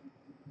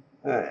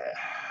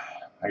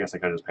 I guess I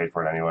could have just paid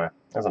for it anyway.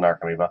 There's an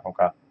Archimeva,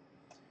 okay.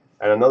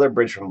 And another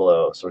Bridge from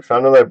Below. So we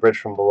found another Bridge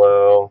from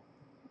Below.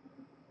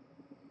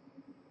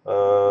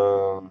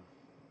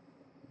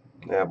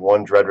 They have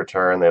one Dread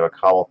Return, they have a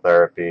Cobble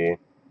Therapy.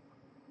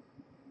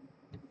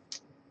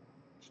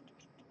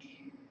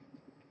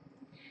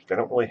 They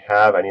don't really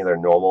have any of their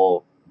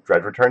normal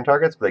Dread Return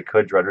targets, but they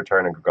could Dread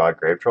Return and God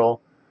Grave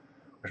Troll,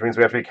 which means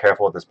we have to be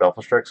careful with this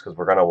Baleful Strix because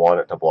we're going to want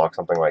it to block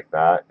something like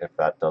that if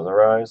that does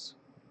arise.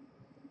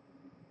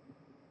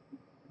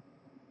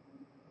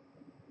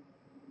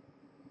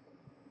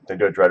 If they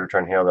do a Dread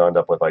Return here, they'll end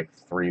up with like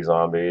 3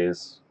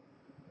 zombies.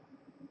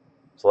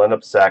 So they'll end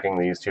up sacking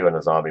these 2 and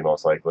a zombie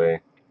most likely.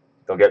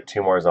 They'll get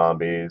 2 more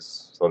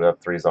zombies, so they'll have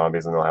 3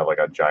 zombies, and they'll have like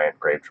a giant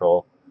Grave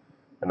Troll.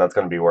 And that's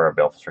going to be where a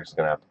Baleful Strix is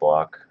going to have to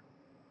block.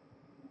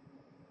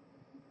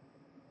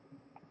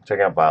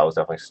 Taking out Vial is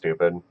definitely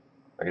stupid.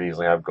 I could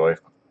easily have Goyf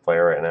play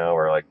right now,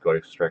 or like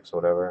Goyf Strix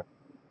or whatever.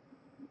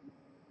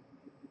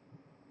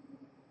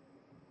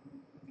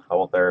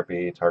 Cobble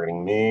Therapy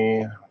targeting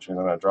me, which means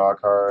I'm going to draw a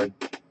card.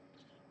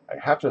 I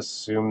have to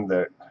assume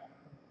that...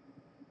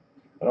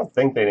 I don't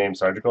think they named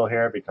Surgical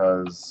here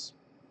because...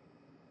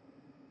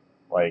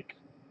 Like...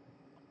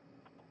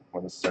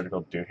 What does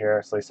Surgical do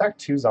here? So they sacked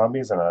 2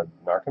 zombies and a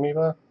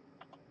Narcomoeba?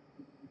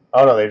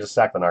 Oh no, they just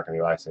sacked the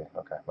Narcomoeba, I see.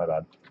 Okay, my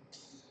bad.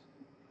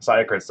 I saw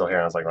Icrid's still here,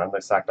 and I was like, why didn't they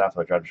sack that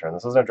for the Dread Return?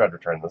 This isn't a Dread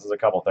Return, this is a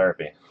Cobble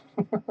Therapy.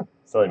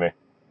 Silly me.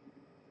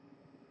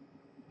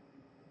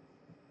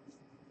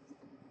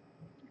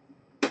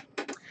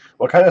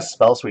 What kind of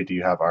spell suite do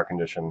you have, Art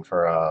Condition,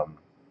 for,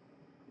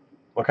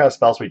 what kind of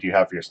spell suite do you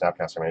have for your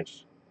Snapcaster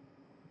Mage?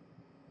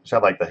 You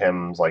have, like, the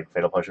hymns, like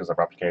Fatal Pushes,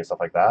 Abrupt Decay, stuff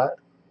like that?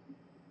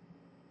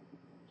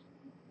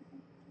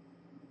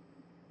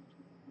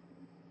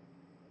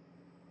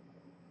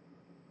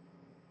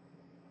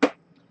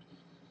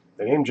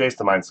 They named Jace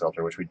the Mind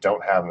Sculptor, which we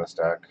don't have in this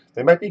deck.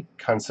 They might be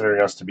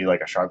considering us to be,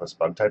 like, a Shardless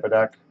Bug type of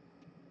deck,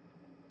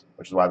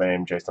 which is why they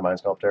named Jace the Mind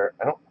Sculptor.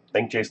 I don't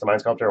think Jace the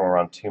Mind Sculptor, when we're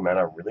on 2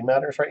 mana, really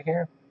matters right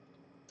here.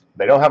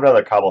 They don't have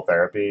another Cobble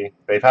Therapy.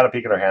 They've had a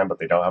peek at their hand, but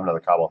they don't have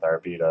another Cobble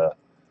Therapy to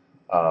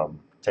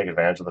take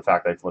advantage of the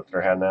fact they've looked at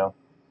their hand now.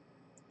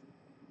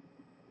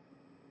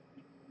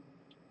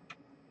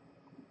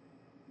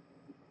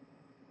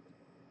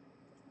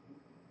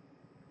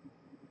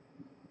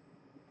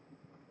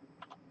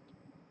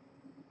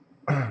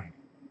 So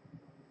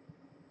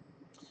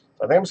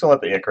I think I'm just going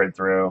to let the Icrid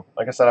through.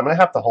 Like I said, I'm going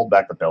to have to hold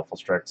back the Baleful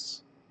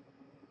Strix.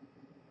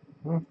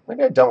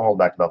 Maybe I don't hold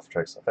back the Baleful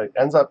Strix. If it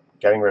ends up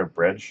getting rid of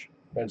Bridge,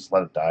 maybe just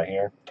let it die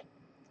here.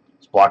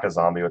 Just block a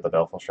zombie with the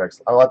Baleful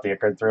Strix. I'll let the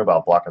Icrid through, but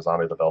I'll block a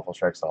zombie with the Baleful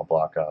Strix, and I'll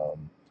block the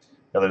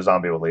other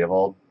zombie with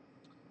Leovold.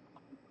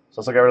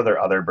 So this will get rid of their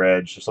other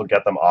Bridge. This will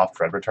get them off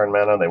Dread Return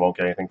mana. They won't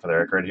get anything for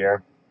their Icrid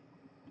here.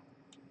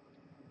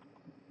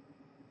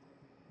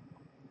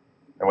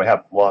 And we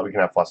have, well, we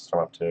can have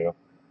Flusterstorm up too.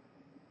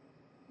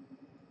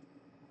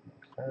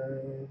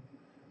 Okay.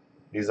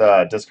 These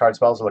discard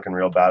spells are looking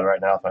real bad right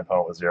now with my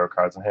opponent with 0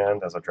 cards in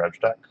hand as a Dredge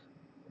deck.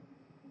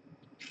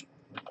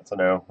 That's a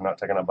no. I'm not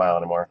taking up Vial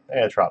anymore.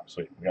 Hey, it's drop.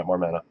 Sweet. We got more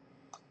mana.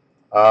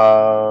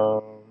 Yeah.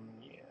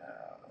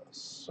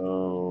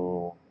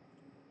 So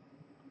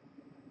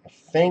I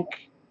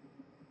think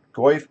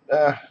Goyf.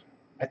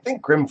 I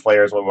think Grim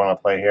Flayer is what we want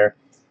to play here.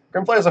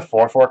 Grim Flayer is a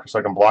 4/4, so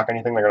I can block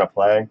anything they're going to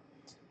play.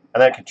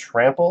 And then it can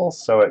trample,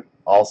 so it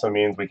also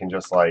means we can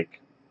just,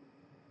 like,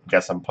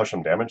 push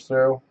some damage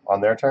through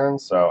on their turn.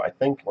 So I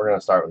think we're going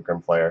to start with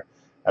Grim Flayer,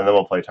 and then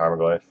we'll play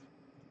Tarmogoyf.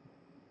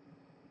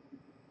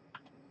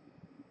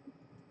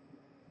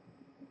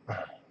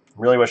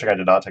 Really wishing I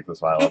did not take this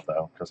Vial up,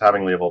 though, because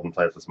having Leovold in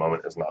play at this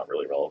moment is not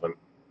really relevant.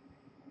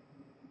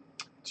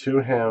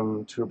 2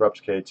 Hymn, 2 Abrupt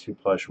Decay, 2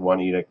 Push, 1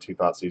 Edict, 2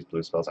 Thoughtseize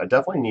blue spells. I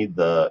definitely need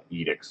the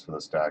Edicts for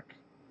this deck.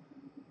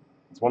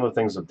 It's one of the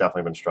things I've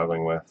definitely been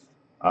struggling with.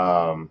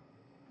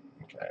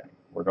 Okay,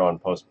 we're going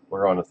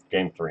to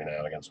game 3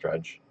 now against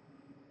Dredge.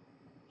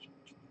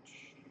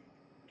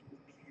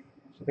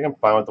 So I think I'm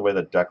fine with the way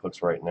the deck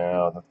looks right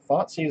now. The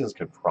Thought Seizes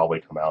could probably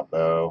come out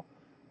though.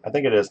 I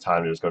think it is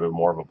time to just go to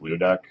more of a blue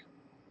deck.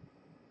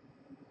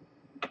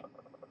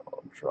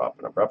 Drop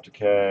an Abrupt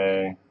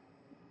Decay. I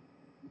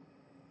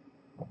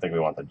don't think we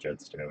want the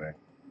Jits, do we?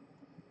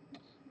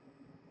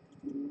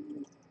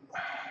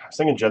 I was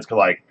thinking Jits could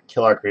like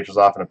kill our creatures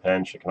off in a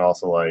pinch. It can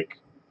also like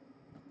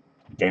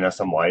gain us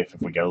some life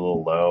if we get a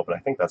little low, but I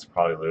think that's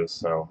probably loose.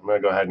 So I'm gonna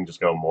go ahead and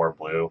just go more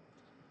blue.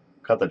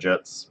 Cut the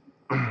Jits.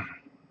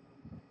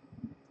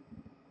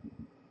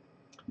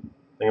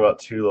 Think about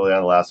 2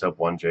 Liliana Last Hope,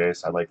 1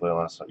 Jace. I like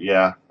Liliana Last Hope.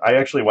 Yeah, I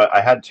actually went.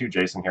 I had 2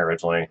 Jason here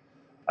originally.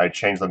 I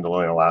changed them to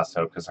Liliana Last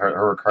Hope because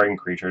her recurring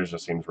creatures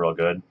just seems real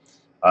good.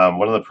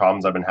 One of the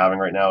problems I've been having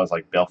right now is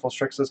like Baleful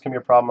Strixes can be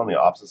a problem on the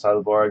opposite side of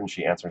the board, and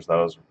she answers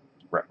those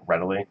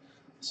readily.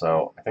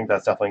 So I think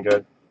that's definitely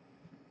good.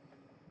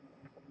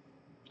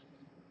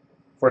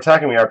 If we're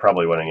attacking, we are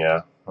probably winning,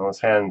 yeah. Well,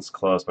 this hand's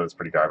close, but it's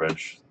pretty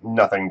garbage.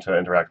 Nothing to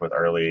interact with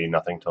early,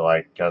 nothing to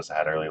like get us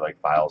ahead early,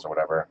 like Vials or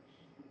whatever.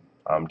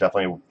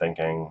 Definitely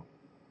thinking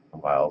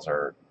Vials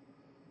are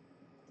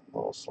a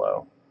little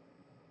slow.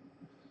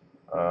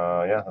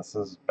 Yeah, this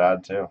is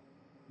bad too.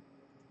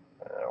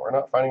 We're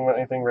not finding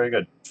anything very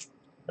good.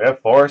 We have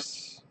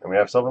Force, and we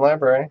have Sylvan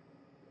Library.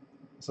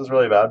 This is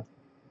really bad.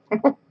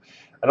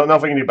 I don't know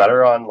if we can do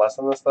better on less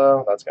than this,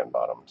 though. That's getting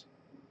bottomed.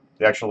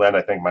 The actual land,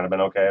 I think, might have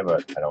been okay,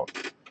 but I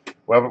don't.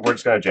 Well, we're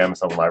just going to jam a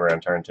Sylvan Library on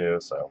turn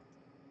 2, so.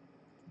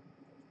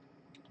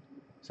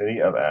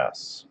 City of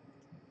S.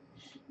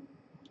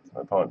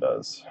 My opponent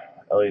does.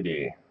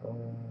 LED.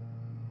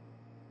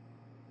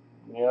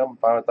 Yeah, I'm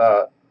fine with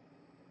that.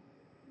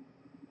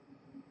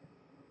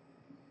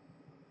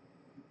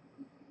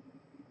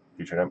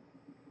 Future Imp.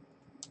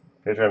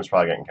 Future Imp's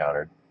probably getting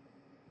countered.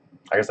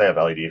 I guess they have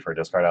LED for a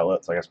discard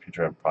outlet, so I guess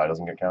Future Imp probably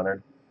doesn't get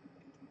countered.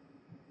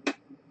 I'm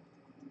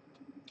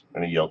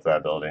going to yield to that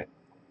ability.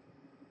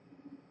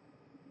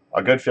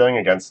 A good feeling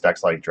against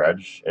decks like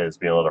Dredge is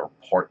being able to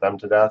port them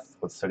to death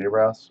with City of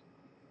Brass.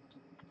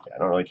 Yeah, I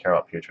don't really care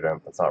about Putrid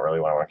Imp. That's not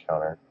really what I want to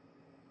counter.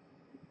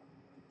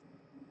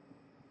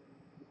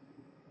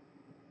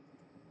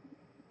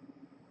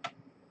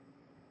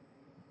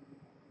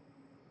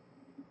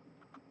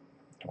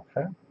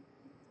 Okay.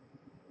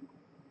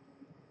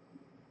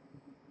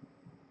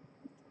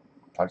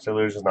 Toxic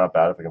Illusion is not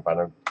bad if we can find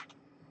a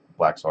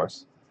black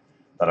source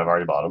that I've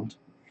already bottomed.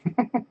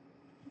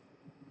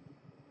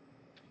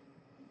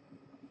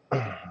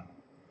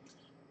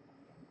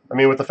 I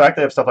mean, with the fact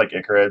they have stuff like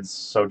Icarids,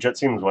 so Jit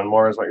seems win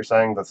more is what you're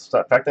saying. The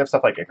fact they have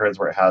stuff like Icarids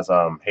where it has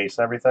haste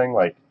and everything,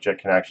 like Jit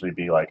can actually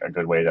be like a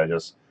good way to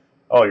just,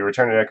 oh, you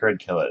return an Icarid,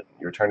 kill it.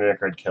 You return an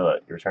Icarid, kill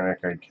it. You return an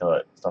Icarid, kill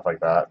it. Stuff like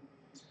that.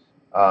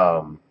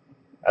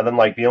 And then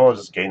like being able to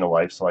just gain a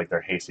life so like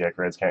their hasty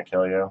Icarids can't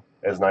kill you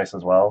is nice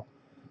as well.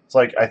 It's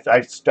like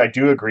I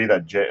do agree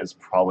that Jit is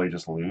probably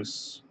just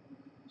loose,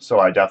 so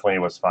I definitely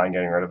was fine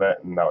getting rid of it,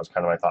 and that was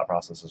kind of my thought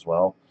process as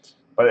well.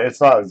 But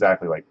it's not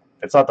exactly like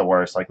it's not the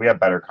worst. Like we have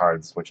better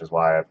cards, which is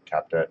why I've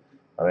kept it.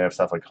 They have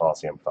stuff like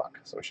Colosseum, fuck.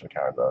 So we should have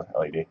counted the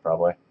LED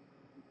probably.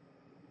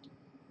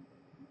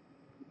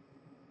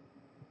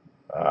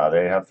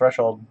 They have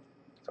Threshold,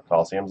 so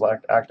Colosseum's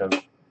active.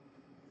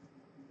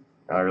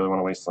 I really want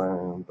to waste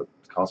land, but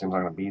Colosseum's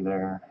not going to be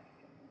there.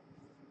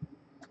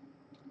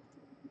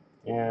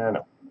 Yeah, no.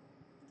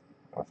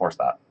 I'm going to force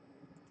that.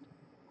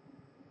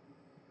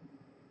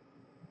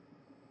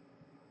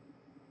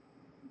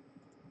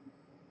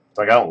 It's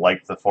like I don't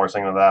like the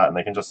forcing of that, and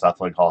they can just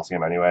Cephalid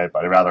Colosseum anyway,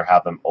 but I'd rather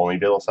have them only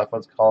be able to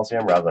Cephalid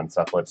Colosseum rather than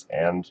Cephalids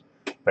and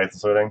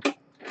Faithless Looting.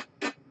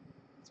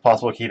 It's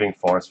possible keeping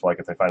Force for like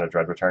if they find a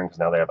Dread Return, because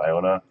now they have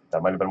Iona.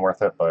 That might have been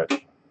worth it, but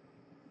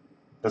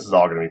this is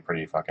all going to be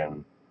pretty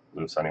fucking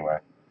loose anyway.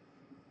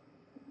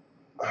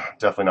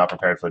 Definitely not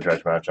prepared for the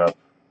Dredge matchup.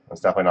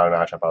 It's definitely not a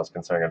matchup I was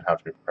considering I'd have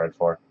to be prepared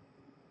for.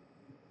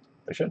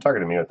 They should have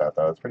targeted me with that,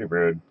 though. It's pretty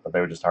rude that they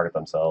would just target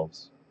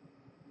themselves.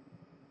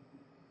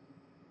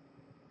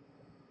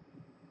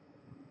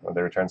 What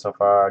they return so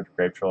far?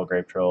 Grave Troll,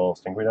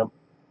 Stinkweed Imp.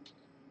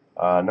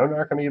 No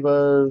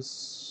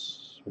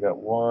Narcomoebas. We got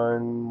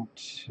 1,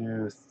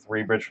 2,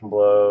 3 Bridge from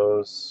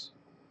Blows.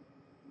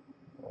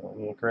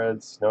 Any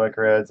Icarids? No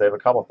Icarids. They have a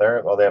Cobble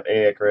Therapy. Well, they have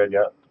a Icarid,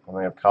 yep. And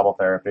they have Cobble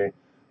Therapy.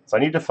 So I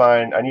need to get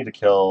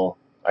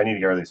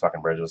rid of these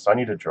fucking bridges. So I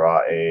need to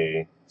draw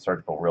a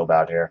Surgical real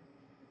bad here.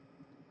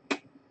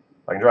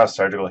 If I can draw a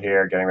Surgical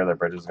here, getting rid of their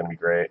bridges is going to be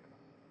great.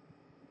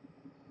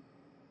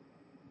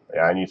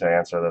 Yeah, I need to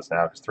answer this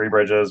now, because 3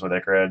 bridges with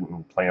Icarid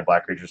and playing a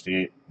black creatures to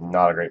eat,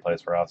 not a great place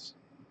for us.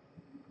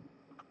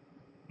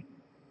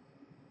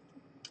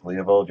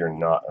 Leovold, you're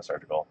not a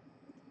Surgical.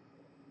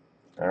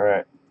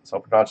 Alright,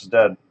 Sulpernotch is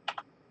dead.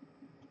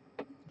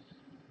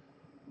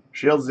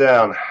 Shields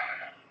down.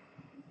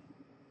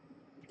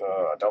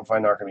 Don't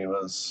find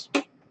Narcomoebas.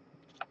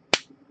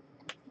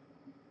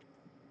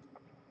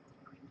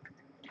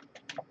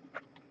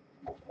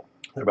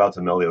 They're about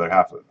to mill the other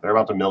half. They're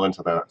about to mill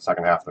into the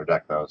second half of their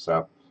deck, though.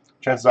 So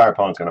chances are our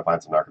opponent's going to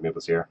find some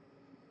Narcomoebas here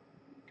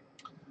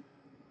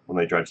when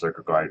they dredge their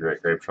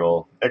Grape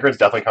Troll. Ichor's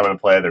definitely coming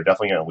into play. They're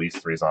definitely getting at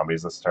least 3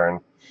 zombies this turn.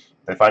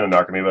 If they find a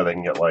Narcomoeba, they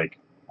can get like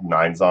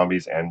 9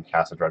 zombies and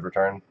cast a Dread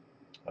Return.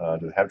 Do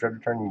they have Dread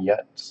Return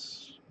yet?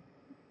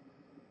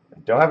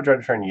 They don't have a Dread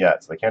Return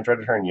yet, so they can't Dread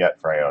Return yet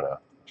for Iona,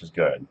 which is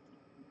good.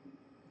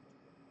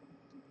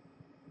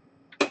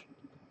 I'm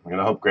going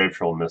to hope Grape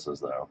Troll misses,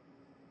 though.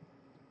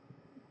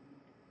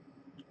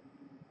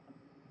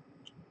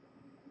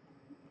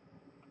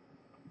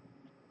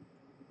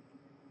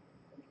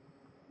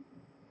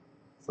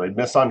 So they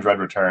missed on Dread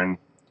Return,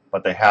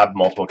 but they have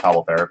multiple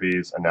Cobble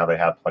Therapies, and now they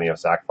have plenty of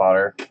sack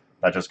fodder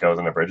that just goes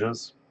into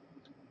bridges.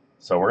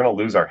 So we're going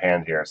to lose our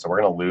hand here. So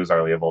we're going to lose our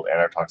Leovold and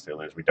our Toxic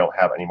Deluge. We don't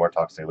have any more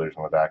Toxic Deluge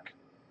on the deck.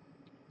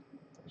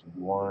 There's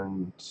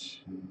 1,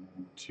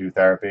 2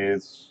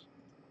 therapies.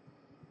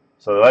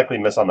 So they likely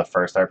miss on the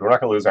first therapy. We're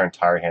not going to lose our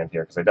entire hand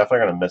here, because they definitely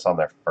are going to miss on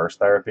their first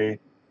therapy.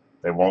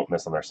 They won't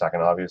miss on their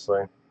second,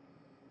 obviously.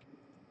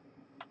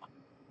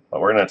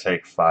 But we're going to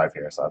take 5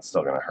 here, so that's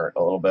still going to hurt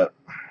a little bit.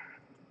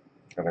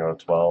 Going to go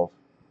to 12.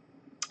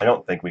 I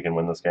don't think we can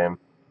win this game.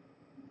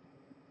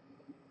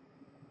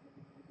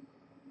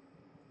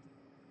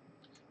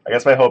 I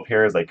guess my hope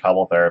here is they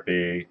Cobble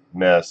Therapy,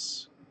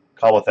 miss,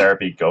 Cobble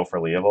Therapy, go for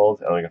Leovold,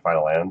 and then we can find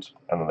a land.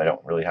 And then they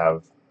don't really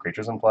have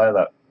creatures in play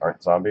that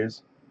aren't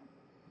zombies.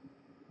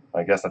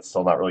 I guess that's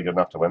still not really good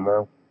enough to win,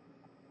 though.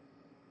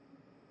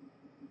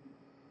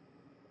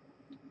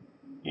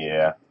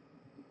 Yeah.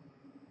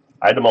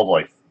 I had to multiple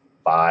like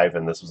 5,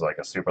 and this was like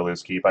a super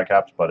loose keep I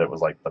kept, but it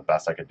was like the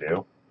best I could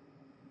do.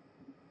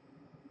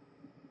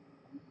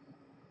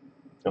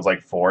 It was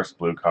like force,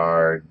 blue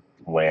card,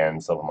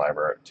 land, Sylvan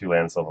Library, 2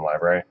 land, Sylvan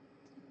Library,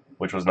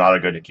 which was not a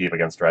good to keep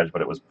against Dredge,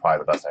 but it was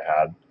probably the best I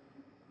had.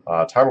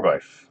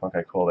 Tarmogoyf.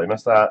 Okay, cool. They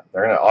missed that.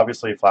 They're going to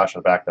obviously flash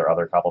back their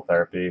other Cobble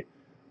Therapy.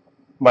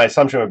 My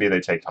assumption would be they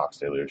take Tox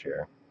Deluge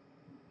here.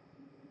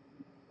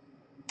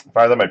 If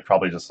I were them, I'd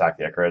probably just sack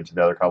the Ichorid to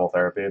the other Cobble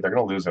Therapy. They're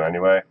going to lose it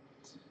anyway.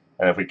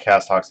 And if we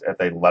cast Tox, if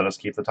they let us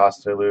keep the Tox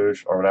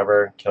Deluge or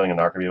whatever, killing a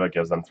Narcomoeba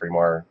gives them 3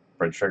 more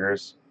bridge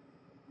triggers.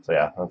 So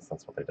yeah, that's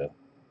what they did.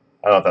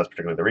 I don't know if that's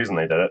particularly the reason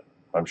they did it.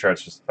 I'm sure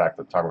it's just the fact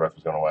that Tarmogoyf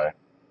was going away.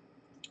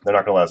 They're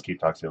not going to let us keep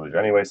Tox Deluge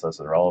anyway, so this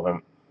is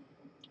irrelevant.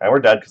 And we're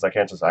dead because I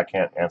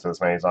can't answer this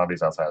many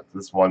zombies outside.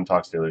 This 1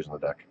 Tox Deluge in the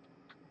deck.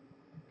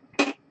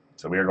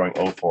 So we are going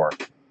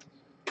 0-4.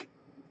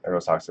 There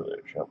goes Tox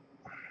Deluge. Yep.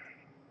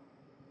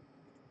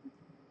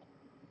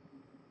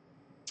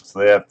 So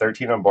they have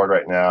 13 on board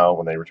right now.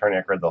 When they return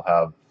Ichorid, they'll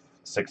have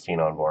 16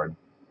 on board.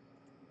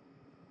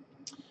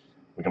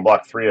 We can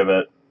block 3 of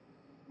it.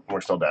 And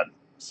we're still dead.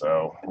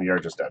 So we are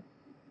just dead.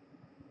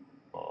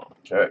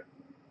 Okay.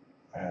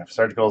 If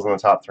Surgical's in the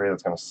top 3,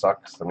 that's going to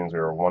suck. So that means we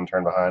were 1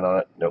 turn behind on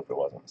it. Nope, it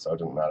wasn't. So it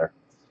didn't matter.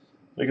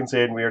 We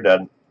concede. We are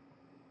dead.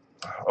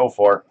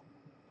 0-4.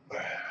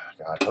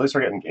 God, at least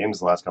we're getting games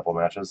the last couple of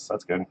matches.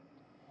 That's good.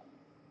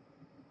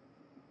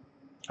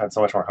 I had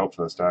so much more hope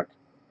for this deck.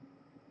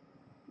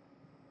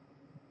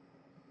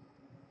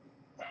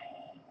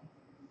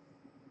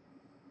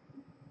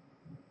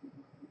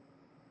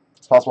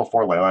 It's possible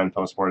 4 Leyline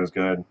post-board is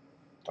good.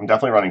 I'm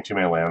definitely running too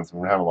many lands. We're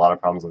going to have a lot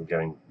of problems with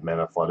getting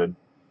mana flooded.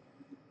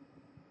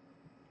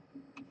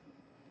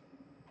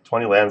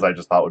 20 lands I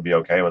just thought would be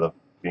okay with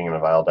being in a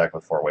Vial deck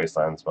with 4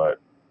 Wastelands, but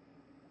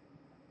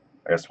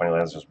I guess 20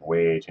 lands is just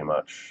way too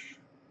much.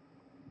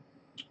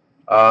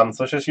 So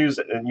let's just use,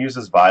 it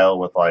uses Vial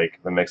with like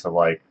the mix of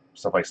like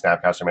stuff like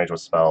Snapcaster Mage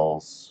with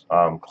spells,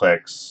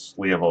 clicks,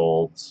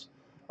 Leovolds,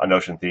 a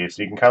Notion Thief,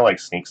 so you can kind of like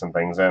sneak some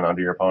things in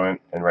under your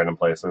opponent in random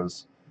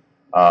places.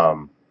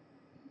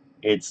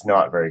 It's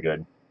not very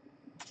good.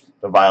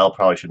 The Vial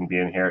probably shouldn't be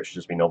in here. It should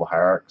just be Noble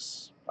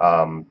Hierarchs.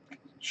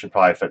 Should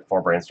probably fit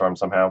 4 Brainstorm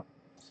somehow.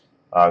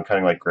 Kind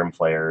of like Grim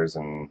Flayers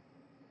and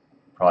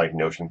probably like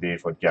Notion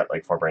Thief would get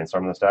like 4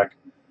 Brainstorm in this deck.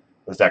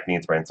 This deck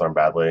needs Brainstorm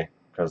badly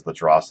because the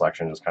draw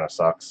selection just kind of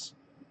sucks.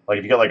 Like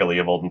if you get like a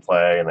Leovold in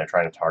play and they're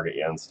trying to target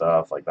you and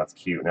stuff, like that's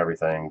cute and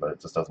everything, but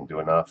it just doesn't do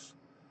enough.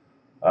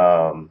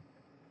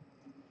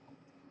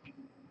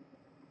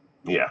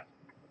 Yeah.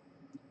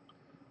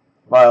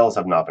 Vials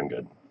have not been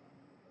good.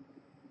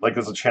 Like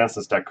there's a chance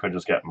this deck could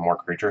just get more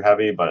creature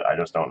heavy, but I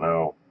just don't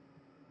know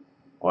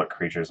what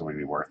creatures would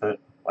be worth it.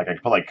 Like I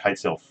could put like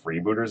Kitesail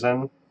Freebooters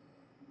in.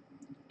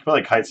 Put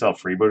like Kitesail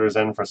Freebooters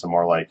in for some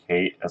more like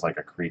hate as like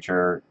a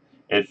creature.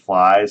 It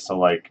flies, so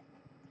like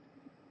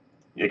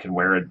it can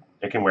wear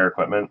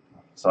equipment.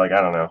 So like I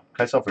don't know.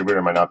 Kitesail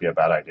Freebooter might not be a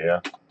bad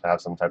idea to have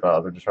some type of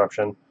other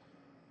disruption.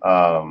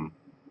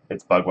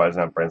 It's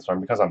Bugwise and Brainstorm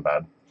because I'm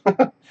bad.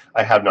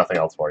 I have nothing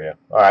else for you.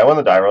 Alright, I won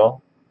the die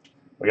roll.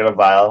 We got a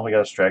Vial, we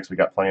got a Strix, we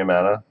got plenty of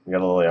mana, we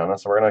got a Liliana,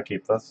 so we're gonna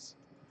keep this.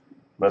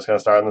 I'm just gonna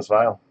start on this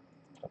Vial.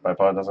 If my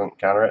opponent doesn't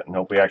counter it, and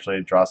hope we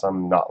actually draw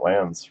some not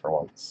lands for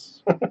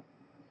once.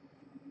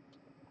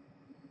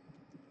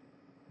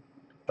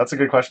 That's a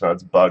good question though.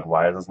 It's Bug.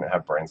 Why doesn't it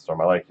have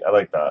Brainstorm? I like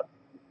that.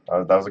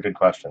 That was a good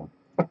question.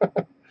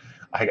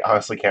 I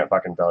honestly can't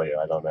fucking tell you.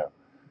 I don't know.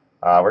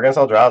 We're gonna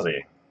sell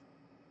Drowsy.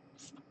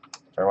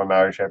 Turn 1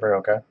 Mallory Shaper,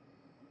 okay.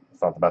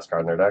 It's not the best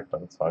card in their deck,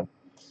 but it's fine.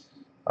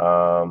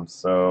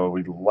 So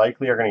we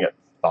likely are going to get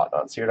Thought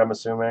Not Seared, I'm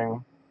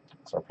assuming.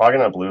 So we're probably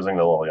going to end up losing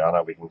the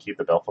Liliana. We can keep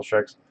the Delphal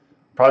Strix.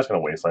 Probably just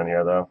going to Wasteland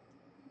here, though.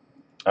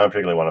 I don't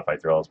particularly want to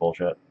fight through all this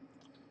bullshit.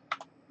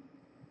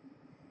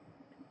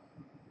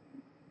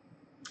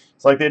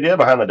 So, like, the idea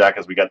behind the deck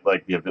is we get,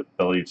 like, the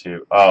ability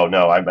to... Oh,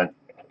 no, I meant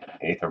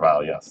Aether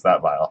Vial. Yes,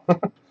 that Vial.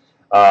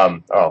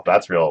 Oh,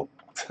 that's real.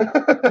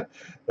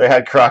 They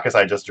had Crocus.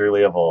 I just drew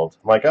Leovold.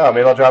 I'm like, oh,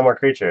 maybe I'll draw more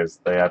creatures.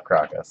 They have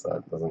Crocus.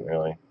 That doesn't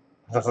really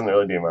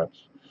do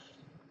much.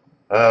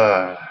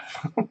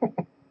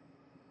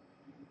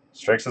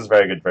 Strix is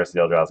very good versus the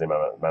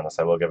Eldrazi Menace.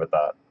 I will give it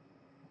that.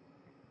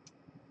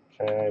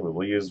 Okay, we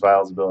will use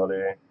Vial's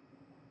ability.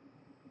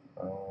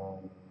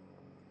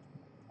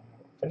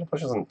 Data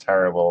Push isn't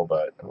terrible,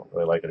 but I don't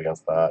really like it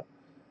against that.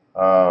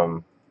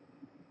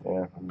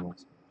 Yeah,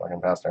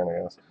 fucking pass turn,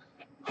 I guess.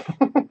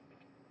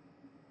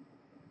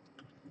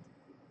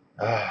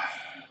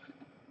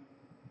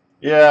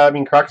 Yeah, I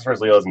mean, Crocus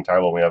vs. Leo isn't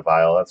terrible when we have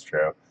Vial, that's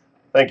true.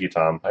 Thank you,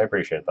 Tom. I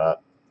appreciate that.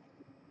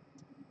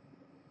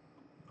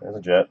 There's a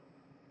Jet.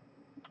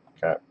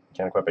 Okay,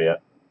 can't equip it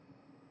yet.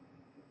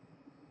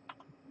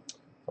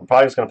 I'm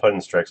probably just going to put it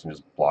in Strix and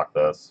just block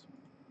this.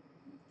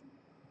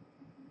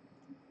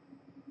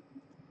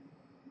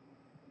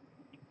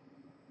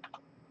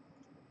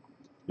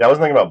 Yeah, I was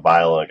thinking about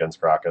Vial against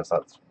Crocus.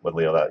 That's with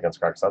Leo that against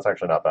Crocus. That's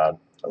actually not bad.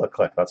 Oh, look,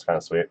 Click. That's kind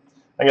of sweet.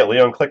 I get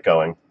Leo and Click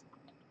going.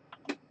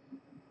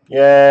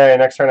 Yay!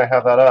 Next turn I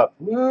have that up.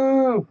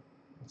 Woo!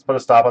 Let's put a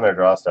stop on their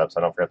draw steps.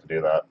 I don't forget to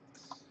do that.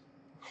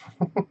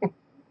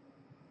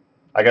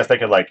 I guess they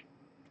could, like,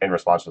 in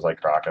response, just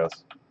like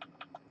Crocus.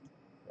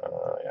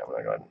 Yeah, I'm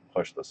gonna go ahead and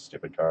push this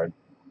stupid card.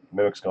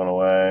 Mimic's going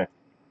away.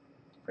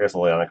 I guess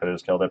Liliana could have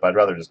just killed it, but I'd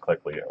rather just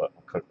click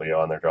Leo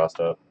on their draw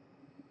step.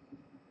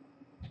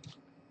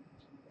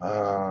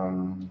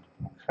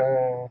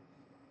 Okay.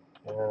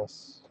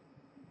 Yes.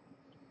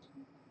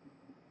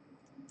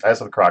 I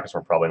guess with Crocus,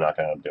 we're probably not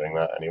going to end up doing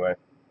that anyway.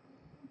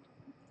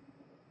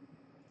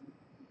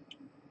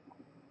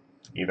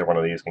 Either one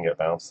of these can get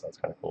bounced. That's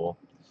kind of cool.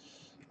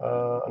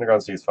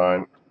 Underground Sea's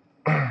fine.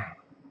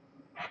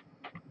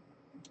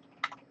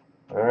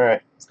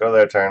 Alright, let's go to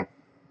their turn.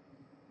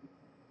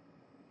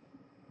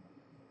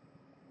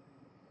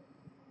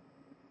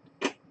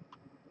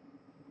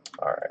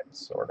 Alright,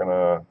 so we're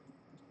gonna...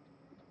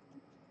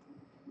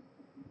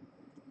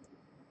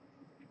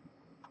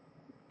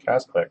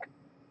 cast Click.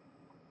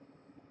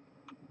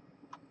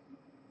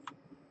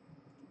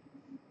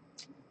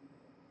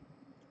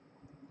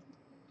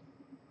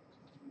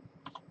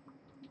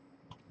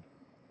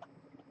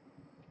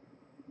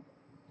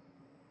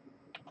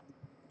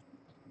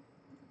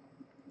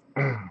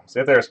 See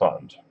if they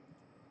respond.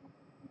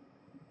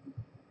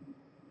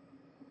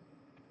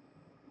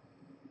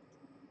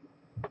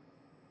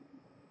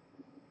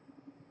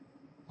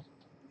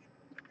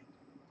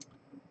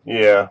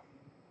 Yeah.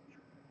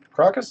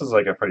 Crocus is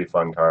like a pretty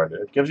fun card.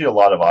 It gives you a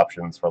lot of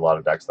options for a lot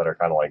of decks that are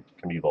kind of like,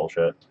 can be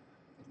bullshit.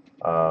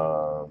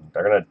 They're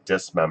going to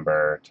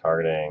Dismember,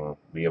 targeting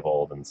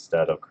Leovold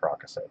instead of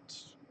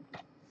Crocuset.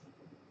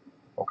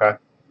 Okay.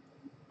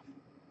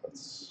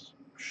 That's...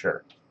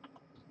 sure.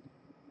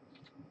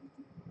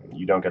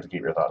 You don't get to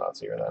keep your Thought Not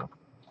Seer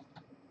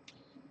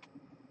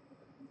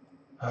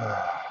then.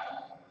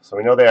 So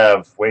we know they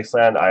have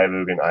Wasteland,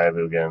 Ayavugan,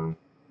 Ayavugan.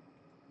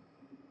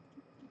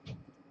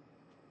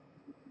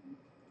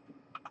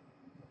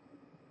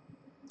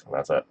 And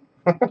that's it.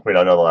 We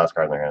don't know the last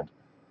card in their hand.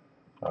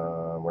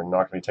 We're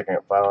not going to be taking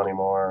up Vial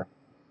anymore.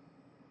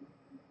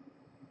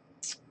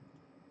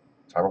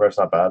 Tarmogoyf's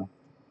not bad.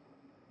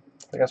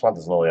 I think I just want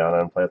this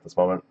Liliana in play at this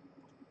moment.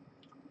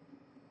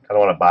 Kind of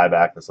want to buy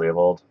back this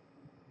Leovold.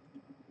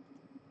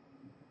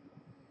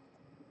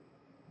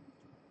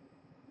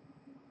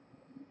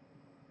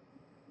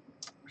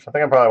 I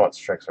think I probably want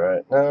Strix,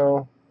 right?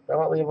 No? Do I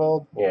want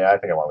Leovold? Yeah, I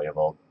think I want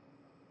Leovold.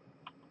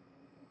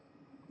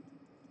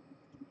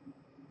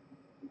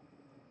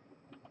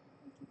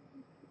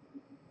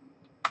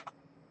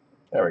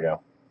 There we go.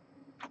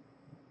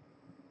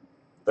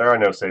 There are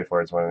no safe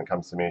words when it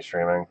comes to me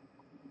streaming.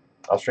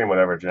 I'll stream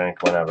whatever,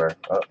 jank, whenever.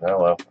 Oh,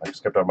 hello. I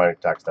skipped over my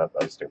attack step.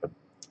 That was stupid.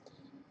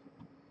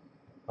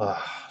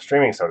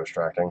 Streaming's so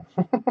distracting.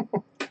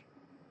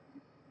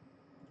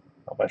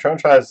 Well, my Tron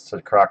tries to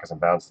Crocus and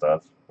bounce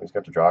stuff. We just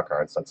get to draw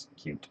cards. That's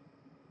cute.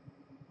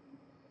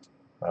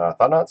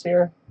 Thought Not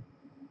Seer?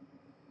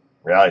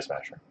 Reality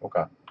Smasher.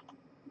 Okay.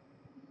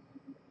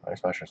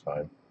 Reality Smasher's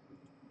fine.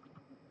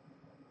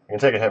 I can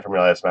take a hit from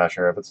Reality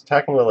Smasher. If it's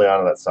attacking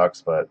Liliana, that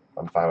sucks, but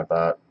I'm fine with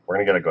that. We're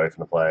going to get a Goyf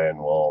into play, and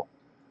we'll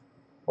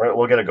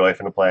get a Goyf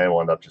into play, and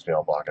we'll end up just being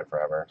able to block it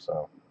forever,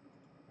 so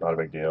not a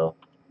big deal.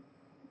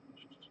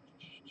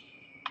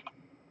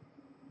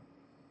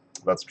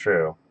 That's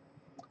true.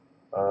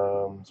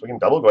 So we can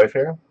double Goyf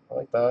here. I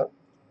like that.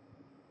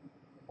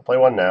 I'll play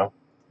one now.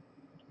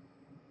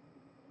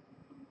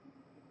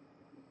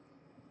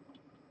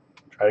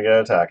 Try to get an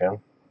attack in.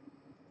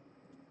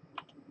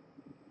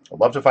 I'd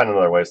love to find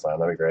another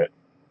wasteland. That'd be great.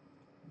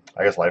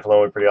 I guess life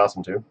alone would be pretty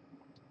awesome too.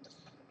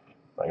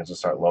 I can just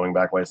start loaning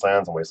back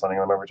wastelands and wastelanding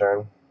them every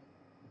turn.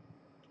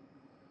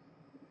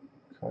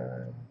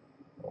 Okay.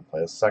 I'll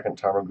play a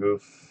second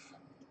Tarmogoyf.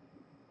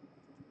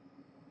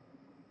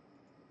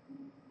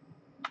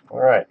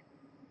 Alright.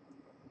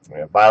 We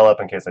have Vial up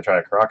in case they try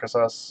to Caracas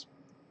us.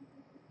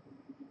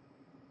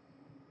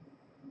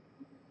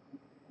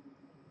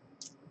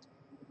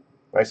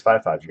 Nice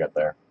 5/5 you got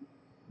there,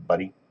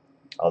 buddy.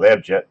 Oh, they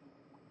have Jit.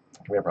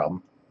 Can be a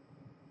problem.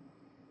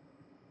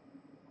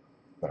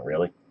 Not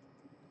really.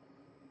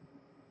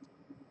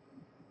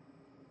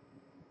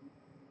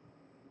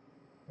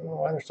 I don't know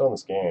why they're still in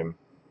this game.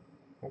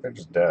 I think they're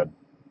just dead.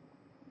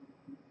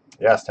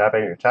 Yes, tap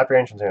your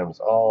Ancient Tombs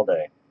all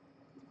day.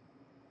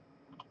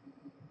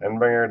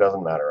 Endbringer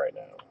doesn't matter right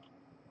now.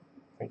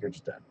 I think you're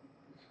just dead.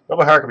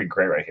 Noble Hierarch would be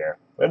great right here.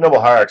 If we had Noble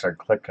Hierarchs, our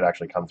click could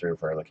actually come through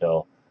for the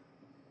kill.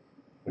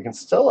 We can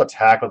still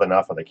attack with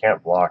enough, but they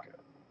can't block it.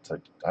 So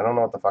I don't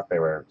know what the fuck they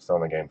were still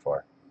in the game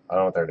for. I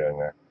don't know what they're doing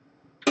there.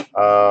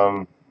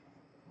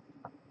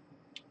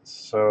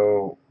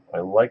 So I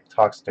like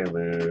Tox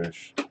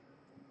Deluge. I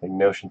think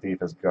Notion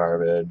Thief is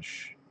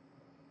garbage.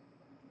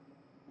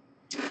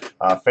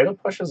 Fatal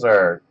Pushes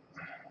are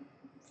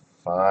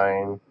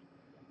fine.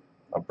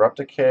 Abrupt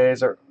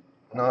Decays are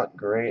not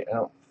great, I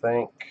don't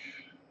think.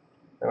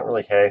 They don't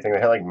really hit anything. They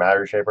hit like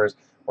Matter Shapers.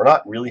 We're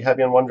not really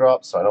heavy on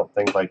 1-drops, so I don't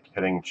think like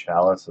hitting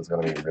Chalice is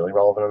going to be really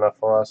relevant enough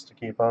for us to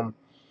keep them.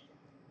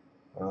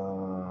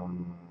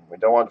 We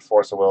don't want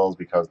Force of Wills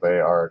because they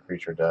are a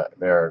creature deck.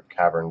 They're a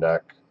Cavern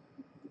deck.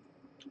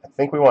 I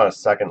think we want a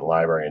second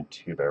Library and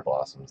 2 Bear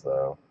Blossoms,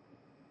 though.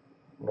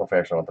 I don't know if I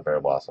actually want the Bear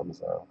Blossoms,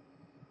 though.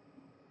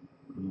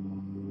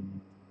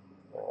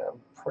 Yeah,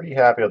 I'm pretty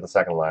happy with the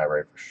second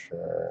Library for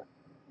sure.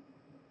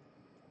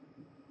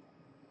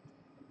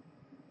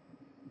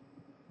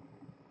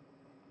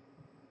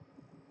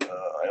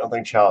 I don't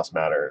think Chalice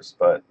matters,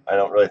 but I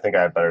don't really think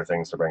I have better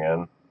things to bring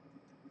in.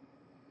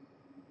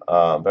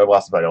 Bear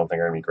Blossoms I don't think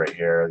are going to be great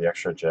here. The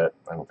extra Jit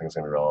I don't think is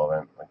going to be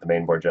relevant. Like the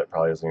main board Jit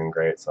probably isn't even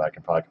great, so that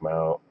can probably come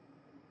out.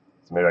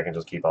 So maybe I can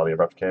just keep all the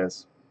Abrupt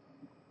Decays.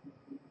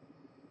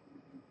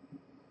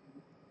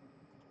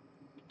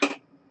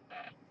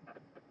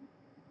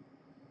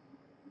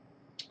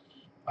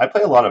 I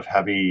play a lot of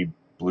heavy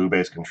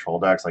blue-based control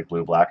decks, like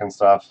blue-black and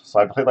stuff. So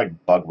I play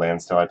like Bug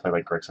Landstill, I play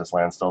like Grixis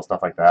Landstill,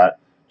 stuff like that.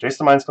 Jace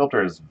the Mind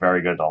Sculptor is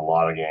very good in a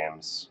lot of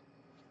games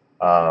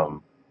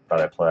that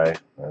I play.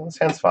 This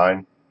hand's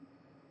fine.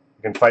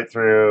 We can fight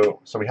through.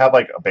 So we have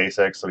like a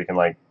basic, so we can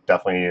like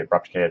definitely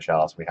Abrupt Decay a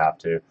Chalice. We have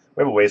to.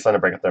 We have a Wasteland to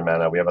break up their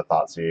mana. We have a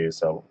Thoughtseize,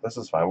 so this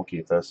is fine. We'll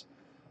keep this.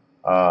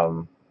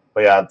 But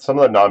yeah, some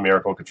of the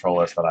non-miracle control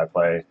lists that I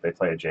play, they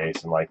play a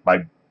Jace, and like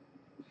my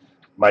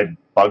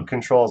bug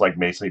control is like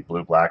basically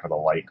blue-black with a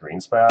light green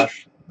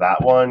splash.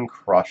 That one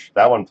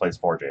plays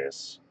 4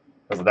 Jace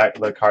because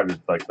the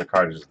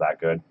card is just that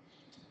good.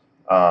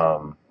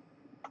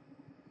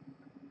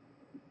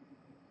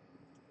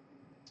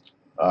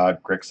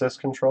 Grixis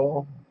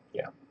control,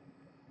 yeah.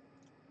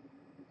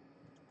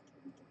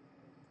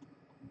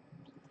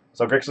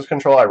 So Grixis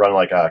control, I run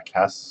like a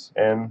Kess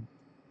in.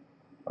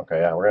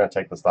 Okay, yeah, we're gonna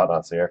take this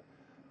Thought-Knots here.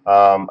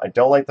 I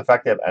don't like the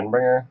fact they have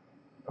Endbringer.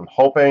 I'm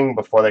hoping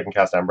before they can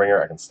cast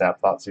Endbringer, I can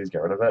snap Thoughtseize,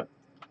 get rid of it.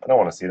 I don't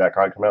want to see that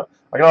card come out.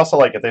 I can also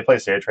like if they play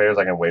Sage Traders,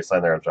 I can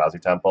Wasteland their Eldrazi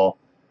Temple,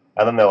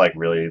 and then they're like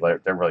really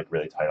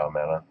tight on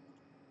mana.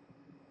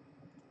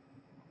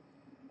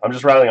 I'm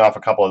just rattling off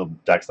a couple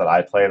of decks that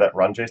I play that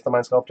run Jace the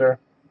Mind Sculptor.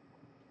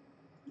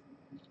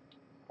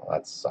 Well,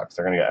 that sucks.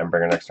 They're gonna get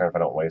Endbringer next turn if I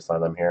don't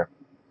Wasteland them here.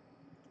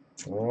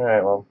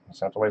 Alright, well,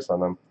 just have to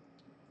Wasteland them.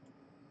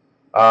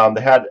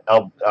 They had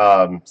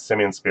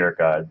Simian Spirit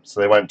Guide.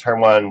 So they went turn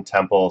 1,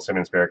 Temple,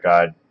 Simian Spirit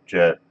Guide,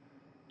 Jit.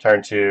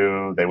 Turn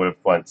 2, they would have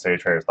went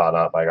Sage Trader's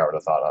Thought-Knot, but I got rid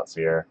of Thought-Knots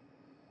here.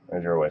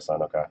 There's your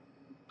Wasteland, okay.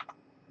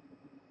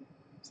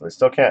 So they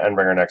still can't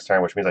Endbringer next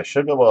turn, which means I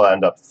should be able to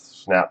end up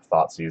snap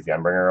Thoughtseize the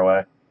Endbringer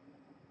away.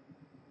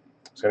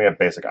 Just gonna get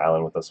basic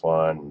island with this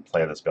one and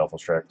play this Baleful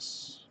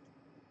Strix.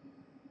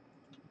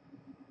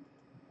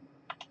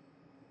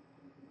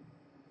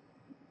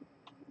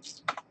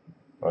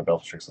 Oh,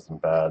 Baleful Strix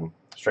isn't bad.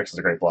 Strix is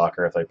a great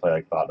blocker if they play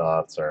like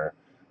Thought-Knots or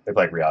they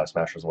play like Reality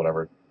Smashers or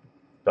whatever.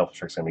 Baleful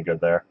Strix is gonna be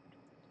good there.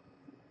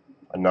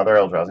 Another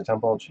Eldrazi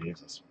Temple?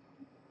 Jesus.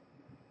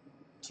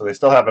 So they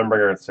still have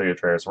Endbringer and City of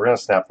Traders, so we're gonna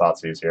snap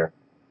Thoughtseize here.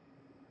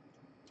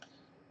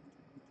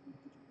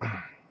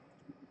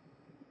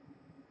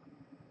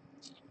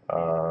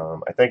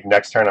 I think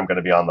next turn I'm going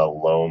to be on the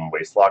Loam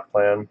Wastelock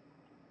plan.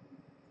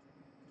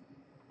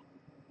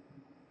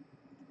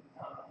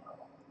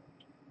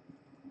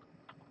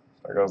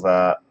 There goes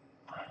that.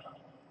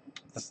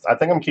 I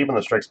think I'm keeping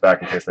the Strix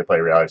back in case they play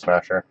Reality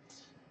Smasher.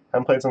 I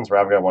haven't played since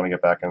Ravnica. I want to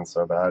get back in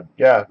so bad.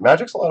 Yeah,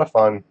 Magic's a lot of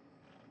fun.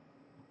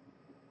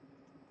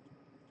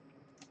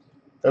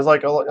 There's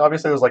like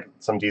obviously there's like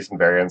some decent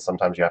variants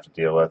sometimes you have to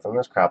deal with, and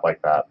there's crap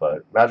like that.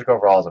 But Magic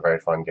overall is a very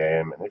fun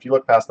game, and if you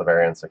look past the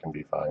variants, it can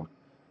be fine.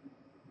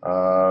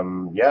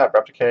 Yeah,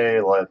 Abrupt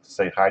Decay, let's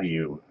say hi to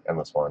you in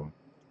this one.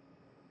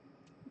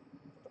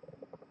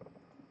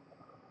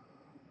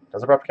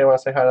 Does Abrupt Decay want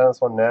to say hi to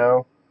this one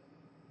now?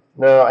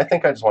 No, I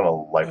think I just want to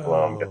Life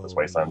Alone, get this Oh,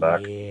 Wasteland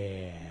back.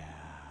 yeah.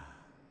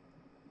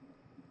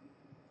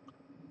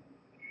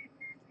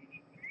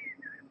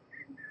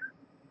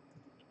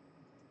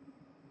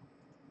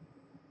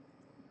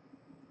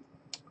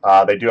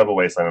 They do have a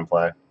Wasteland in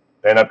play.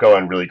 They end up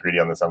going really greedy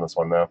on this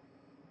one, though.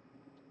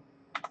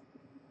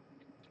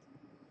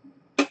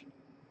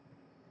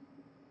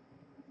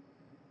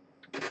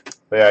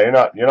 But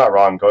yeah, you're not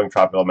wrong. Going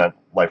Tropical meant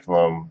Life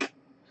Alone.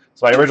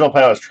 So my original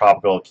plan was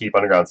Tropical, keep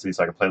Underground Sea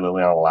so I could play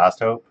Liliana Last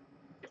Hope.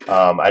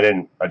 I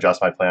didn't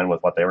adjust my plan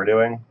with what they were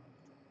doing.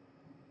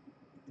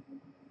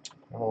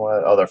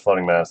 Oh, they're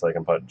floating mana, so they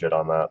can put Jit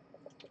on that.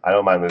 I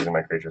don't mind losing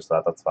my creatures to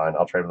that. That's fine.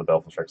 I'll trade with the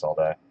Baleful Strix all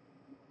day.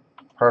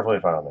 Perfectly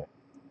fine with me.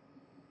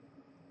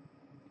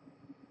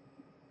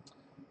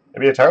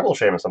 It'd be a terrible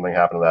shame if something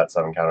happened to that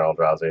 7 counter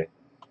Eldrazi.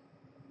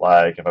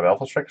 Like, if a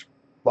Baleful Strix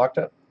blocked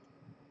it.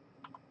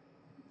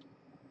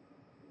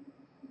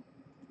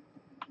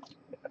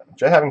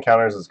 Jit having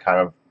counters is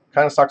kind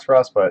of sucks for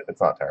us, but it's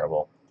not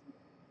terrible.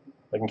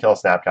 They can kill a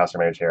Snapcaster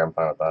Mage here. I'm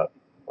fine with that.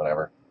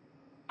 Whatever.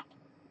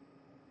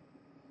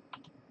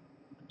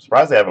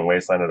 Surprised they haven't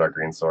wastelanded our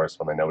green source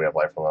when they know we have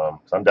Life Alone,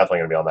 because I'm definitely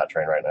going to be on that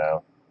train right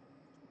now.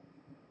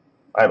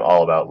 I'm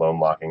all about loam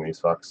locking these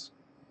fucks.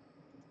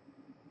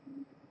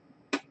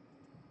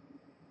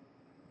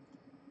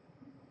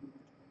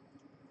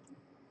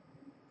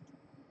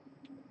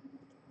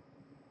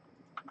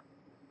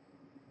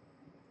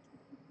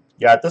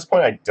 Yeah, at this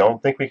point, I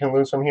don't think we can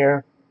lose from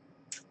here.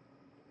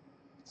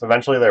 So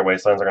eventually their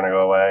wastelands are going to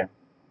go away.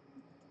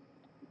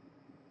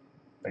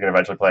 They can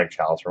eventually play like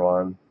Chalice for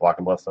one.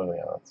 Walking Ballista,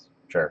 yeah, that's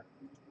sure.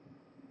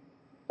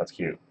 That's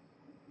cute.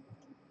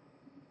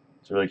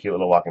 It's a really cute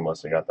little Walking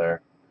Ballista you got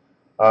there.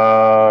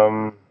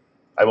 I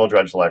will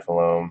dredge Life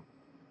Alone.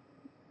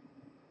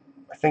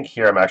 I think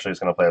here I'm actually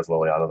just going to play as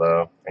Liliana,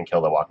 though, and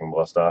kill the Walking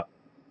Ballista.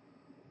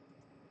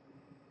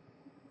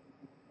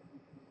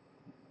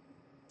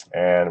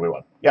 And we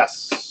won.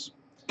 Yes!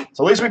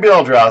 So at least we beat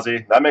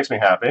Eldrazi. That makes me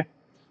happy.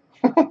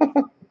 I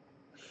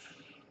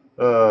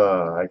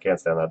can't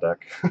stand that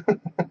deck.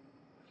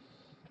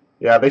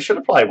 Yeah, they should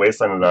have probably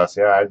wastelanded us.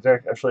 Yeah, I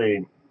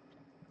actually...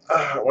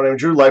 when I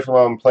drew Life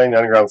Alone, playing the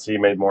Underground Sea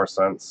made more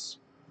sense.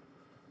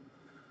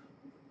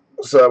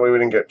 So that way we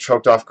didn't get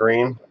choked off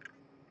green.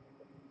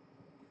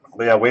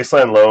 But yeah,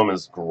 Wasteland Loam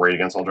is great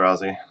against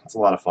Eldrazi. It's a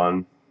lot of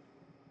fun.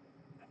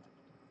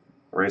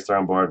 Race their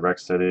own board,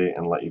 Rex City,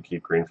 and let you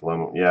keep green for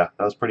Loam. Yeah,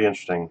 that was pretty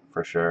interesting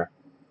for sure.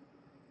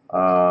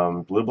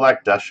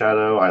 Blue-Black Death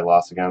Shadow I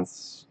lost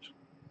against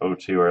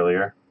 0-2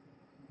 earlier.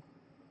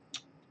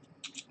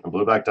 And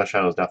Blue-Black Death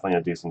Shadow is definitely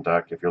a decent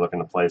deck if you're looking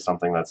to play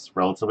something that's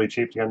relatively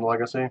cheap to get into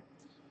Legacy.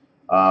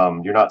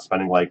 You're not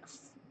spending like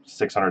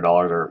 $600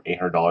 or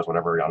 $800,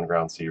 whatever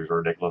Underground Sea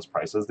ridiculous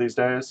prices these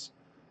days.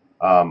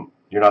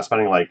 You're not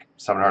spending like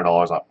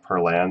 $700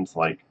 per land.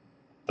 Like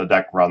the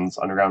deck runs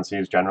Underground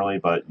Seas generally,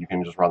 but you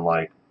can just run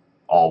like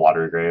all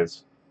watery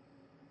graves.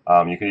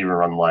 You can even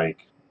run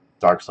like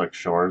Dark Slick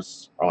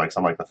Shores or like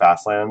some like the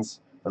fast lands.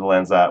 They're the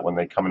lands that when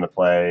they come into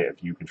play,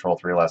 if you control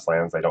 3 or less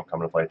lands, they don't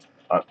come into play.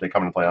 They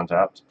come into play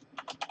untapped.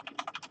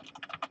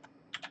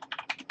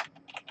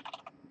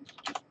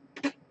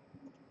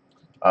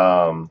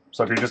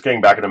 So if you're just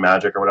getting back into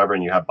Magic or whatever,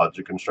 and you have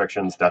budget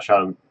constrictions, Death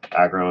Shadow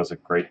aggro is a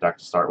great deck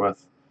to start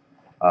with.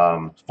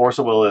 Force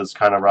of Will is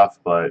kind of rough,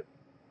 but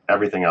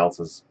everything else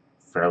is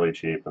fairly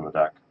cheap in the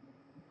deck.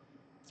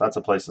 So that's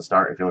a place to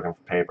start if you're looking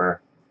for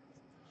paper.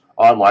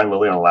 Online,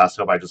 Liliana Last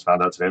Hope, I just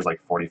found out today is like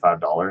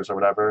 $45 or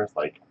whatever.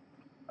 Like,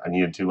 I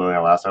needed 2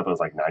 Liliana Last Hope, it was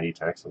like 90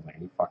 ticks. I was like,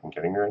 are you fucking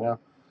kidding me right now?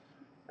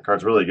 The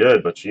card's really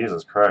good, but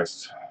Jesus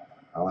Christ.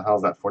 How the hell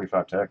is that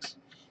 45 ticks?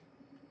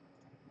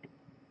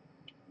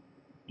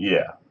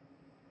 Yeah.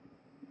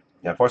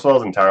 Yeah, Force of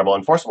Will isn't terrible.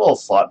 And Force of Will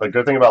is slot. The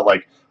good thing about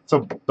like so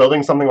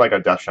building something like a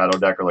Death Shadow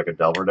deck or like a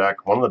Delver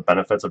deck, one of the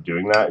benefits of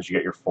doing that is you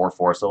get your 4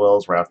 Force of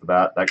Wills right off the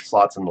bat. That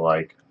slots into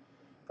like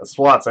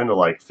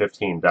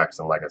 15 decks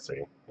in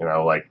Legacy. You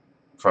know, like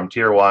from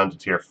tier 1 to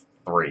tier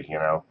 3. You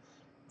know,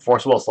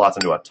 Force of Will slots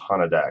into a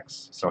ton of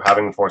decks. So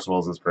having the Force of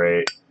Wills is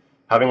great.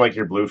 Having like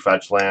your blue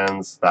fetch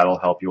lands, that'll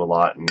help you a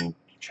lot in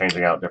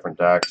changing out different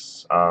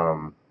decks.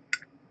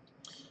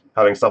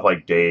 Having stuff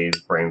like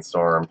Daze,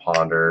 Brainstorm,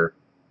 Ponder.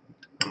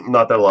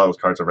 Not that a lot of those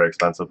cards are very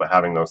expensive, but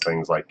having those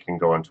things like can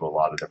go into a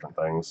lot of different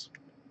things.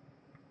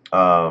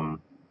 Having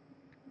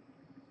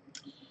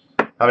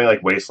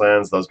like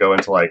Wastelands, those go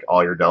into like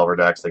all your Delver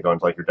decks. They go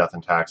into like your Death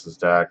and Taxes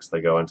decks.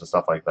 They go into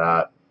stuff like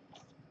that.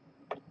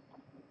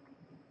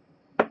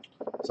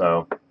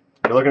 So if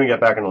you're looking to get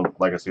back into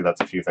Legacy,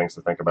 that's a few things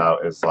to think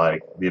about. Is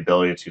like the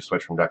ability to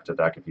switch from deck to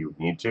deck if you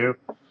need to,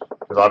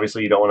 because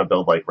obviously you don't want to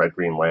build like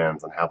red-green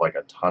lands and have like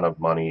a ton of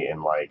money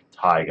in like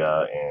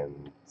Taiga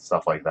and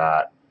stuff like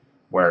that,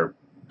 where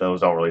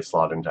those don't really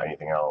slot into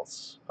anything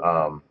else.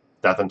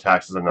 Death and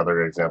Tax is another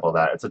good example of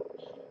that. It's a,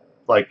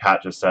 like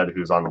Pat just said,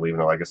 who's on the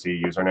Leaving a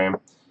Legacy username.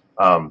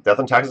 Death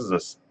and Taxes is a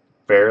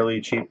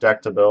fairly cheap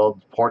deck to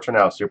build. Ports are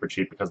now super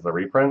cheap because of the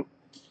reprint.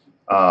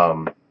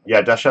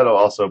 Yeah, Death Shadow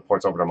also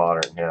ports over to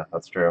Modern. Yeah,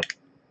 that's true.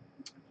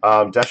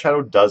 Death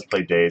Shadow does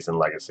play Daze in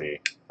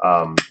Legacy.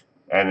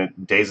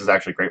 Daze is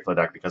actually great for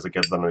the deck because it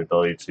gives them the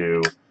ability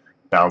to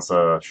bounce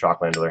a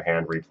Shockland to their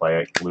hand,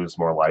 replay it, lose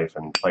more life,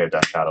 and play a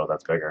Death Shadow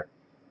that's bigger.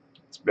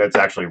 It's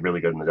actually really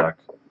good in the deck.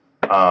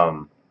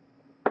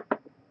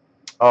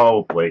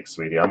 Oh, Blake,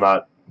 sweetie, I'm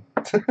not...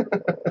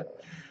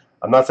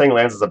 I'm not saying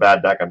lands is a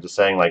bad deck. I'm just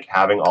saying, like,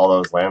 having all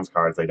those lands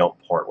cards, they don't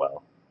port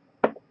well.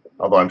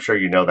 Although I'm sure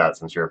you know that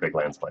since you're a big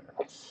lands player.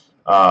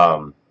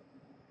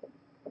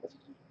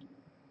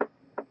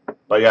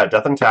 But yeah,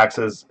 Death and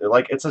Taxes,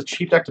 like, it's a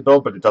cheap deck to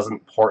build, but it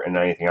doesn't port into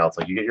anything else.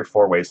 Like, you get your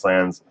 4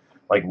 Wastelands,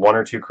 like, 1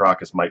 or 2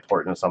 Karakas might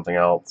port into something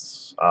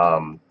else.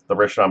 The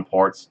Rishodon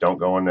ports don't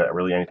go into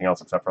really anything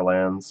else except for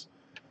lands.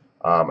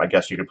 I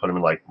guess you could put them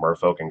in, like,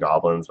 Merfolk and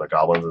Goblins, but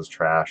Goblins is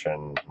trash,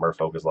 and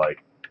Merfolk is,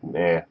 like,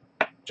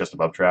 just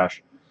above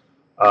trash.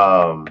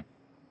 So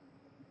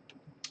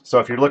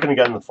if you're looking to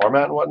get in the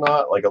format and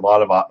whatnot, like a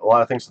lot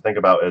of things to think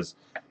about is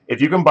if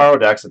you can borrow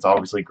decks, it's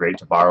obviously great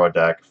to borrow a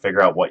deck.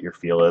 Figure out what your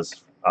feel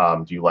is.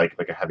 Do you like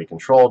a heavy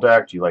control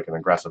deck? Do you like an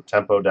aggressive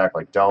tempo deck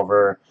like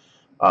Delver?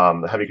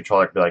 The heavy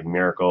control deck would be like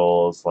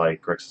Miracles,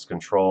 like Grixis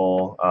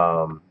Control.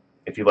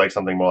 If you like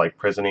something more like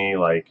Prison-y,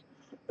 like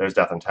there's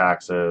Death and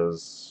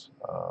Taxes.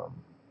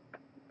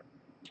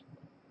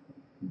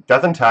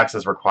 Death and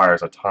Taxes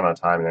requires a ton of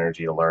time and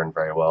energy to learn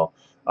very well.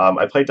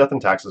 I played Death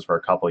and Taxes for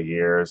a couple of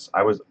years.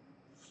 I was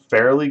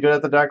fairly good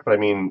at the deck, but I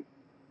mean,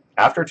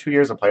 after 2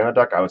 years of playing the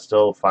deck, I was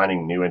still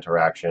finding new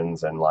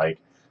interactions and like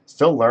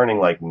still learning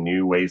like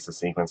new ways to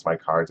sequence my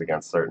cards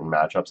against certain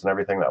matchups and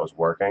everything that was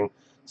working.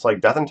 So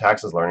like Death and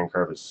Taxes learning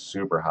curve is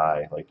super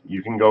high. Like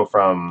you can go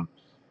from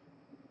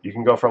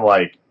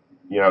like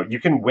you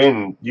can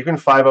win, you can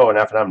 5-0 an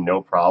FNM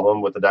no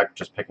problem with the deck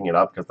just picking it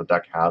up because the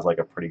deck has like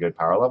a pretty good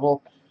power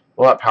level.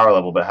 Well, not power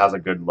level, but has a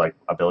good like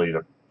ability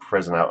to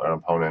prison out an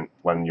opponent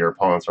when your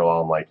opponents are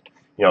all on like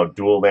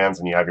dual lands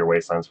and you have your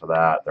wastelands for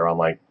that. They're on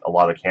like a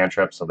lot of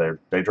cantrips, so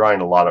they draw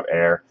in a lot of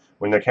air.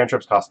 When the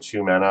cantrips cost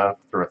 2 mana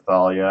through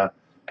Athalia,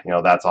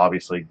 that's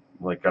obviously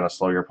like gonna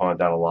slow your opponent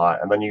down a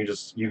lot. And then you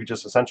just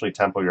essentially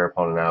tempo your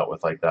opponent out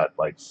with like that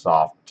like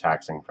soft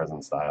taxing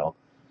prison style.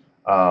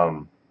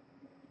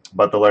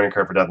 But the learning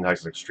curve for Death and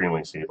Taxes is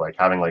extremely steep. Like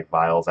having like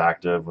Vials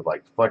active with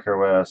like Flicker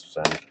Wisps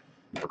and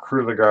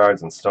Recruit the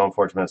Guards and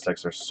Stoneforge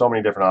Mystics. There's so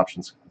many different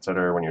options to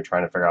consider when you're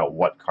trying to figure out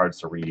what cards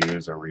to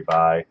reuse or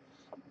rebuy.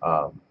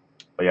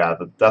 But yeah,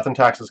 the Death and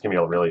Taxes can be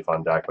a really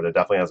fun deck, but it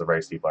definitely has a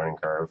very steep learning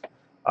curve.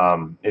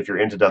 If you're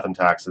into Death and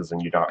Taxes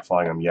and you're not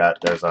following him yet,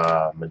 there's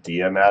a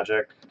Medea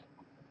Magic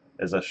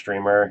is a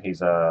streamer.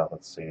 He's a,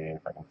 let's see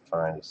if I can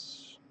find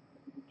his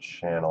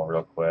channel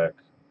real quick.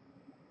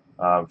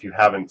 If you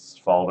haven't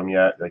followed him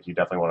yet, like you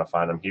definitely want to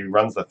find him. He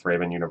runs the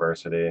Thraben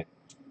University,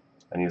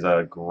 and he's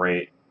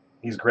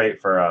great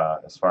for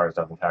as far as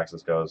Death and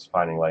Taxes goes,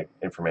 finding like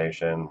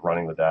information,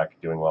 running the deck,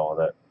 doing well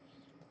with it.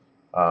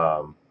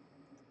 But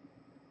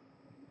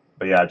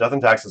yeah, Death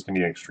and Taxes can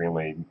be an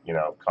extremely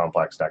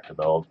complex deck to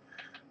build.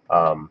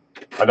 One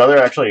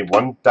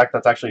deck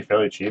that's actually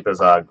fairly cheap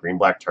is Green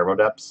Black Turbo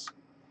Depths.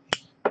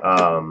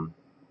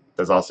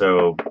 There's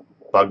also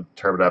Bug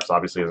Turbo Depths.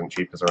 Obviously isn't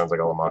cheap because it runs like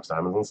all the Mox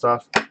Diamonds and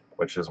stuff,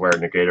 which is where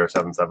Negator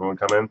 7/7 would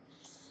come in.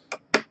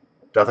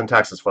 Death and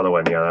Taxes for the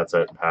win. Yeah, that's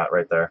it, Pat,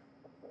 right there.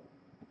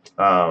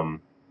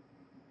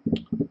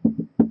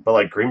 But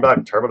like Green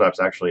Black Turbo Depths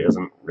actually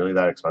isn't really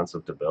that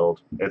expensive to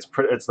build.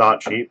 It's not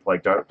cheap.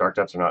 Like Dark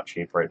Depths are not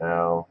cheap right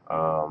now.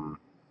 Other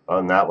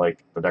than that,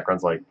 like the deck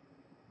runs like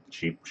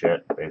cheap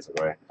shit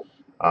basically.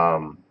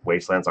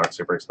 Wastelands aren't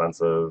super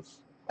expensive,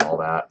 all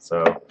that.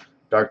 So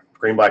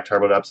Green Black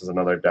Turbo Depths is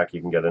another deck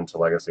you can get into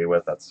Legacy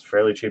with. That's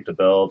fairly cheap to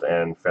build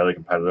and fairly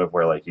competitive,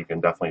 where like you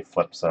can definitely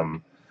flip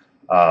some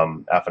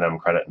F&M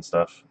credit and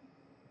stuff.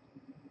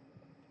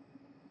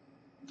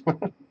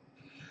 But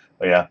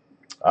yeah.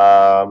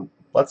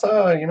 Let's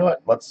you know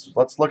what?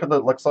 Let's look at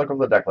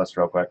the deck list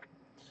real quick.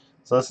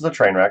 So this is a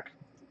train wreck,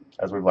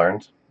 as we've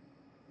learned.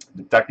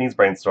 The deck needs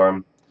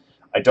Brainstorm.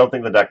 I don't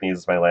think the deck needs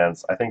as many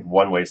lands. I think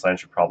 1 Wasteland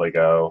should probably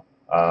go.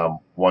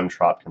 1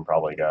 Trop can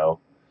probably go.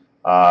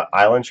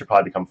 Island should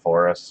probably become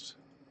Forest.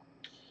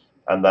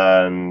 And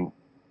then,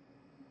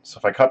 so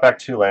if I cut back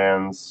 2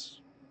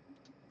 lands,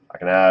 I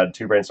can add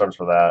 2 Brainstorms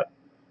for that.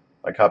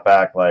 I cut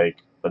back like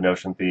the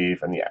Notion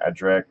Thief and the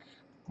Edric.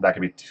 That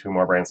could be 2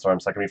 more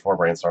Brainstorms. That could be 4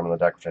 Brainstorm in the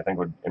deck, which I think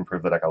would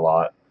improve the deck a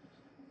lot.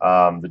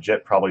 The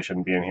Jit probably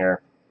shouldn't be in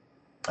here.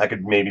 I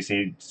could maybe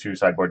see 2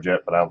 sideboard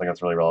Jit, but I don't think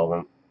that's really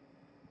relevant.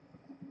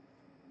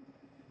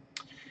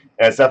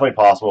 And it's definitely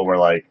possible where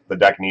like the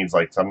deck needs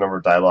like some number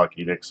of Dialogue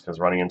Edicts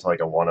because running into like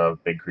a 1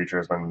 of big creature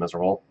is going to be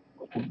miserable.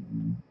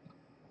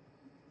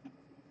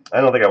 I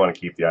don't think I want to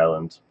keep the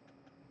island.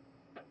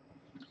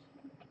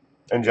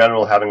 In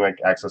general, having like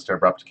access to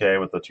Abrupt Decay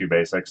with the 2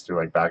 basics through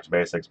like Back to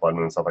Basics, Blood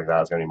Moon, and stuff like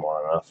that is going to be more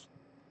than enough.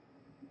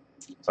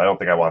 So I don't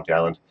think I want the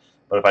island.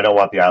 But if I don't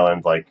want the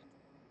island, like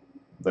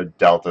the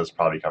deltas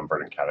probably become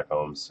Verdant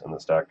Catacombs in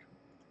this deck.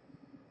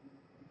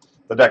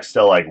 The deck's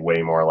still like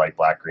way more like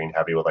black-green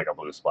heavy with like a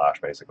blue splash,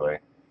 basically.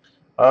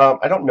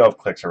 I don't know if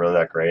clicks are really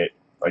that great.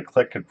 Like,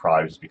 click could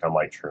probably just become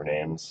like true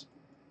names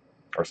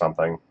or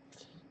something.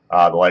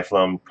 The Life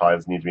Loam probably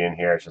doesn't need to be in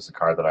here. It's just a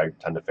card that I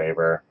tend to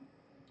favor.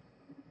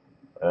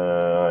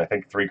 I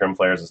think 3 Grim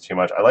Flayers is too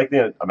much. I like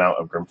the amount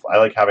of Grim. I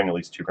like having at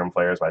least 2 Grim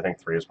Flayers, but I think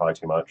 3 is probably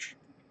too much.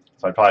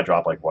 So I'd probably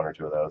drop like 1 or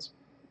 2 of those.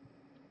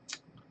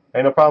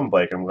 Hey, no problem,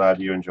 Blake. I'm glad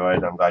you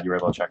enjoyed. I'm glad you were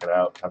able to check it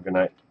out. Have a good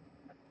night.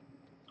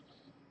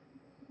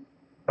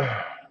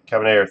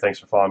 Kevin Ayer, thanks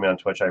for following me on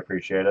Twitch. I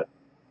appreciate it.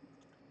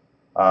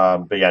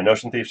 But yeah,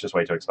 Notion Thief's just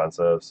way too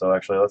expensive. So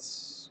actually,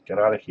 let's get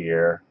out of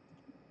here.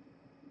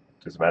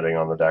 Do some editing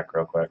on the deck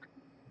real quick.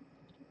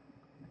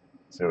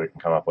 See what we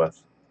can come up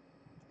with.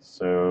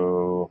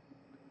 So,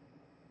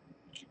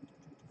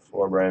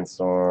 for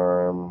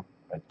Brainstorm,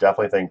 I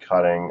definitely think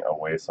cutting a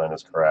Wasteland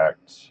is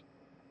correct.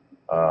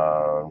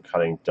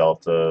 Cutting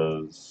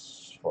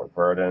Deltas for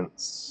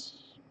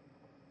Verdance.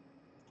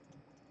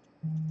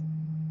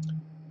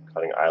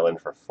 Cutting Island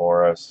for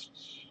Forest.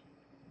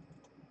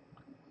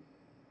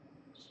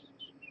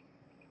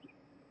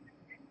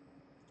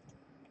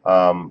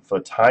 For the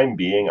time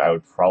being, I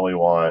would probably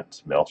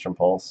want Maelstrom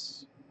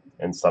Pulse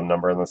in some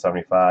number in the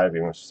 75,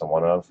 even if it's just a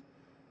one of.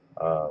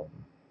 I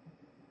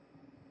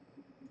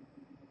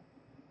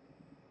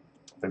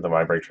think the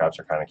Mindbreak traps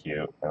are kind of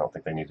cute. I don't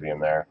think they need to be in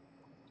there.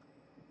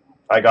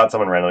 I got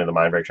someone randomly the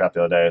Mindbreak trap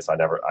the other day, so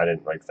I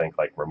didn't like think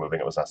like removing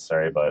it was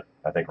necessary, but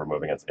I think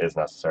removing it is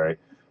necessary.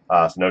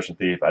 So Notion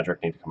Thief,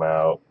 Edric need to come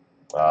out.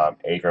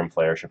 A Grim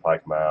Flayer should probably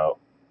come out.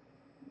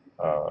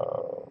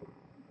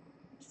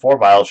 4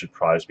 Vials should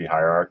probably just be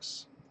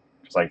Hierarchs.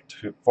 Because like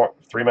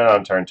 3 mana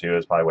on turn 2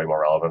 is probably way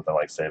more relevant than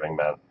like saving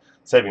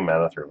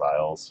mana through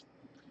Vials.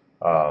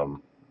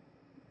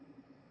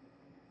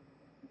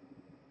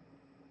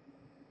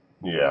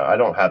 Yeah, I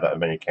don't have that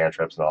many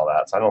cantrips and all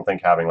that, so I don't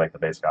think having like the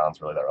base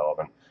island's really that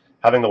relevant.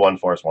 Having the 1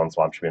 forest, 1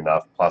 swamp should be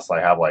enough. Plus, I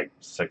have like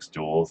 6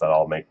 duels that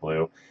all make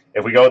blue.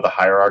 If we go with the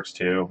Hierarchs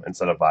too,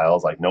 instead of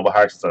Vials, like Noble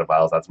Hierarchs instead of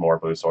Vials, that's more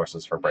blue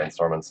sources for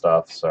Brainstorm and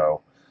stuff.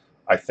 So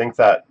I think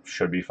that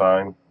should be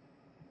fine.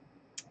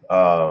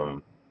 I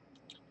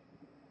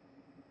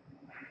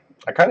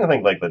kind of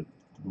think like the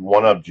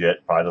 1-of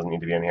Jit probably doesn't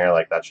need to be in here.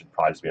 Like that should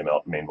probably just be a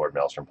mainboard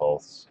Maelstrom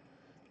Pulse.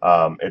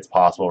 It's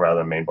possible rather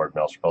than mainboard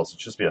Maelstrom Pulse, it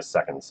should just be a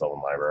second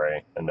Sylvan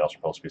Library, and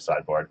Maelstrom Pulse should be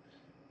sideboard.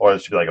 Or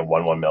it should be like a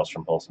 1-1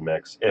 Maelstrom Pulse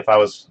mix. If I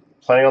was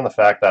planning on the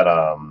fact that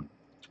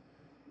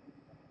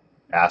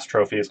Ass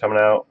Trophy is coming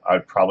out, I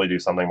would probably do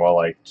something more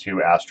like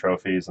 2 Ass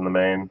Trophies in the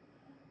main.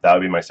 That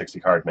would be my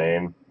 60-card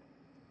main.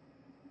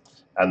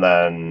 And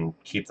then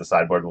keep the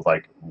sideboard with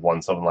like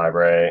 1 Sylvan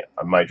Library.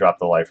 I might drop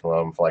the Life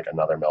Loam for like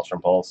another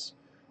Maelstrom Pulse.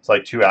 It's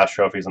like 2 Ash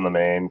Trophies in the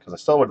main, because I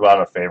still would go out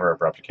in favor of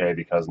Abrupt Decay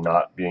because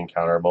not being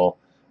counterable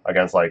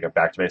against like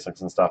back to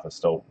basics and stuff is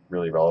still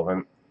really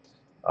relevant.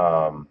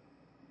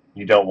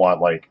 You don't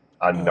want like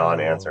a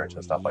non-answer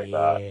to stuff like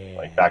that.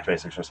 Like back to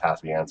basics just has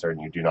to be answered,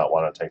 and you do not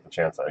want to take the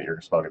chance that your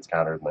spell gets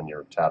countered and then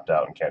you're tapped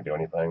out and can't do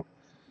anything.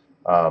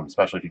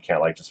 Especially if you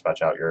can't like just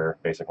fetch out your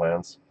basic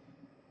lands.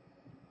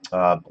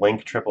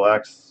 Blink Triple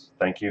X,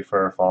 thank you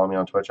for following me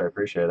on Twitch. I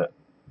appreciate it.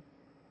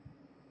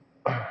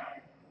 I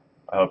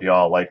hope you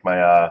all like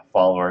my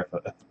follower,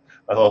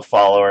 my little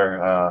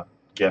follower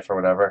gif or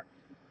whatever.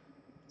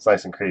 It's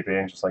nice and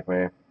creepy, just like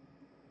me.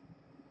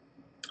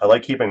 I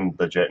like keeping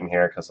the Jit in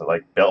here because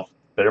like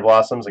Bitter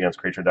Blossoms against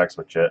creature decks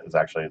with Jit is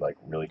actually like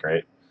really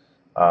great.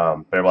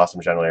 Bitter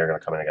Blossoms generally are going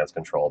to come in against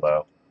control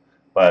though,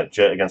 but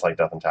Jit against like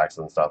Death and Taxes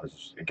and stuff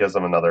it gives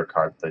them another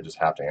card that they just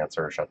have to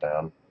answer or shut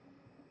down.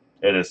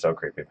 It is so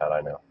creepy, Pat,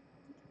 I know.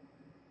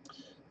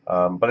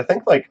 But I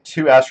think like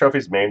 2 Ash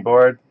Trophies main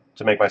board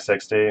to make my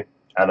 60,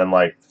 and then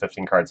like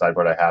 15 card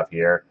sideboard I have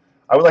here.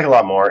 I would like a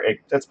lot more.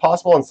 It's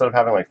possible instead of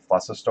having like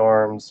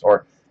Storms,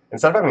 or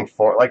instead of having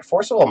 4, like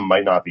Force of Will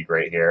might not be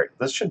great here.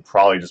 This should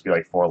probably just be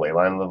like 4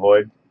 Leyline of the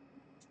Void.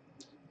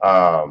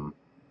 And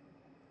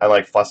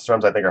like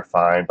Storms I think are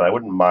fine, but I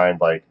wouldn't mind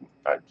like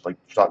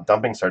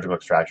dumping Surgical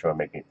Extraction would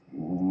make me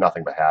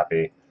nothing but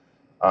happy.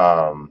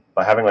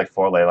 But having like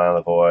 4 Leyline of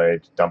the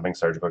Void, dumping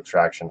Surgical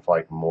Extraction for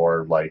like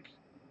more like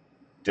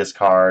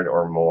discard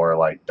or more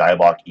like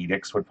Diabolic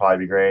Edicts would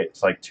probably be great.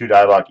 It's like 2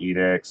 Diabolic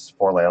Edicts,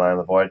 4 Leyline of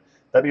the Void.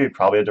 That'd be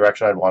probably a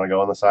direction I'd want to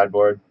go on the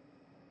sideboard.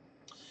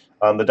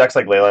 The decks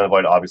like Leyline of the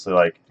Void obviously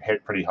like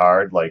hit pretty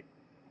hard. Like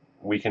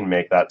we can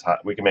make that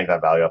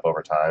value up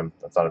over time.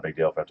 That's not a big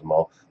deal if we have to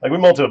mull. Like we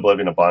mulled to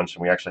Oblivion a bunch,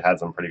 and we actually had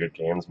some pretty good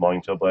games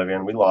mulling to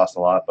Oblivion. We lost a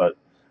lot, but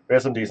we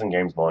had some decent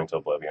games mulling to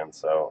Oblivion.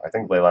 So I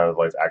think Leyline of the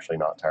Void is actually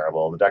not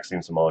terrible. The deck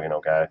seems to mulligan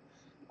okay.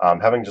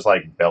 Having just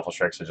like Baleful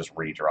Strix to just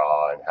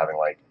redraw, and having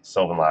like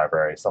Sylvan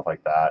Library, stuff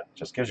like that,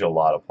 just gives you a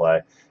lot of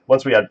play.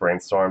 Once we add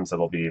Brainstorms,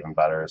 it'll be even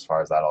better as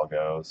far as that all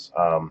goes.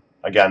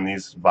 Again,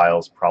 these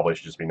vials probably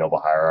should just be Noble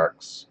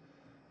Hierarchs.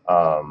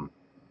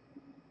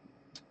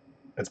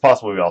 It's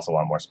possible we also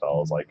want more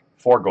spells. Like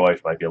 4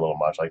 Goyf might be a little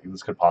much. Like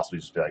this could possibly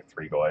just be like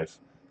 3 Goyf.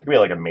 It could be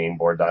like a main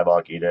board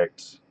Diabolic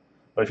Edict.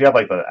 But if you have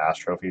like the Ash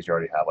Trophies, you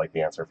already have like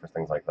the answer for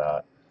things like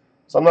that.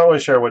 So I'm not really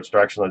sure which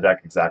direction the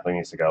deck exactly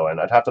needs to go in.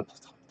 I'd have to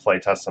play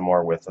test some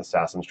more with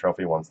Assassin's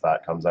Trophy once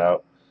that comes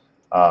out.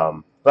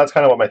 That's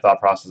kind of what my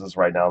thought process is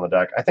right now on the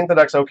deck. I think the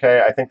deck's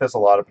okay. I think there's a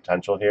lot of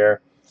potential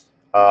here.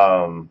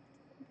 Um,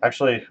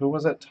 Actually, who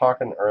was it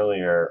talking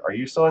earlier? Are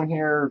you still in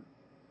here?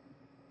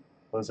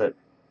 Was it?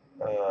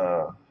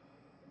 Uh,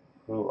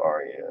 who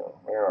are you?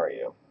 Where are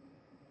you?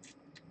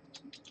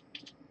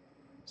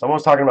 Someone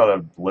was talking about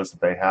a list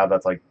that they have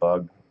that's like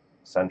bug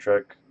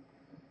centric.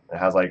 It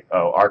has like,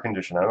 oh, our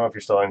condition. I don't know if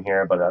you're still in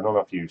here, but I don't know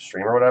if you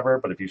stream or whatever.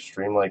 But if you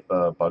stream like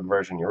the bug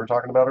version you were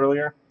talking about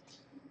earlier,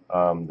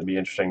 it'd be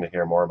interesting to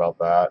hear more about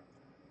that.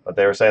 But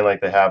they were saying like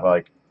they have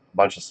like a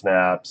bunch of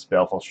snaps,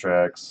 baleful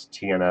strix,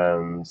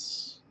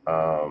 TNMs,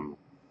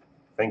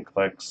 think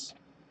clicks,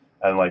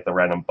 and like the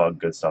random bug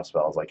good stuff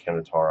spells like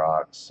Hymn to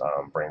Taurox,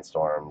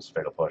 brainstorms,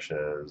 fatal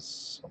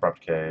pushes,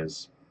 abrupt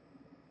Ks,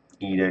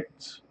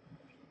 edict.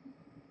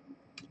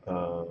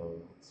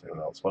 Let's see what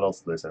else. What else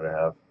do they say they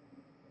have?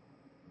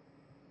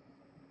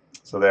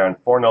 So they're on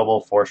 4 Noble,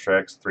 4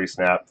 Strix, 3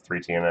 Snap,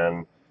 3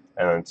 TNN,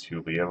 and then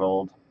 2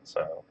 Leovold.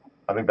 So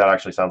I think that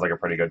actually sounds like a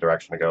pretty good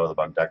direction to go with a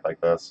bug deck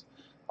like this.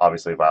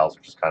 Obviously, Vials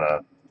are just kind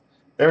of,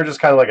 they were just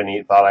kind of like a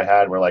neat thought I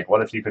had where like,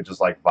 what if you could just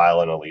like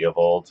Vial in a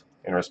Leovold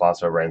in response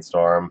to a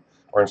Brainstorm,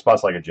 or in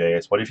response to like a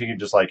Jace? What if you could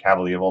just like have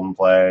a Leovold in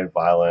play,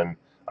 Vial in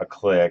a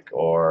Click,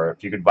 or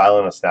if you could Vial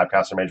in a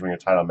Snapcaster Mage when you're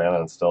tight on mana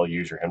and still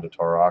use your Hymn to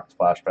Taurox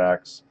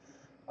flashbacks?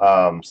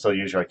 Still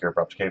use like your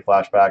Abrupt K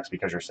flashbacks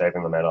because you're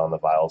saving the mana on the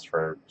vials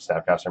for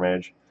Snapcaster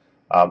Mage.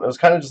 It was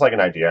kind of just like an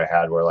idea I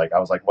had where like I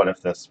was like, what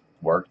if this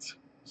worked?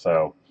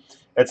 So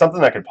it's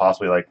something that could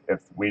possibly like if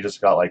we just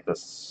got like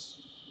this,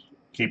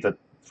 keep the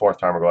 4th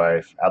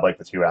Tarmogoyf, add like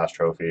the 2 Ash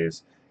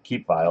trophies,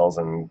 keep vials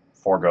and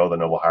forego the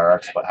Noble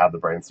Hierarchs, but have the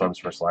Brainstorms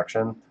for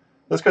selection.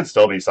 This could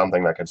still be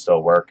something that could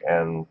still work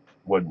and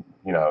would,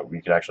 you know, we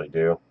could actually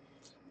do.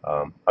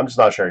 I'm just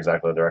not sure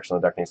exactly the direction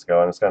the deck needs to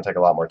go, and it's going to take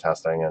a lot more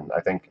testing, and I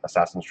think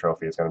Assassin's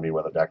Trophy is going to be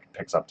where the deck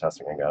picks up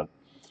testing again.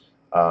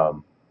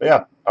 But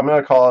yeah, I'm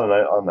going to call it a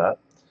night on that.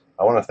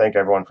 I want to thank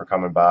everyone for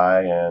coming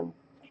by and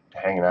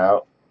hanging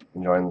out,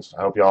 enjoying this.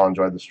 I hope you all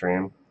enjoyed the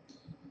stream.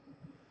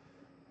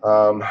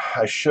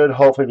 I should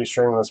hopefully be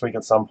streaming this week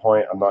at some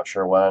point. I'm not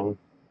sure when.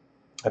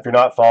 If you're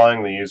not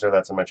following the user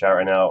that's in my chat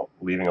right now,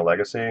 Leaving a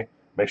Legacy,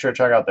 make sure to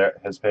check out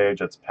his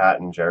page. It's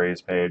Pat and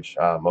Jerry's page.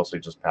 Mostly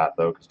just Pat,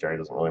 though, because Jerry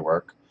doesn't really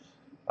work.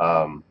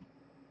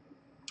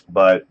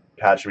 But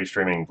Pat should be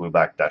streaming Blue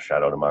Black Death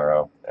Shadow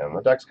tomorrow, and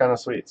the deck's kind of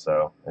sweet.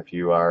 So if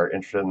you are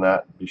interested in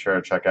that, be sure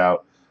to check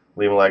out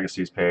Leaving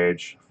Legacy's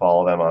page,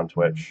 follow them on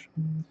Twitch,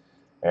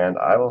 and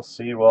I will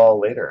see you all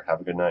later.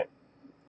 Have a good night.